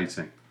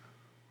fascinating.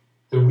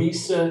 The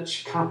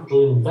Research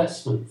Capital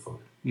Investment Fund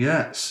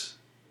Yes.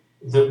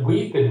 that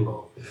we've been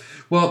involved in.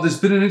 Well,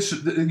 you've been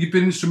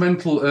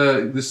instrumental.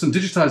 There's some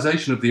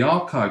digitisation of the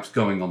archives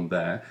going on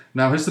there.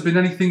 Now, has there been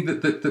anything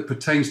that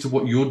pertains to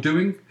what you're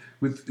doing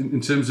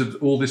in terms of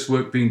all this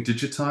work being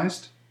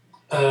digitised?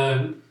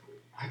 I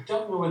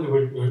don't know whether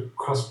we're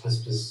cross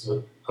purposes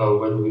or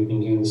whether we've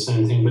been doing the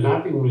same thing, but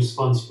I've been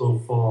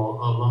responsible for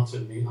a lot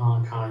of the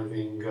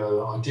archiving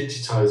or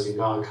digitising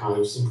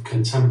archives of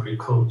contemporary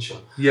culture.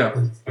 Yeah.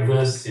 With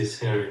universities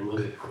here in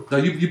Liverpool. Now,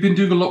 you've been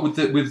doing a lot with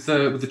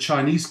the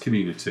Chinese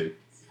community.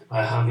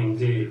 I have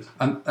indeed.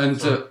 And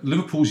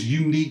Liverpool's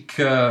unique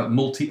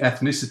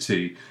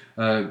multi-ethnicity,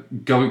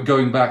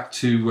 going back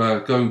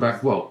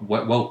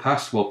well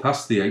past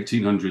the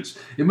 1800s.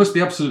 It must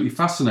be absolutely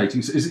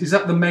fascinating. So is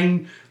that the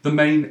main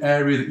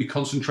area that you're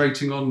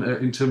concentrating on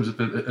in terms of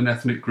an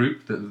ethnic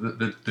group,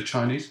 the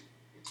Chinese?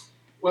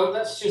 Well,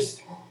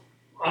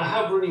 I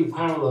have running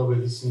parallel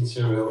with this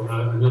material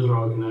another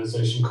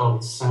organisation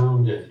called the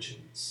Sound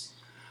Agents,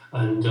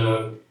 and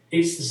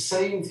it's the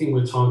same thing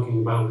we're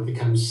talking about with the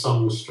kind of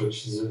song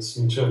structures at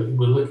Centurion.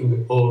 We're looking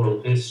at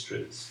oral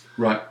histories,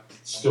 right?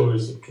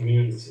 Stories of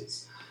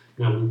communities.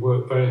 Now, we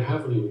work very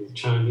heavily with the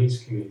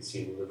Chinese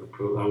community in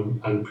Liverpool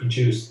and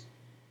produce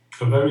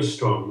a very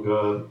strong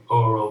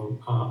oral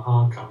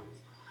archive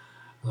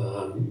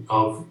from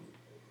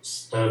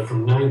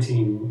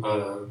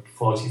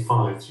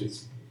 1945 through to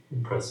the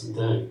present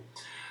day.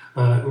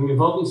 And we're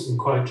involved in some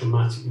quite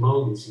dramatic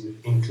moments,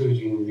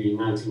 including the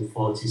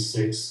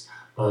 1946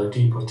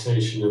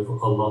 deportation of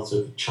a lot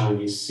of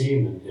Chinese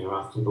seamen here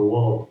after the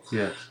war.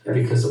 Yeah.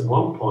 Because at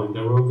one point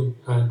there were over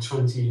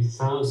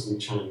 20,000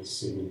 Chinese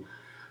seamen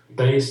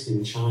based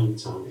in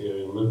Chinatown here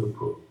in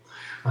Liverpool.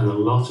 And a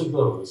lot of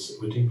those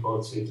were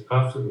deported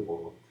after the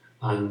war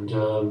and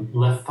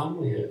left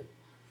family here,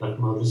 left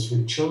mothers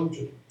with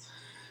children.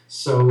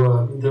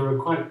 So there are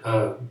quite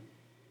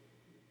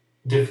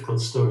difficult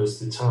stories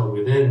to tell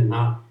within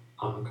that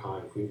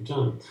archive we've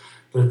done.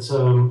 But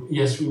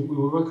yes, we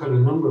work on a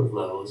number of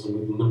levels and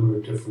with a number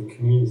of different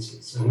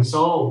communities, and it's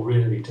all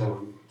really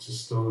down to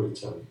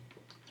storytelling.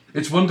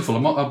 It's wonderful.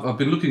 I've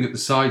been looking at the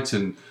site,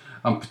 and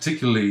I'm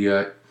particularly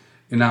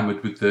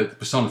enamoured with the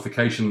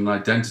personification and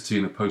identity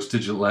in a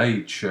post-digital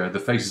age. The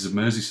Faces of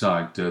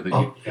Merseyside.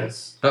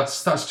 Yes,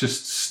 that's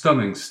just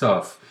stunning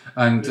stuff.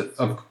 And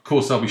of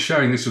course, I'll be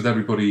sharing this with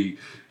everybody.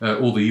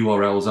 All the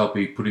URLs I'll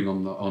be putting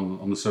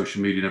on the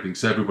social media and everything,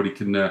 so everybody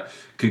can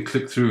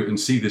click through it and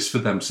see this for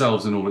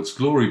themselves in all its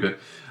glory. But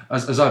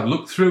as I've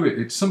looked through it,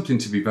 it's something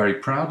to be very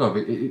proud of.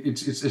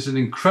 It's an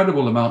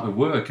incredible amount of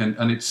work,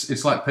 and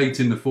it's like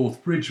painting the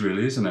Forth Bridge,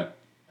 really, isn't it?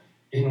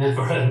 It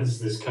never ends,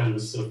 this kind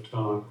of stuff,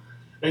 Tom.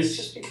 It's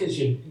just because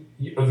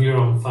of your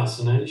own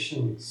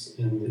fascinations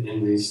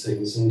in these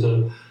things,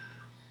 and.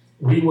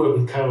 We work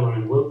with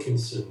Caroline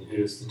Wilkinson,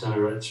 who's the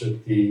director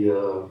of the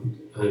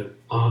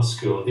art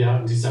school, the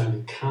Art and Design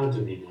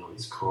Academy now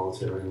it's called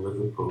here in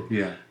Liverpool,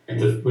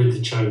 with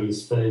the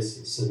Chinese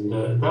faces. And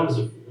that was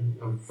a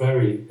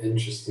very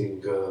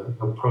interesting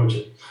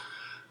project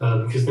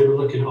because they were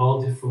looking at all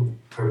different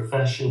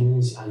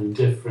professions and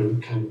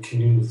different kind of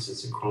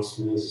communities across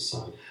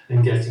Merseyside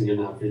and getting an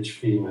average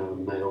female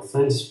and male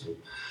face for them.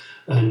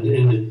 And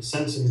in the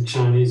sense of the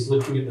Chinese,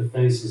 looking at the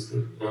faces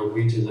that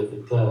we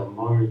delivered there,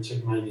 Moira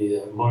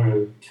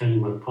Kenny,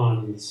 my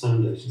partner in the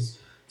Sound Agents,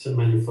 took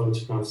many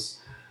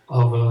photographs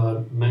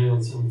of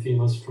males and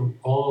females from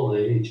all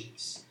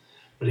ages.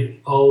 But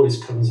it always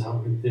comes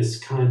out with this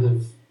kind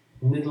of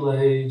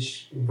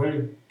middle-aged,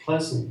 very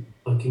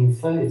pleasant-looking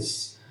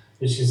face,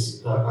 which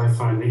is, I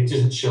find, it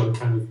doesn't show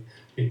kind of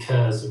the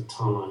cares of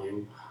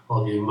time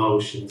or the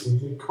emotions.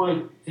 And they're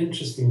quite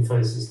interesting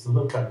faces to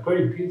look at,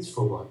 very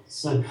beautiful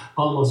ones,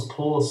 almost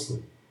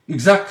porcelain.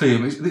 Exactly.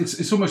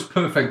 It's almost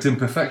perfect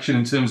imperfection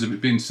in terms of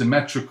it being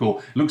symmetrical.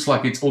 It looks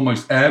like it's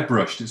almost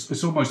airbrushed.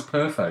 It's almost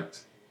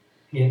perfect.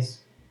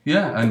 Yes.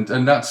 Yeah,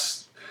 and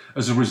that's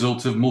as a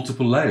result of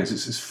multiple layers.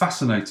 It's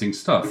fascinating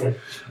stuff.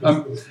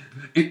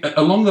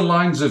 Along the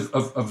lines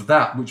of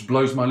that, which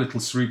blows my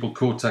little cerebral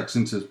cortex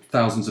into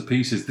thousands of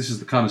pieces, this is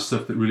the kind of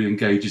stuff that really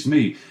engages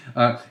me.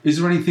 Is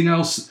there anything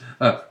else,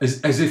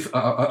 as if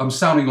I'm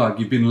sounding like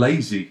you've been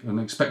lazy and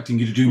expecting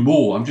you to do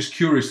more? I'm just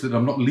curious that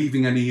I'm not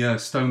leaving any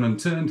stone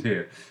unturned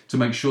here to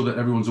make sure that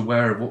everyone's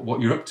aware of what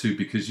you're up to,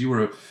 because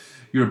you're a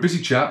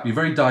busy chap, you're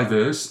very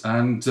diverse,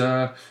 and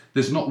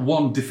there's not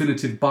one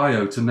definitive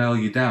bio to nail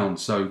you down.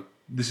 So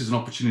this is an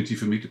opportunity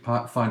for me to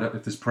find out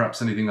if there's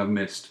perhaps anything I've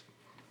missed.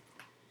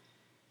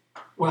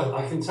 Well,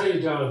 I can tell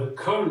you, Darragh, that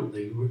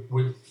currently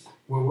we're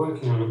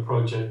working on a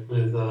project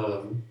with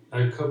a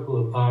couple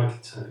of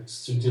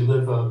architects to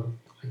deliver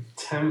a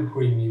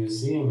temporary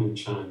museum in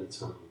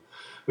Chinatown,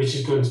 which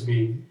is going to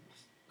be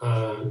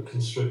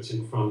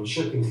constructed from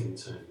shipping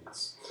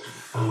containers.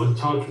 And we're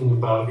talking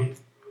about it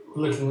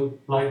looking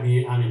like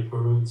the Annie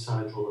Peru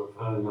title of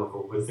her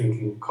novel, we're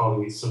thinking of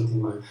calling it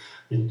something like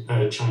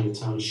the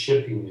Chinatown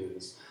Shipping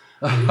News.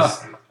 And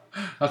it's-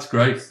 That's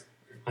great.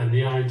 And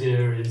the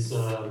idea is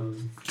that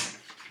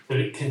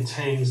it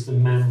contains the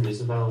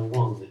memories of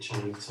L1, the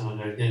Chinatown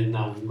area in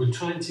Nanning. We're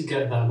trying to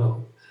get that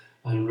up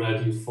and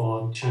ready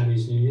for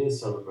Chinese New Year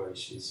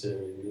celebrations here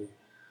in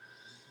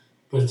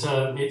But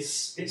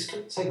it's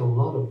going to take a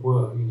lot of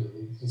work. You know,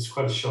 it's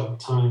quite a short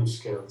time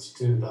scale to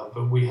do that.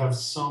 But we have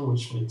so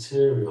much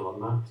material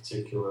on that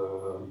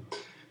particular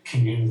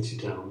community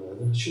down there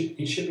that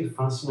it should be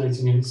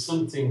fascinating, and it's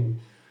something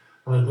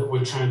that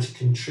we're trying to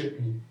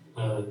contribute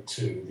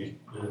to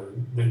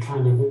the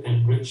kind of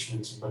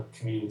enrichment of that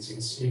community.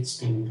 It's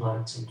been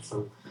neglected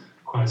for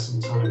quite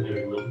some time here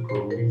in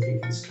Liverpool. We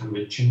think it's kind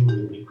of a jewel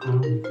in the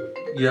crown.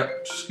 Yeah,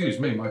 excuse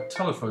me, my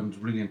telephone's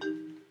ringing.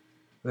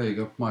 There you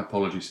go. My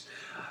apologies.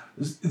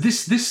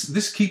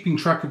 This keeping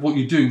track of what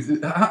you're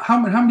doing. How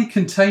many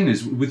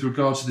containers with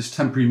regards to this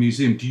temporary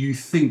museum do you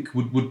think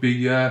would be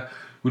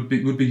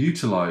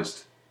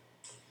utilised?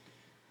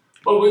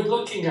 Well, we're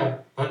looking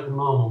at the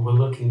moment. We're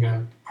looking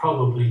at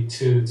probably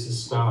 2 to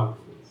start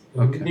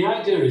with. Okay. The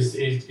idea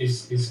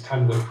is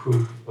kind of a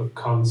proof of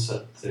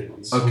concept thing.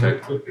 So Okay.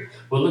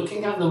 we're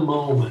looking at the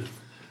moment.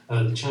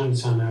 The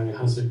Chinatown area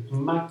has a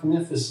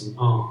magnificent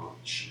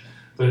arch,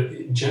 but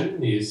it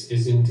generally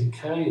is in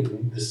decay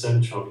in the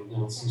centre of it,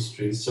 Nelson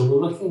Street. So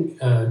we're looking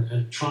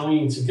at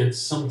trying to get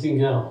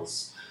something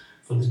else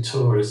for the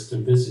tourists to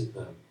visit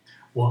them.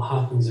 What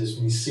happens is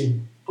we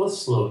see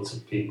busloads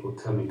of people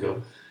coming up,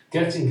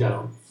 getting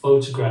out,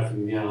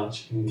 photographing the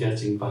arch and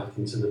getting back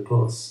into the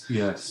bus.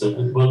 Yes. So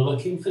we're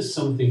looking for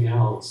something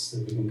else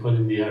that we can put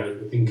in the area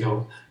that can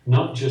go,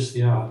 not just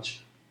the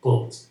arch,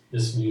 but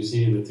this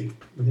museum of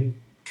the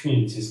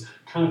community's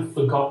kind of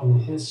forgotten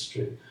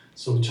history.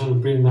 So we're trying to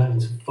bring that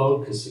into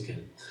focus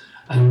again.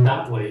 And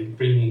that way,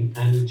 bringing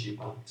energy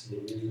back to the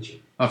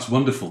region. That's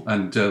wonderful.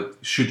 And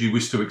should you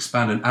wish to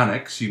expand an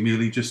annex, you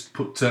merely just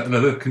put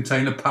another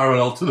container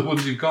parallel to the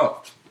ones you've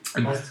got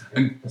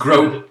and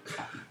grow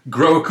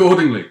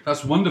accordingly.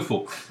 That's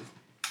wonderful.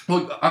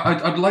 Well,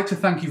 I'd like to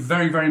thank you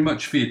very, very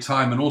much for your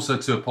time, and also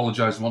to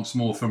apologise once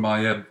more for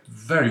my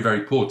very,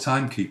 very poor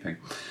timekeeping.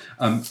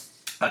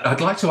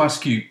 I'd like to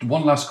ask you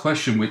one last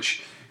question,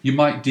 which you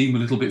might deem a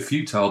little bit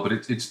futile, but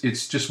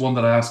it's just one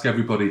that I ask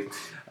everybody,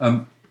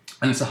 and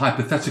it's a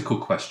hypothetical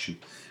question.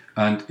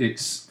 And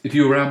it's, if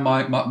you're around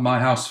my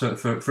house for a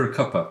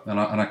cuppa, and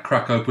I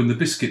crack open the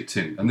biscuit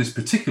tin, and this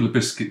particular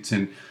biscuit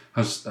tin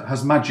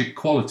has magic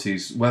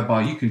qualities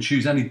whereby you can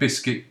choose any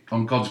biscuit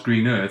on God's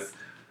green earth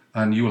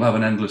and you will have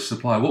an endless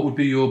supply. What would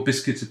be your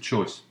biscuit of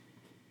choice?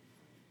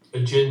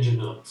 A ginger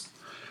nut.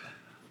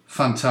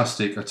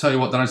 Fantastic. I tell you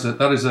what,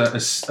 that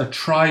is a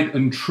tried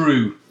and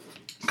true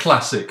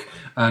classic.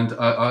 And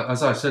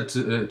as I said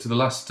to the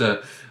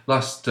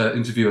last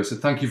interview, I said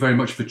thank you very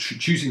much for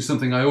choosing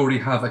something I already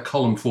have a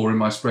column for in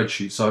my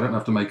spreadsheet, so I don't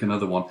have to make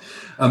another one.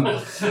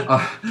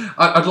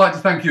 I'd like to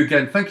thank you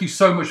again. Thank you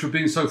so much for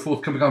being so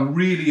forthcoming. I'm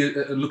really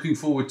looking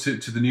forward to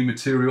the new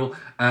material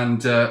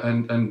and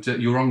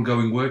your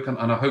ongoing work, and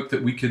I hope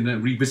that we can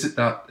revisit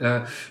that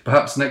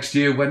perhaps next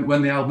year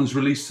when the album's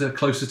released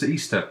closer to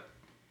Easter.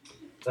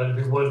 That'd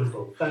be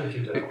wonderful. Thank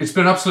you, Dale. It's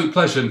been an absolute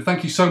pleasure, and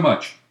thank you so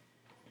much.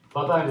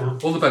 Bye-bye now.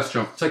 All the best,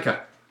 John. Take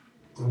care.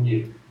 And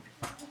you.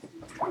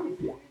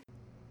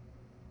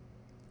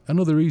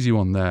 Another easy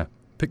one there.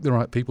 Pick the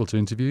right people to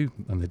interview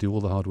and they do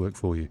all the hard work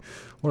for you.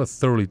 What a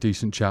thoroughly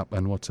decent chap,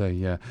 and what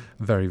a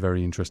very,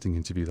 very interesting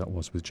interview that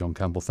was with John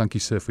Campbell. Thank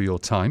you, sir, for your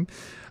time.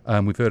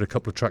 We've heard a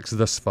couple of tracks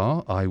thus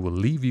far. I will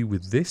leave you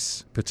with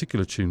this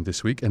particular tune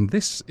this week, and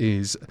this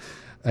is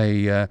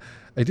a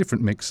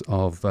different mix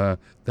of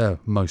their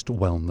most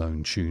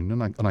well-known tune,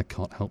 and I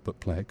can't help but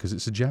play it because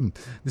it's a gem.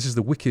 This is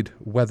the Wicked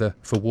Weather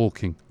for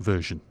Walking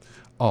version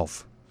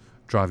of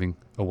Driving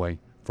Away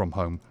from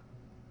Home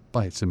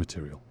by It's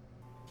Immaterial.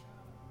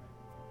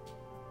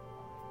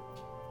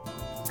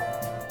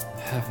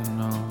 Heaven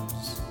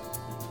knows.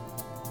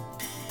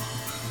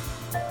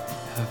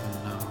 Heaven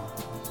knows.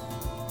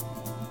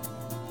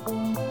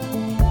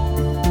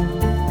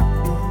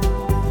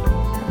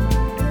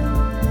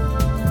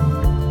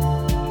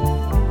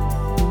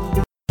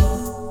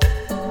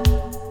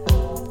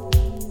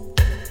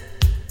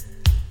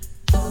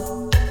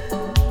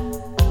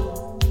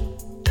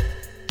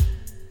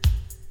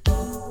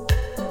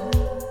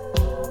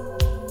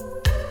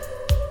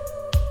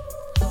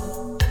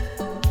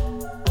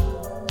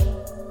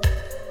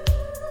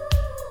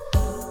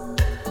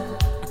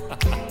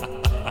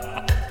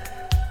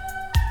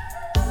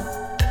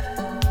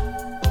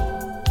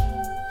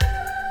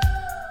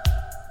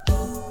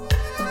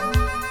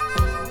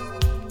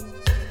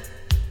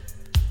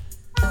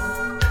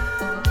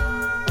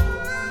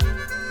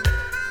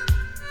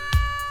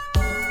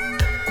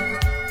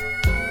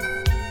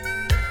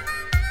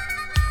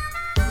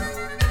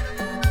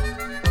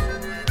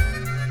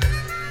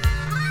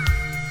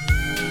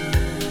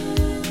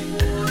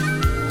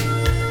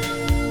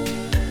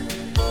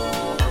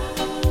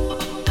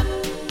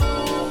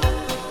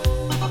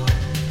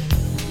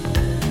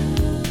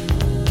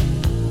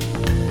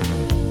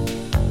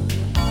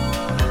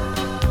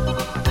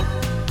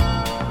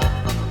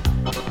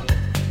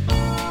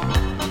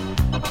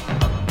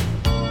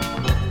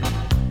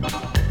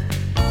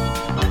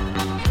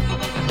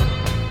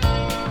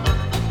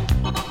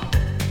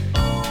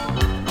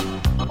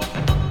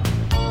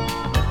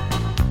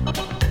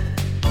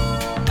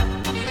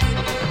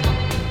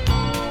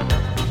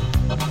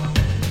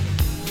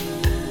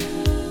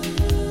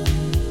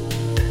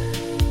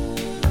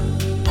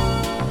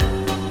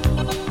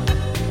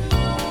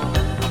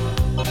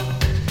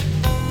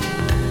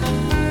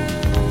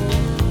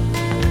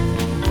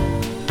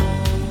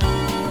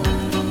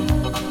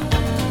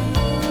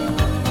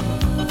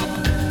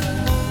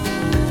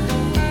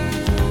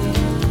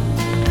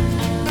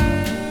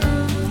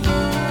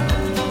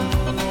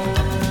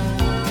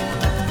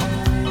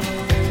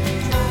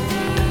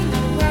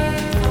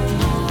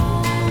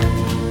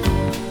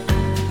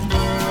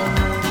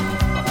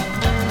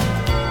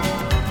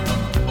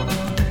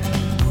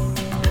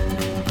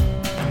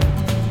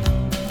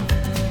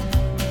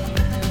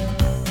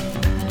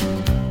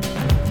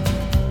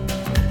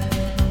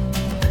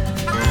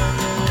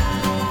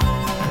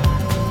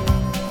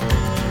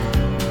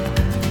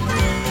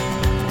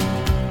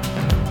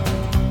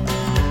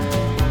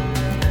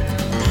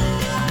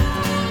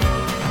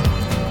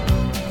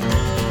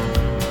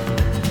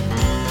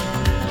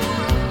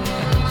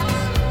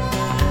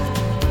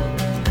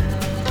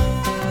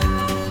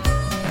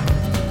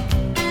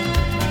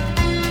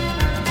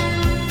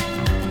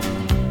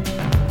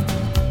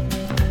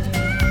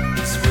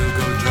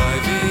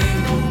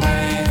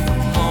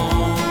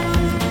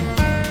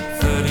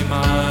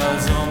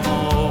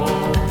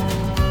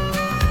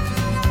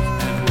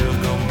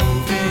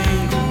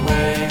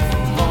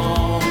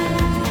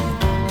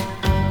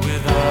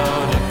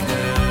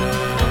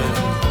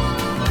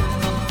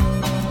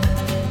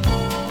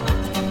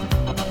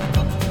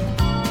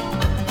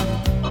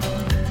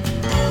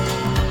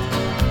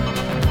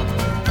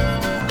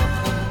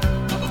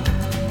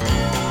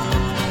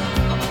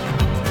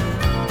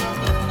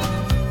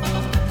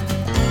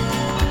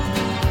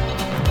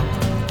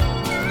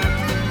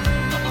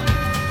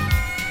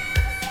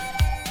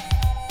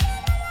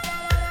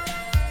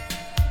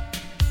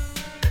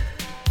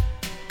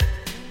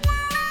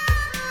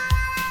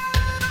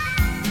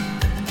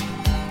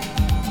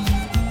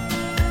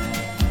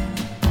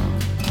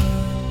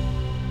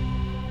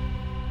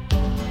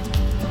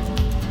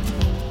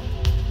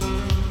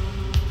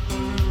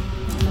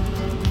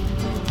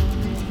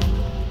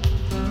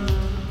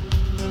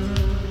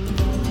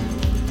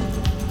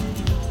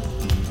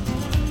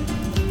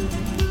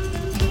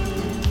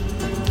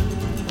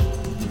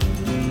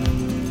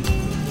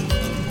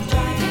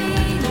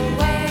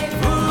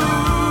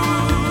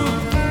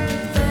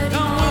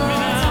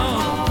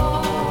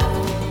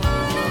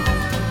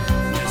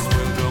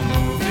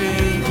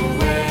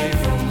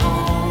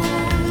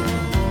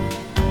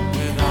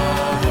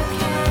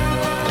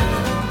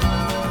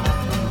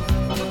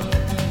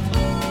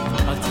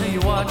 you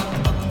what,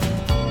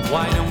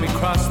 why don't we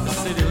cross the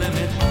city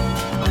limit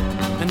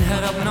and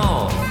head up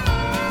north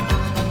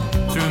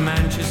through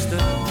Manchester?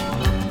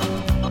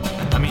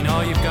 I mean,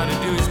 all you've got to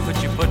do is put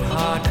your foot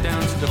hard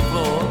down to the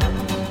floor,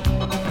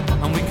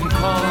 and we can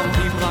call on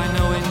people I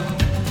know in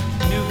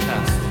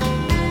Newcastle,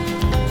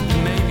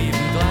 and maybe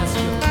even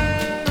Glasgow.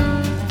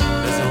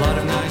 There's a lot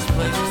of nice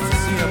places to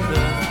see up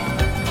there.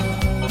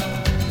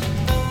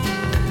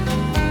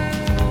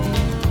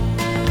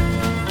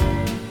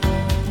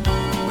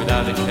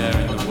 Without a care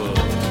in the world.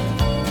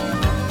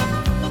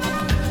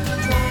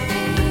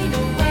 Driving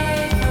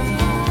away from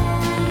home,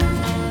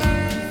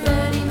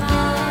 30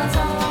 miles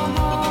or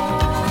more.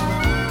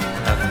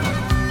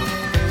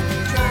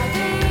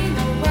 Driving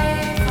away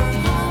from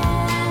home.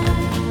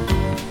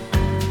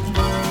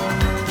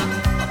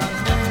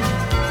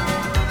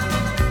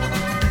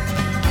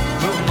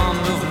 Move 'em on,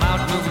 move 'em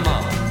out, move 'em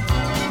on.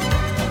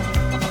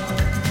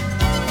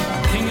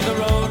 King of the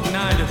road,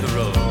 knight of the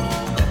road.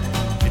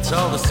 It's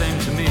all the same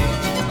to me.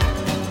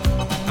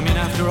 I mean,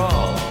 after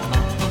all,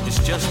 it's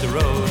just a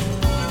road.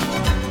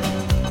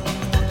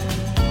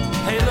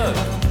 Hey, look.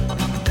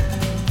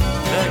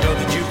 There go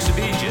the Dukes of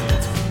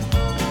Egypt.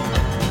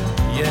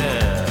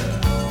 Yeah.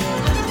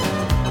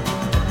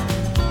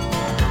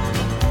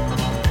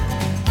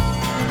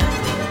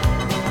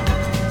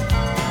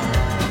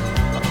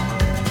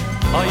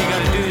 All you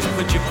gotta do is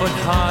put your foot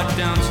hard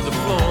down to the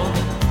floor,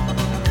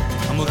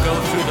 and we'll go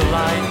through the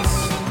lights,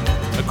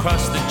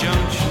 across the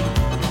junction,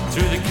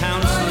 through the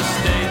council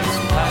estates,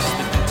 past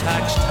the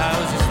detached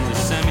houses and the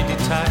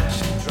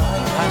semi-detached,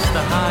 past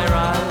the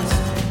high-rise,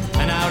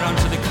 and out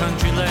onto the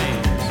country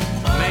lanes,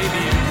 maybe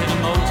even hit a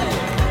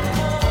motorway.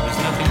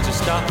 There's nothing to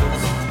stop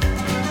us.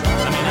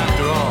 I mean,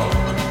 after all,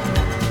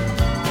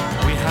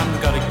 we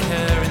haven't got a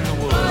care in the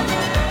world.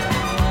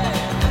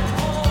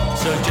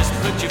 So just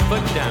put your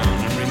foot down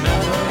and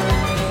remember,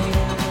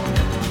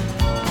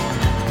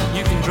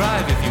 you can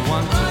drive if you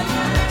want to.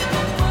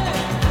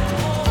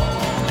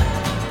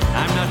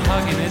 I'm not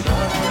hugging it.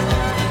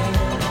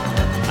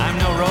 I'm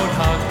no road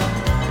hog.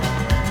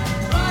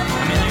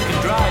 I mean, you can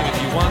drive if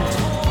you want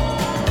to.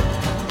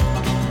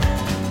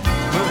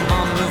 Move 'em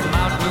on, move 'em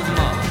out, move 'em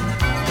on.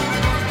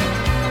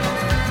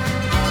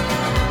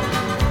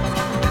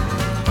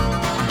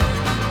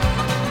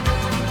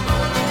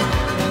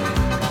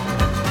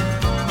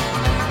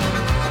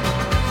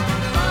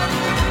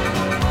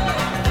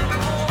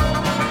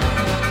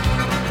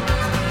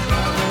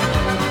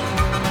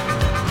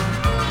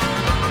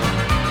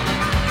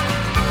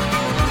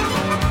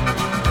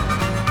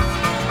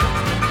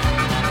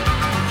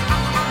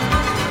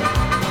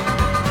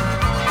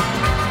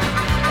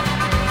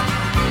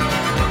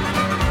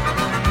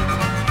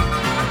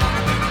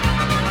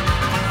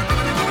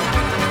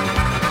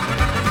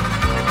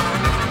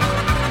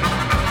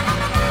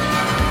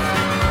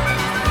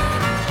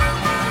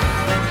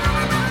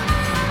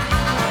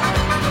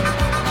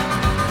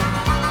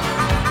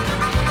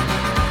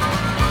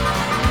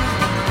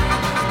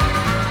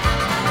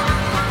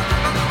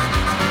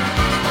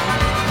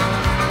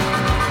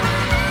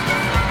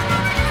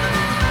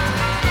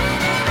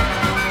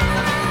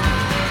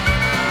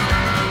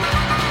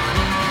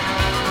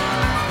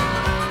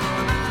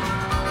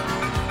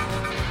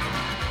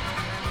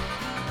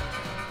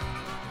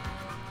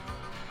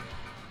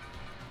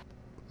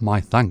 My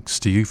thanks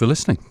to you for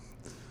listening,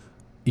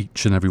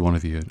 each and every one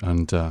of you,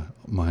 and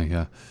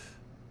my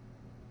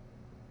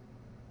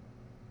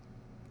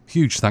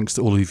huge thanks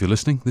to all of you for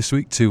listening this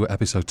week to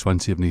episode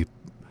 20 of Near.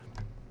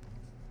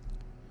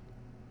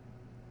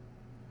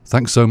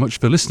 Thanks so much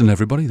for listening,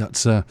 everybody.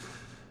 Thanks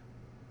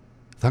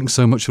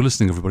so much for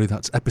listening, everybody.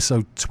 That's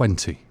episode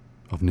 20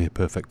 of Near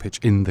Perfect Pitch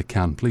in the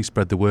can. Please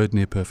spread the word,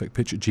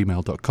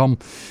 nearperfectpitch@gmail.com.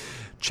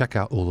 Check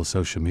out all the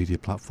social media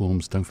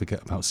platforms. Don't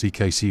forget about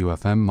CKCU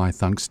FM. My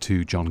thanks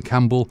to John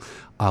Campbell.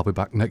 I'll be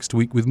back next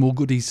week with more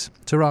goodies.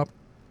 Ta-ra.